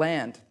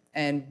land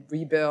and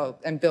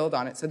rebuild and build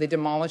on it. So they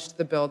demolished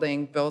the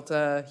building, built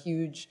a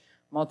huge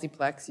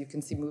multiplex. You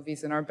can see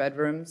movies in our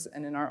bedrooms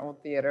and in our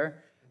old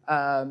theater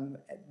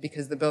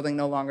because the building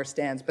no longer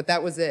stands. But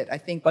that was it, I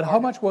think. But how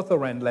much was the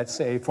rent, let's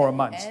say, for a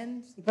month?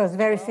 It was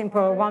very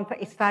simple.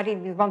 It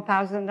started with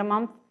 $1,000 a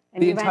month.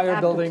 And the entire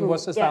building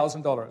was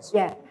 $1,000.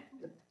 Yeah.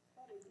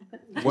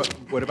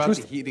 What about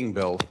the heating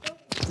bill?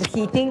 The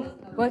heating?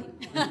 What?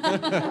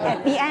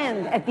 At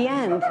the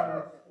end.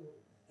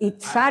 It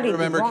started. I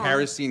remember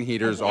kerosene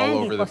heaters all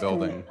over the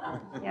building.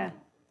 Yeah.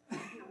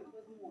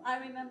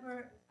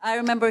 I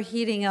remember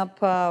heating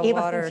up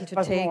water to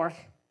take.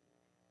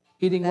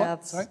 Heating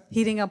what? Sorry?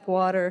 Heating up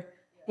water.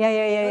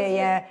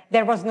 Yeah.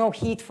 There was no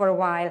heat for a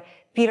while.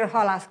 Peter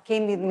Halasz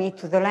came with me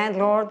to the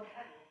landlord,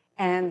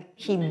 and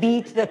he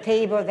beat the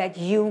table that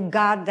you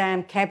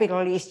goddamn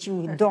capitalists,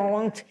 you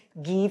don't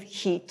give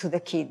heat to the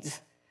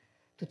kids,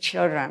 to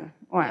children.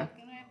 Well.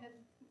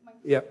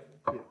 Yeah.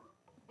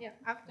 Yeah.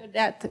 After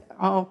that,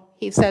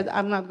 he said,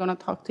 I'm not going to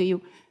talk to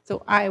you.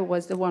 So I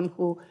was the one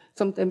who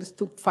sometimes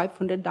took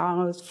 $500,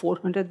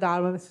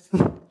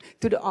 $400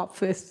 to the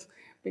office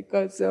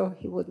because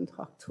he wouldn't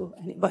talk to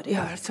anybody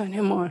else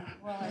anymore.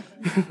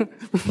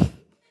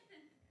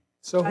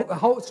 So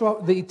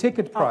the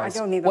ticket price,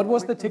 what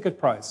was the ticket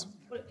price?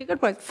 The ticket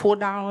price,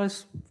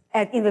 $4.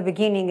 In the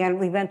beginning, and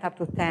we went up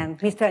to 10.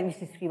 Mr. and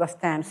Mrs. Free was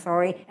 10,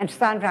 sorry. And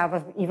Sandra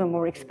was even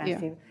more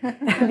expensive.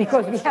 Yeah.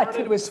 Because we had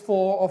started with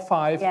 4 or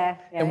 5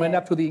 and went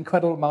up to the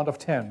incredible amount of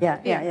 10.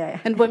 Yeah.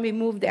 And when we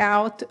moved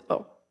out,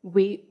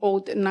 we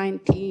owed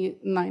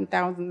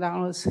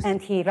 $99,000.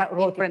 And he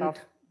wrote it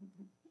off.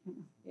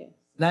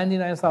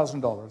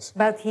 $99,000.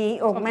 But he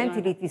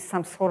augmented it with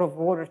some sort of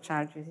water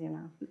charges,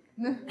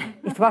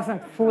 It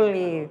wasn't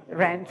fully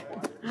rent.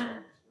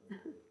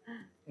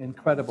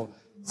 Incredible.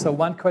 So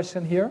one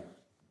question here.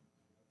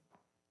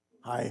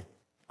 Hi.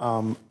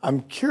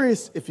 I'm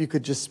curious if you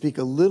could just speak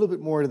a little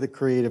bit more to the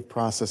creative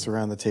process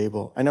around the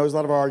table. I know it was a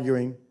lot of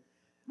arguing,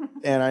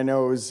 and I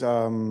know it was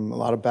a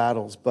lot of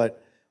battles,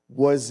 but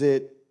would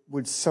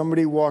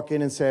somebody walk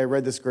in and say, I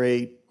read this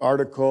great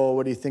article,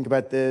 what do you think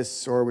about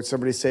this? Or would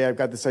somebody say, I've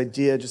got this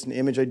idea, just an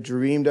image I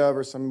dreamed of,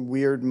 or some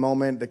weird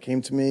moment that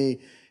came to me,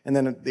 and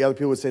then the other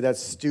people would say,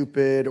 that's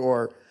stupid,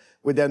 or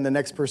would then the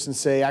next person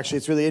say, actually,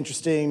 it's really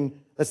interesting,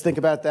 let's think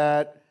about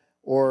that?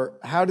 Or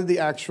how did the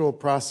actual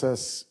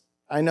process,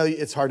 I know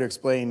it's hard to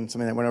explain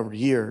something that went over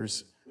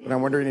years, but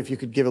I'm wondering if you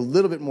could give a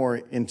little bit more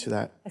into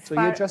that. So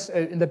you're just,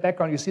 in the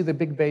background, you see the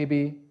big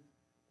baby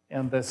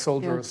and the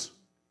soldiers.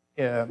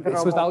 Yeah.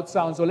 It's without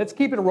sound, so let's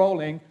keep it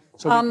rolling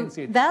so we can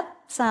see it. That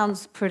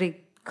sounds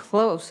pretty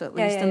close, at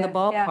least in the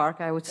ballpark,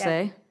 I would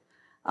say.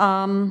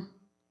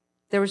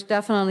 There was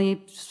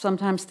definitely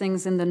sometimes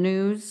things in the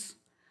news.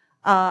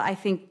 I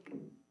think,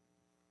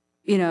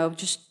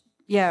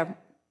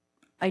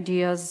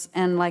 ideas.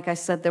 And like I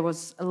said, there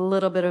was a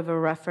little bit of a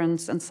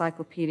reference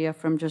encyclopedia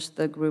from just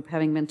the group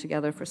having been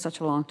together for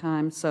such a long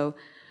time. So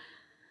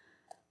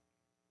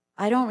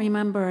I don't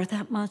remember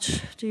that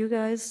much. Do you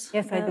guys?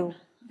 Yes, I do.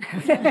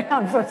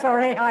 I'm so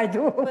sorry, I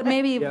do. But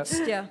maybe,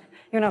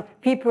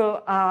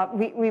 people,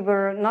 we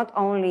were not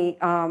only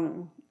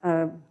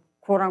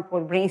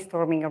quote-unquote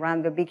brainstorming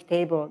around the big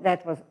table.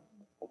 That was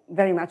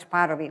very much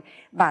part of it.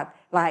 But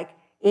like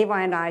Eva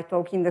and I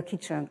talk in the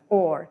kitchen,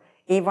 or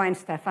Eva and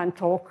Stephan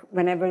talk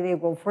whenever they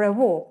go for a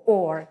walk,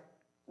 or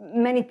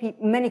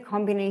many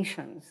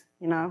combinations,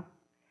 you know.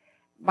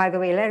 By the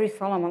way, Larry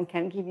Solomon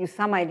can give you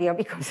some idea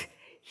because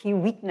he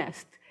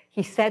witnessed.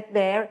 He sat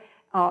there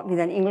with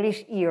an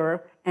English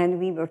ear, and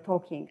we were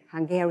talking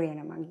Hungarian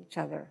among each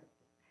other.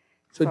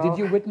 So did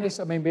you witness,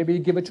 I mean, maybe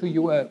give it to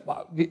you,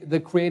 the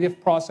creative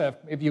process,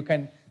 if you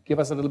can give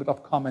us a little bit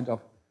of comment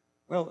of,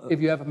 well, if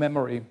you have a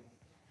memory.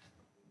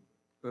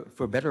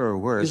 For better or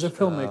worse. He's a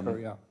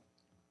filmmaker, yeah.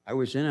 I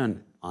was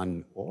in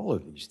on all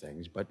of these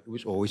things, but it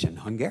was always in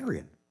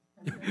Hungarian.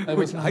 It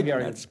was I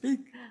Hungarian. could not speak.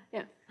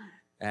 Yeah.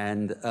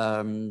 And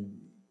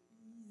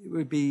it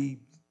would be,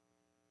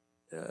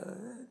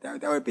 there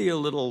would be a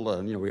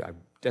little, you know, I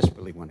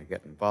desperately want to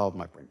get involved.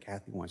 My friend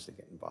Kathy wants to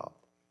get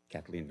involved,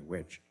 Kathleen the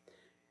Witch.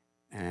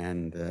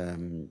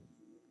 And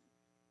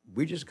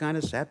we just kind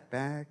of sat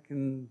back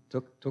and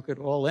took it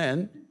all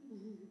in.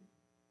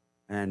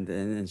 And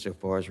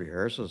insofar as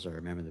rehearsals, I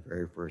remember the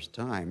very first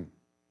time,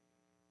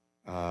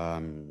 well,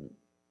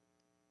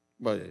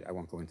 I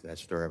won't go into that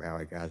story of how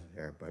I got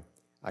there, but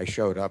I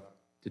showed up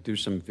to do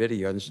some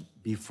videos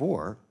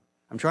before.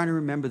 I'm trying to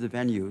remember the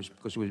venues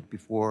because it was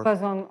before. It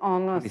was on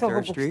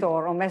Soho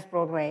Bookstore on West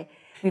Broadway.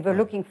 We were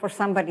looking for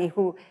somebody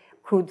who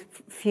could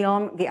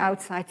film the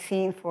outside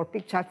scene for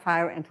Picture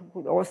Fire and who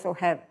could also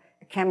have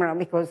a camera,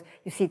 because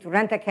you see, to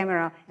rent a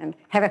camera and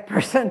have a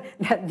person,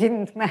 that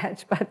didn't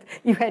match, but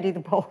you had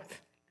it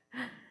both.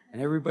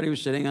 And everybody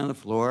was sitting on the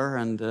floor,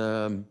 and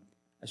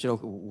I said,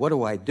 okay, what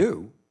do I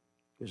do?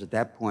 Because at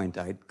that point,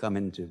 I'd come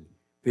into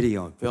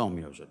video and film,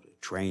 you know, so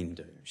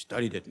trained,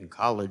 studied it in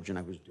college, and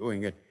I was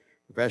doing it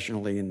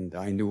professionally, and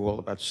I knew all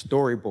about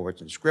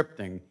storyboards and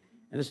scripting,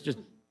 and this just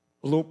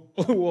blew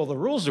all the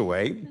rules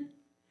away.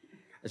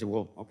 I said,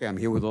 well, okay, I'm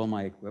here with all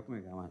my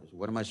equipment. I said,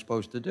 what am I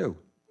supposed to do?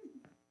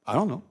 I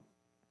don't know.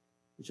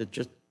 He said,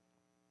 just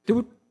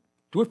do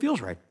what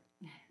feels right.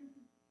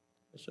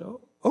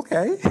 So,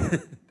 okay,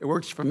 it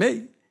works for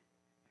me.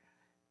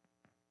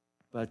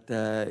 But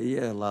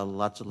yeah,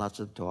 lots and lots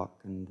of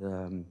talk,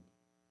 and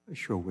I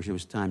sure wish there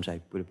was times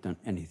I would have done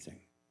anything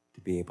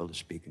to be able to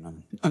speak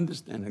and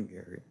understand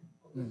Hungarian.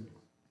 Mm.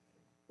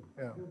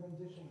 Yeah.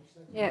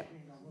 Yeah.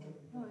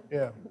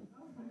 Yeah.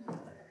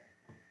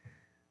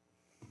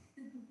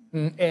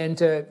 And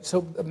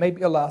so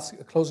maybe a last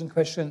closing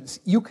question.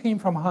 You came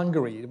from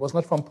Hungary. It was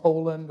not from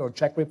Poland or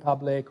Czech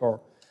Republic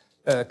or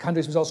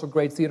countries with also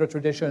great theater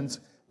traditions.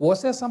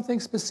 Was there something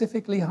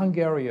specifically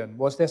Hungarian?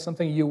 Was there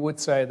something you would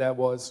say that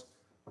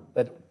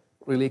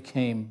really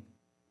came?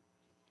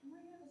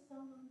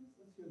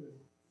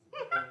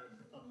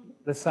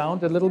 The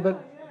sound a little bit?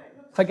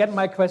 Forget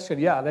my question.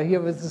 Yeah, here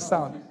was the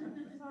sound.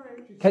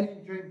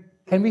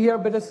 Can we hear a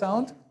bit of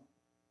sound?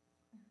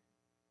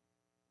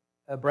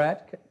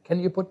 Brad, can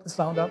you put the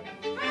sound up?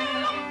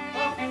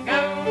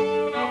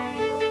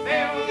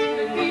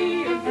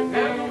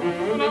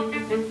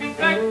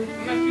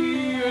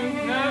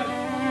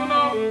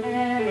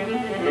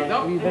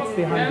 That's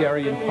the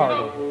Hungarian part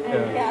of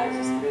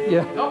it.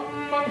 Yeah.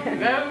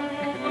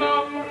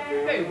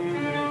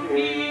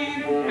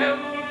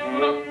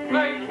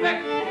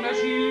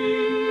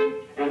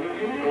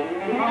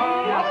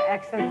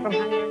 Accent from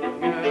Hungary.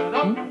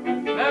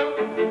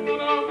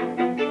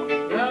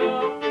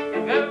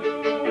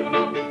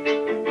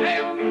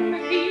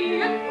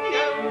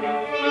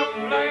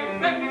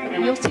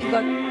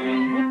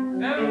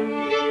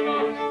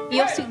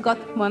 Yossi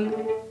Gottman,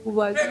 who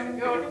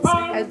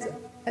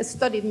has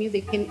studied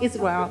music in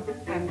Israel,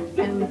 and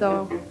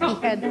he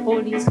had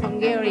all these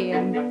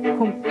Hungarian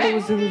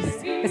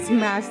composers as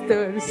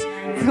masters.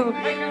 So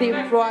they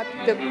brought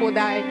the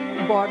Kodály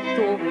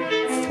Bartók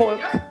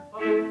folk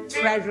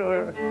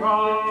treasury.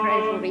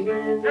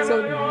 So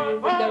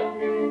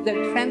the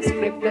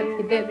transcript that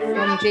he did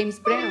from James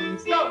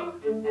Brown's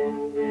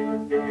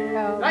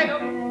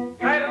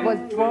was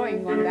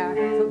drawing on that.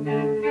 So I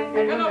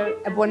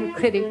remember one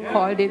critic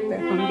called it the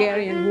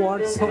Hungarian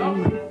war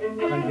song.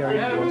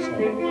 Hungarian war song.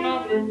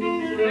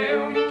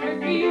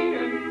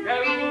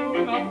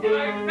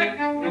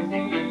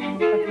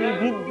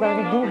 But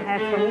we do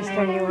have from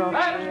Eastern Europe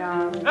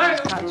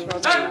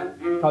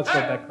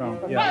cultural background.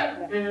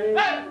 Yeah.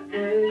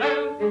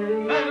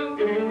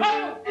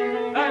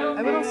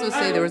 I would also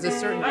say there was a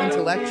certain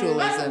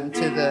intellectualism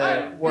to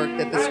the work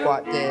that the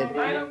squad did,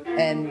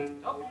 and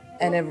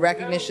a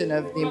recognition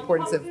of the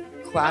importance of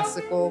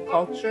classical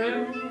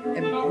culture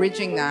and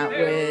bridging that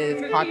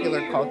with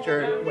popular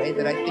culture in a way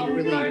that I think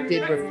really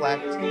did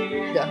reflect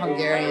the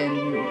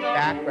Hungarian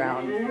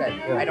background that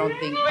I don't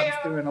think comes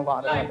through in a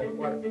lot of other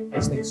work. I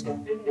think so.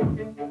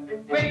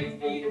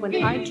 When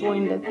I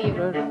joined the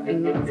theater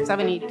in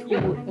 '72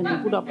 in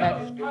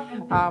Budapest,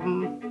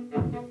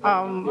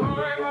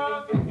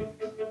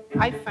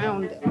 I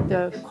found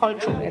the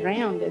culture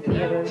around the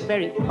theater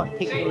very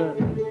particular,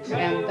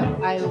 and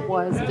I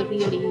was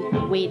really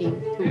waiting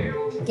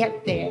to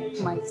get there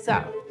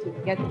myself, to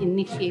get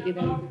initiated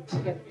and to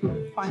get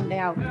to find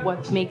out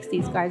what makes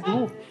these guys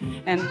move.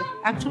 And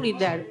actually,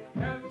 there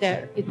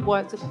it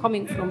was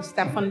coming from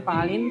Stephan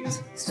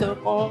Balint's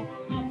circle,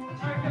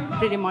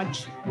 pretty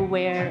much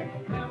where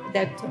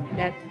that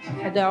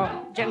had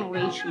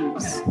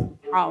generations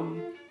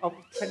of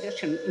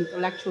tradition,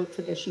 intellectual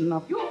tradition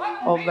of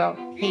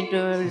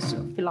painters,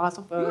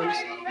 philosophers,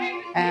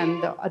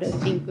 and other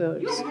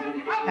thinkers,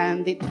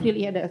 and it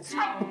really had a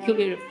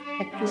peculiar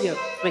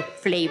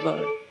flavor,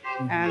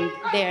 and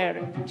their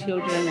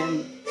children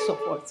and so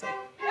forth. So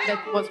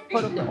that was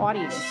part of the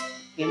audience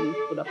in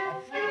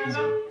Budapest.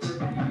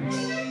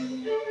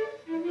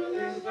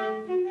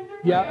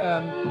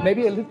 Yeah,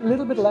 maybe a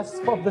little bit less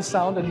of the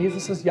sound, and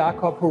this is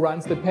Jakob, who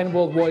runs the Pen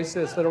World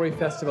Voices Literary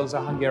Festivals,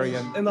 a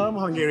Hungarian. And I'm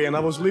Hungarian.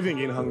 I was living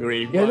in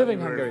Hungary. Yeah, living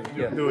in Hungary.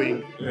 Yeah.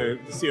 Doing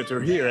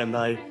theater here, and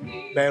I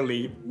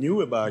barely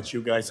knew about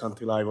you guys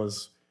until I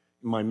was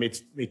in my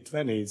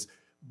mid-20s.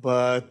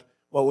 But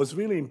what was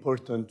really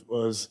important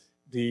was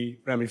the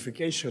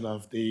ramification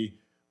of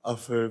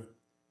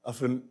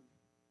an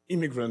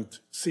immigrant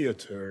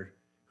theater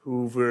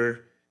who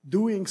were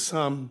doing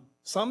some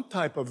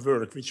type of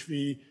work which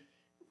we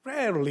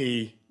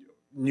rarely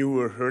knew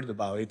or heard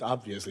about it.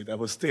 Obviously, that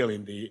was still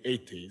in the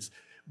 80s.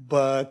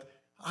 But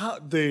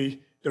the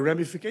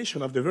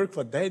ramification of the work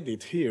what they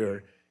did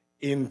here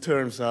in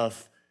terms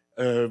of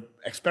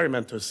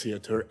experimental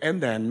theater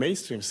and then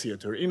mainstream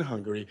theater in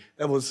Hungary,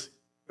 that was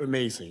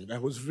amazing.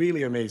 That was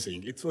really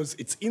amazing. It's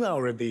in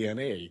our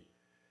DNA.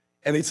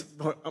 And it's,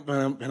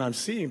 when I'm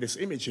seeing these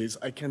images,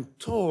 I can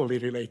totally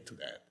relate to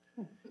that.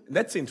 And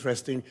that's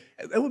interesting.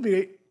 That would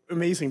be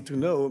amazing to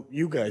know,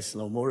 you guys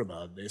know more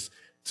about this,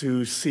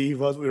 to see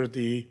what were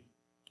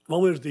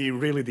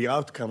really the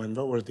outcome and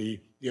what were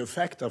the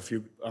effect of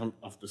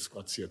the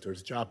Scott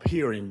Theater's job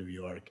here in New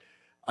York.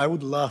 I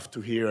would love to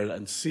hear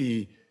and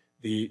see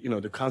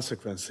the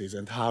consequences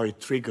and how it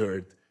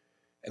triggered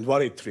and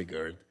what it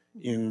triggered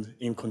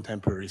in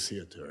contemporary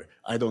theater.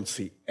 I don't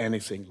see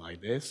anything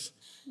like this.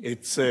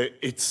 It's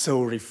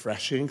so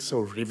refreshing,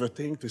 so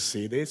riveting to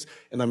see this,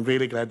 and I'm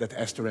really glad that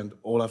Esther and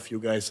all of you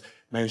guys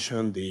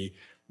mentioned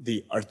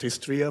the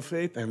artistry of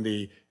it and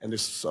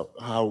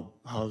how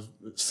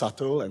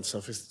subtle and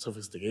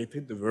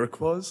sophisticated the work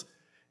was.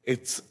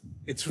 It's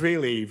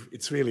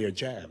really a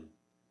jam.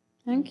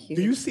 Thank you.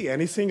 Do you see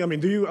anything? I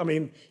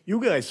mean, you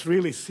guys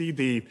really see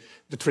the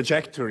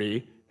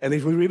trajectory, and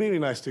it would be really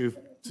nice to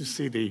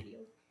see the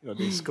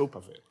scope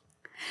of it.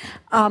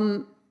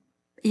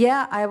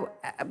 Yeah,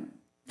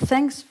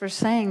 thanks for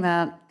saying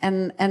that,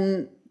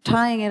 and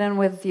tying it in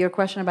with your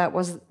question about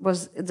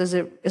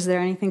is there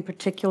anything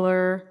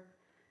particular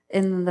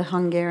in the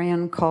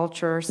Hungarian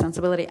culture or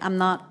sensibility? I'm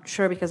not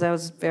sure because I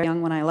was very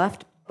young when I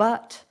left,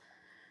 but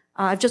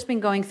I've just been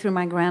going through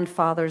my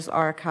grandfather's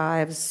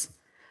archives,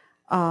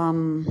 a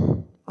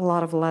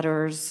lot of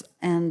letters,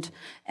 and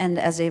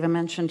as Eva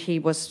mentioned, he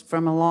was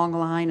from a long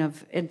line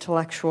of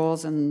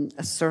intellectuals and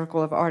a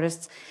circle of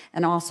artists,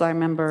 and also I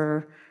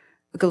remember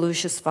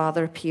Galush's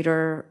father,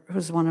 Peter,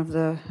 who's one of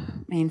the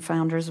main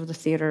founders of the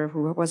theater,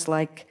 who was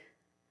like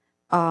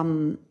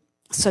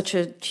such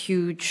a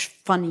huge,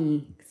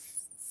 funny,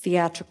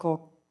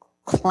 theatrical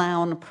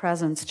clown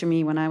presence to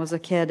me when I was a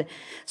kid.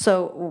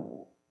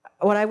 So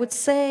what I would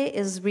say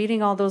is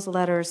reading all those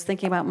letters,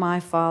 thinking about my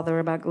father,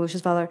 about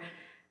Galush's father,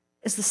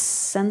 is the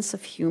sense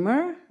of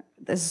humor.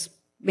 This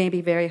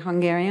maybe very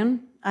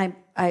Hungarian,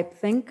 I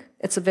think.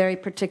 It's a very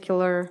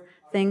particular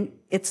thing.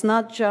 It's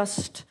not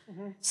just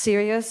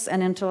serious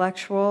and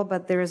intellectual,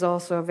 but there is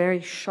also a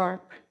very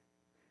sharp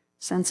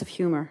sense of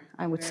humor,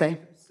 I would say.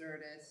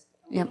 Absurdist,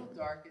 a little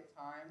dark at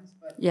times,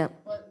 but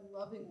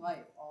loving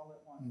life all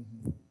at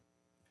once.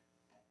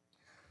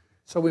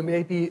 So we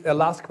maybe a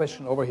last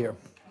question over here.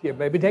 Here,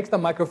 maybe take the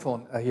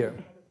microphone here.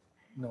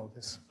 No,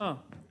 this. Oh.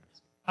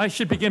 I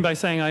should begin by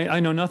saying I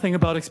know nothing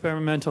about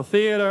experimental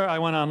theater. I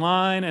went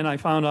online and I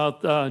found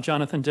out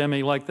Jonathan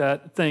Demme liked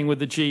that thing with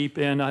the Jeep,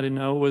 and I didn't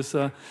know it was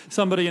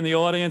somebody in the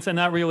audience, and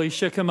that really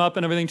shook him up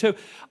and everything too.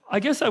 I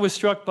guess I was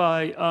struck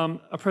by a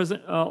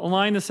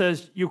line that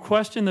says, you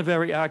question the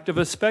very act of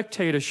a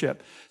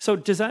spectatorship. So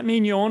does that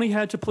mean you only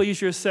had to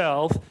please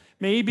yourself?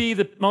 Maybe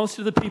most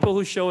of the people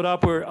who showed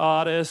up were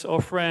artists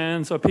or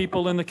friends or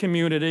people in the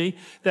community,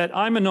 that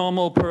I'm a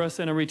normal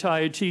person, a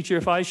retired teacher.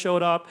 If I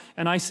showed up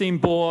and I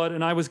seemed bored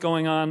and I was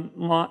going on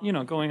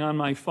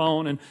my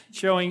phone and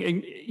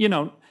showing,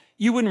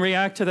 you wouldn't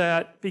react to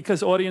that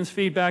because audience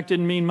feedback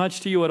didn't mean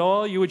much to you at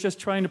all? You were just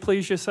trying to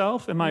please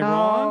yourself? Am I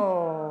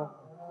wrong?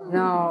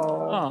 No.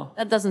 Oh.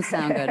 That doesn't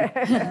sound good.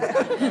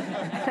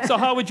 So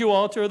how would you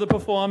alter the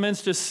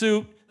performance to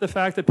suit the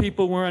fact that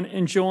people weren't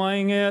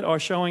enjoying it or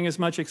showing as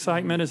much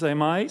excitement as they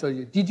might? So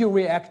did you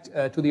react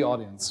to the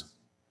audience?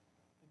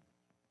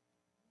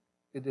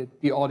 Did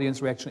the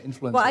audience reaction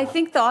influence? Well, I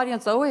think the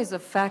audience always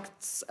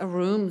affects a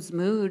room's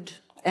mood,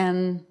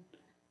 and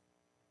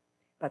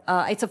But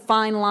it's a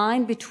fine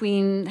line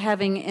between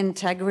having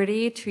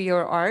integrity to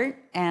your art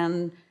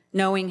and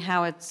knowing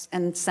how it's,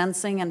 and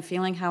sensing and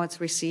feeling how it's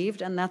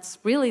received. And that's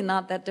really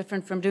not that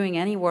different from doing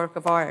any work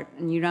of art.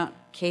 And you're not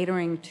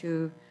catering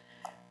to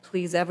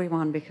please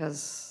everyone,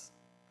 because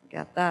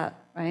forget that,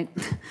 right?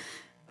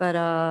 But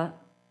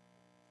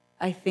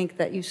I think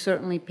that you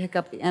certainly pick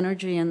up the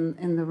energy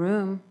in the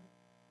room.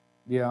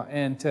 Yeah,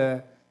 and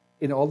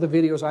in all the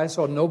videos I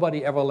saw,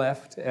 nobody ever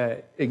left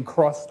and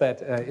crossed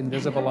that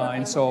invisible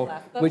line, so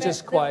which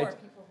is quite,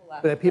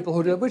 there are people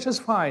who do, which is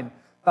fine.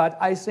 But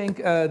I think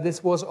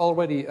this was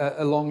already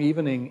a long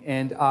evening,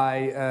 and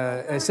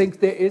I think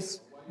there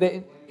is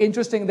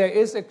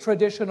a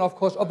tradition, of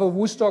course, of a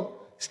Worcester.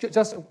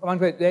 Just one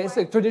minute, there is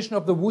a tradition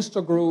of the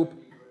Worcester group.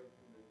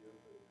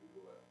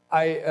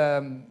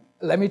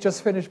 Let me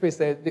just finish with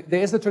that.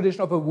 There is a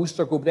tradition of a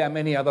Worcester group. There are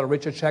many other,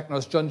 Richard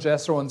Schechner's, John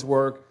Jesseron's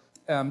work,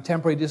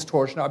 Temporary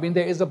Distortion. I mean,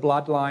 there is a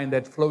bloodline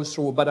that flows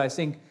through, but I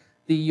think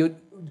the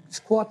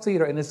squad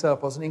theater in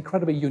itself was an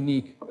incredibly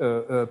unique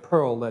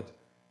pearl that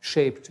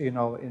shaped,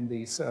 in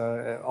these,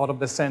 out of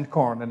the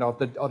sandcorn and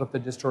out of the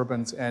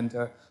disturbance.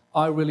 And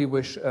I really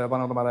wish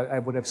I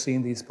would have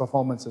seen these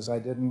performances. I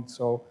didn't.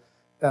 So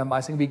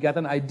I think we got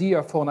an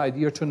idea for an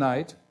idea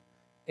tonight.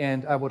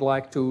 And I would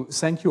like to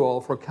thank you all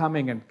for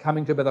coming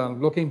together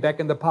and looking back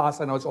in the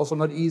past. I know it's also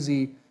not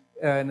easy,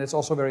 and it's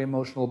also very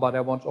emotional, but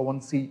I want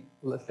to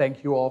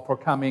thank you all for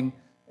coming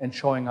and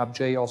showing up,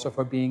 Jay also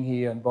for being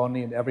here, and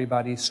Bonnie and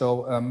everybody.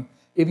 So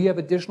if you have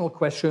additional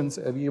questions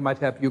you might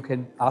have, you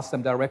can ask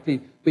them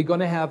directly. We're going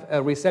to have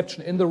a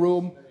reception in the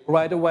room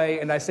right away,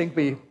 and I think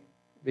we're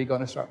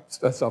going to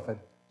stop it.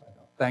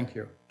 Thank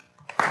you.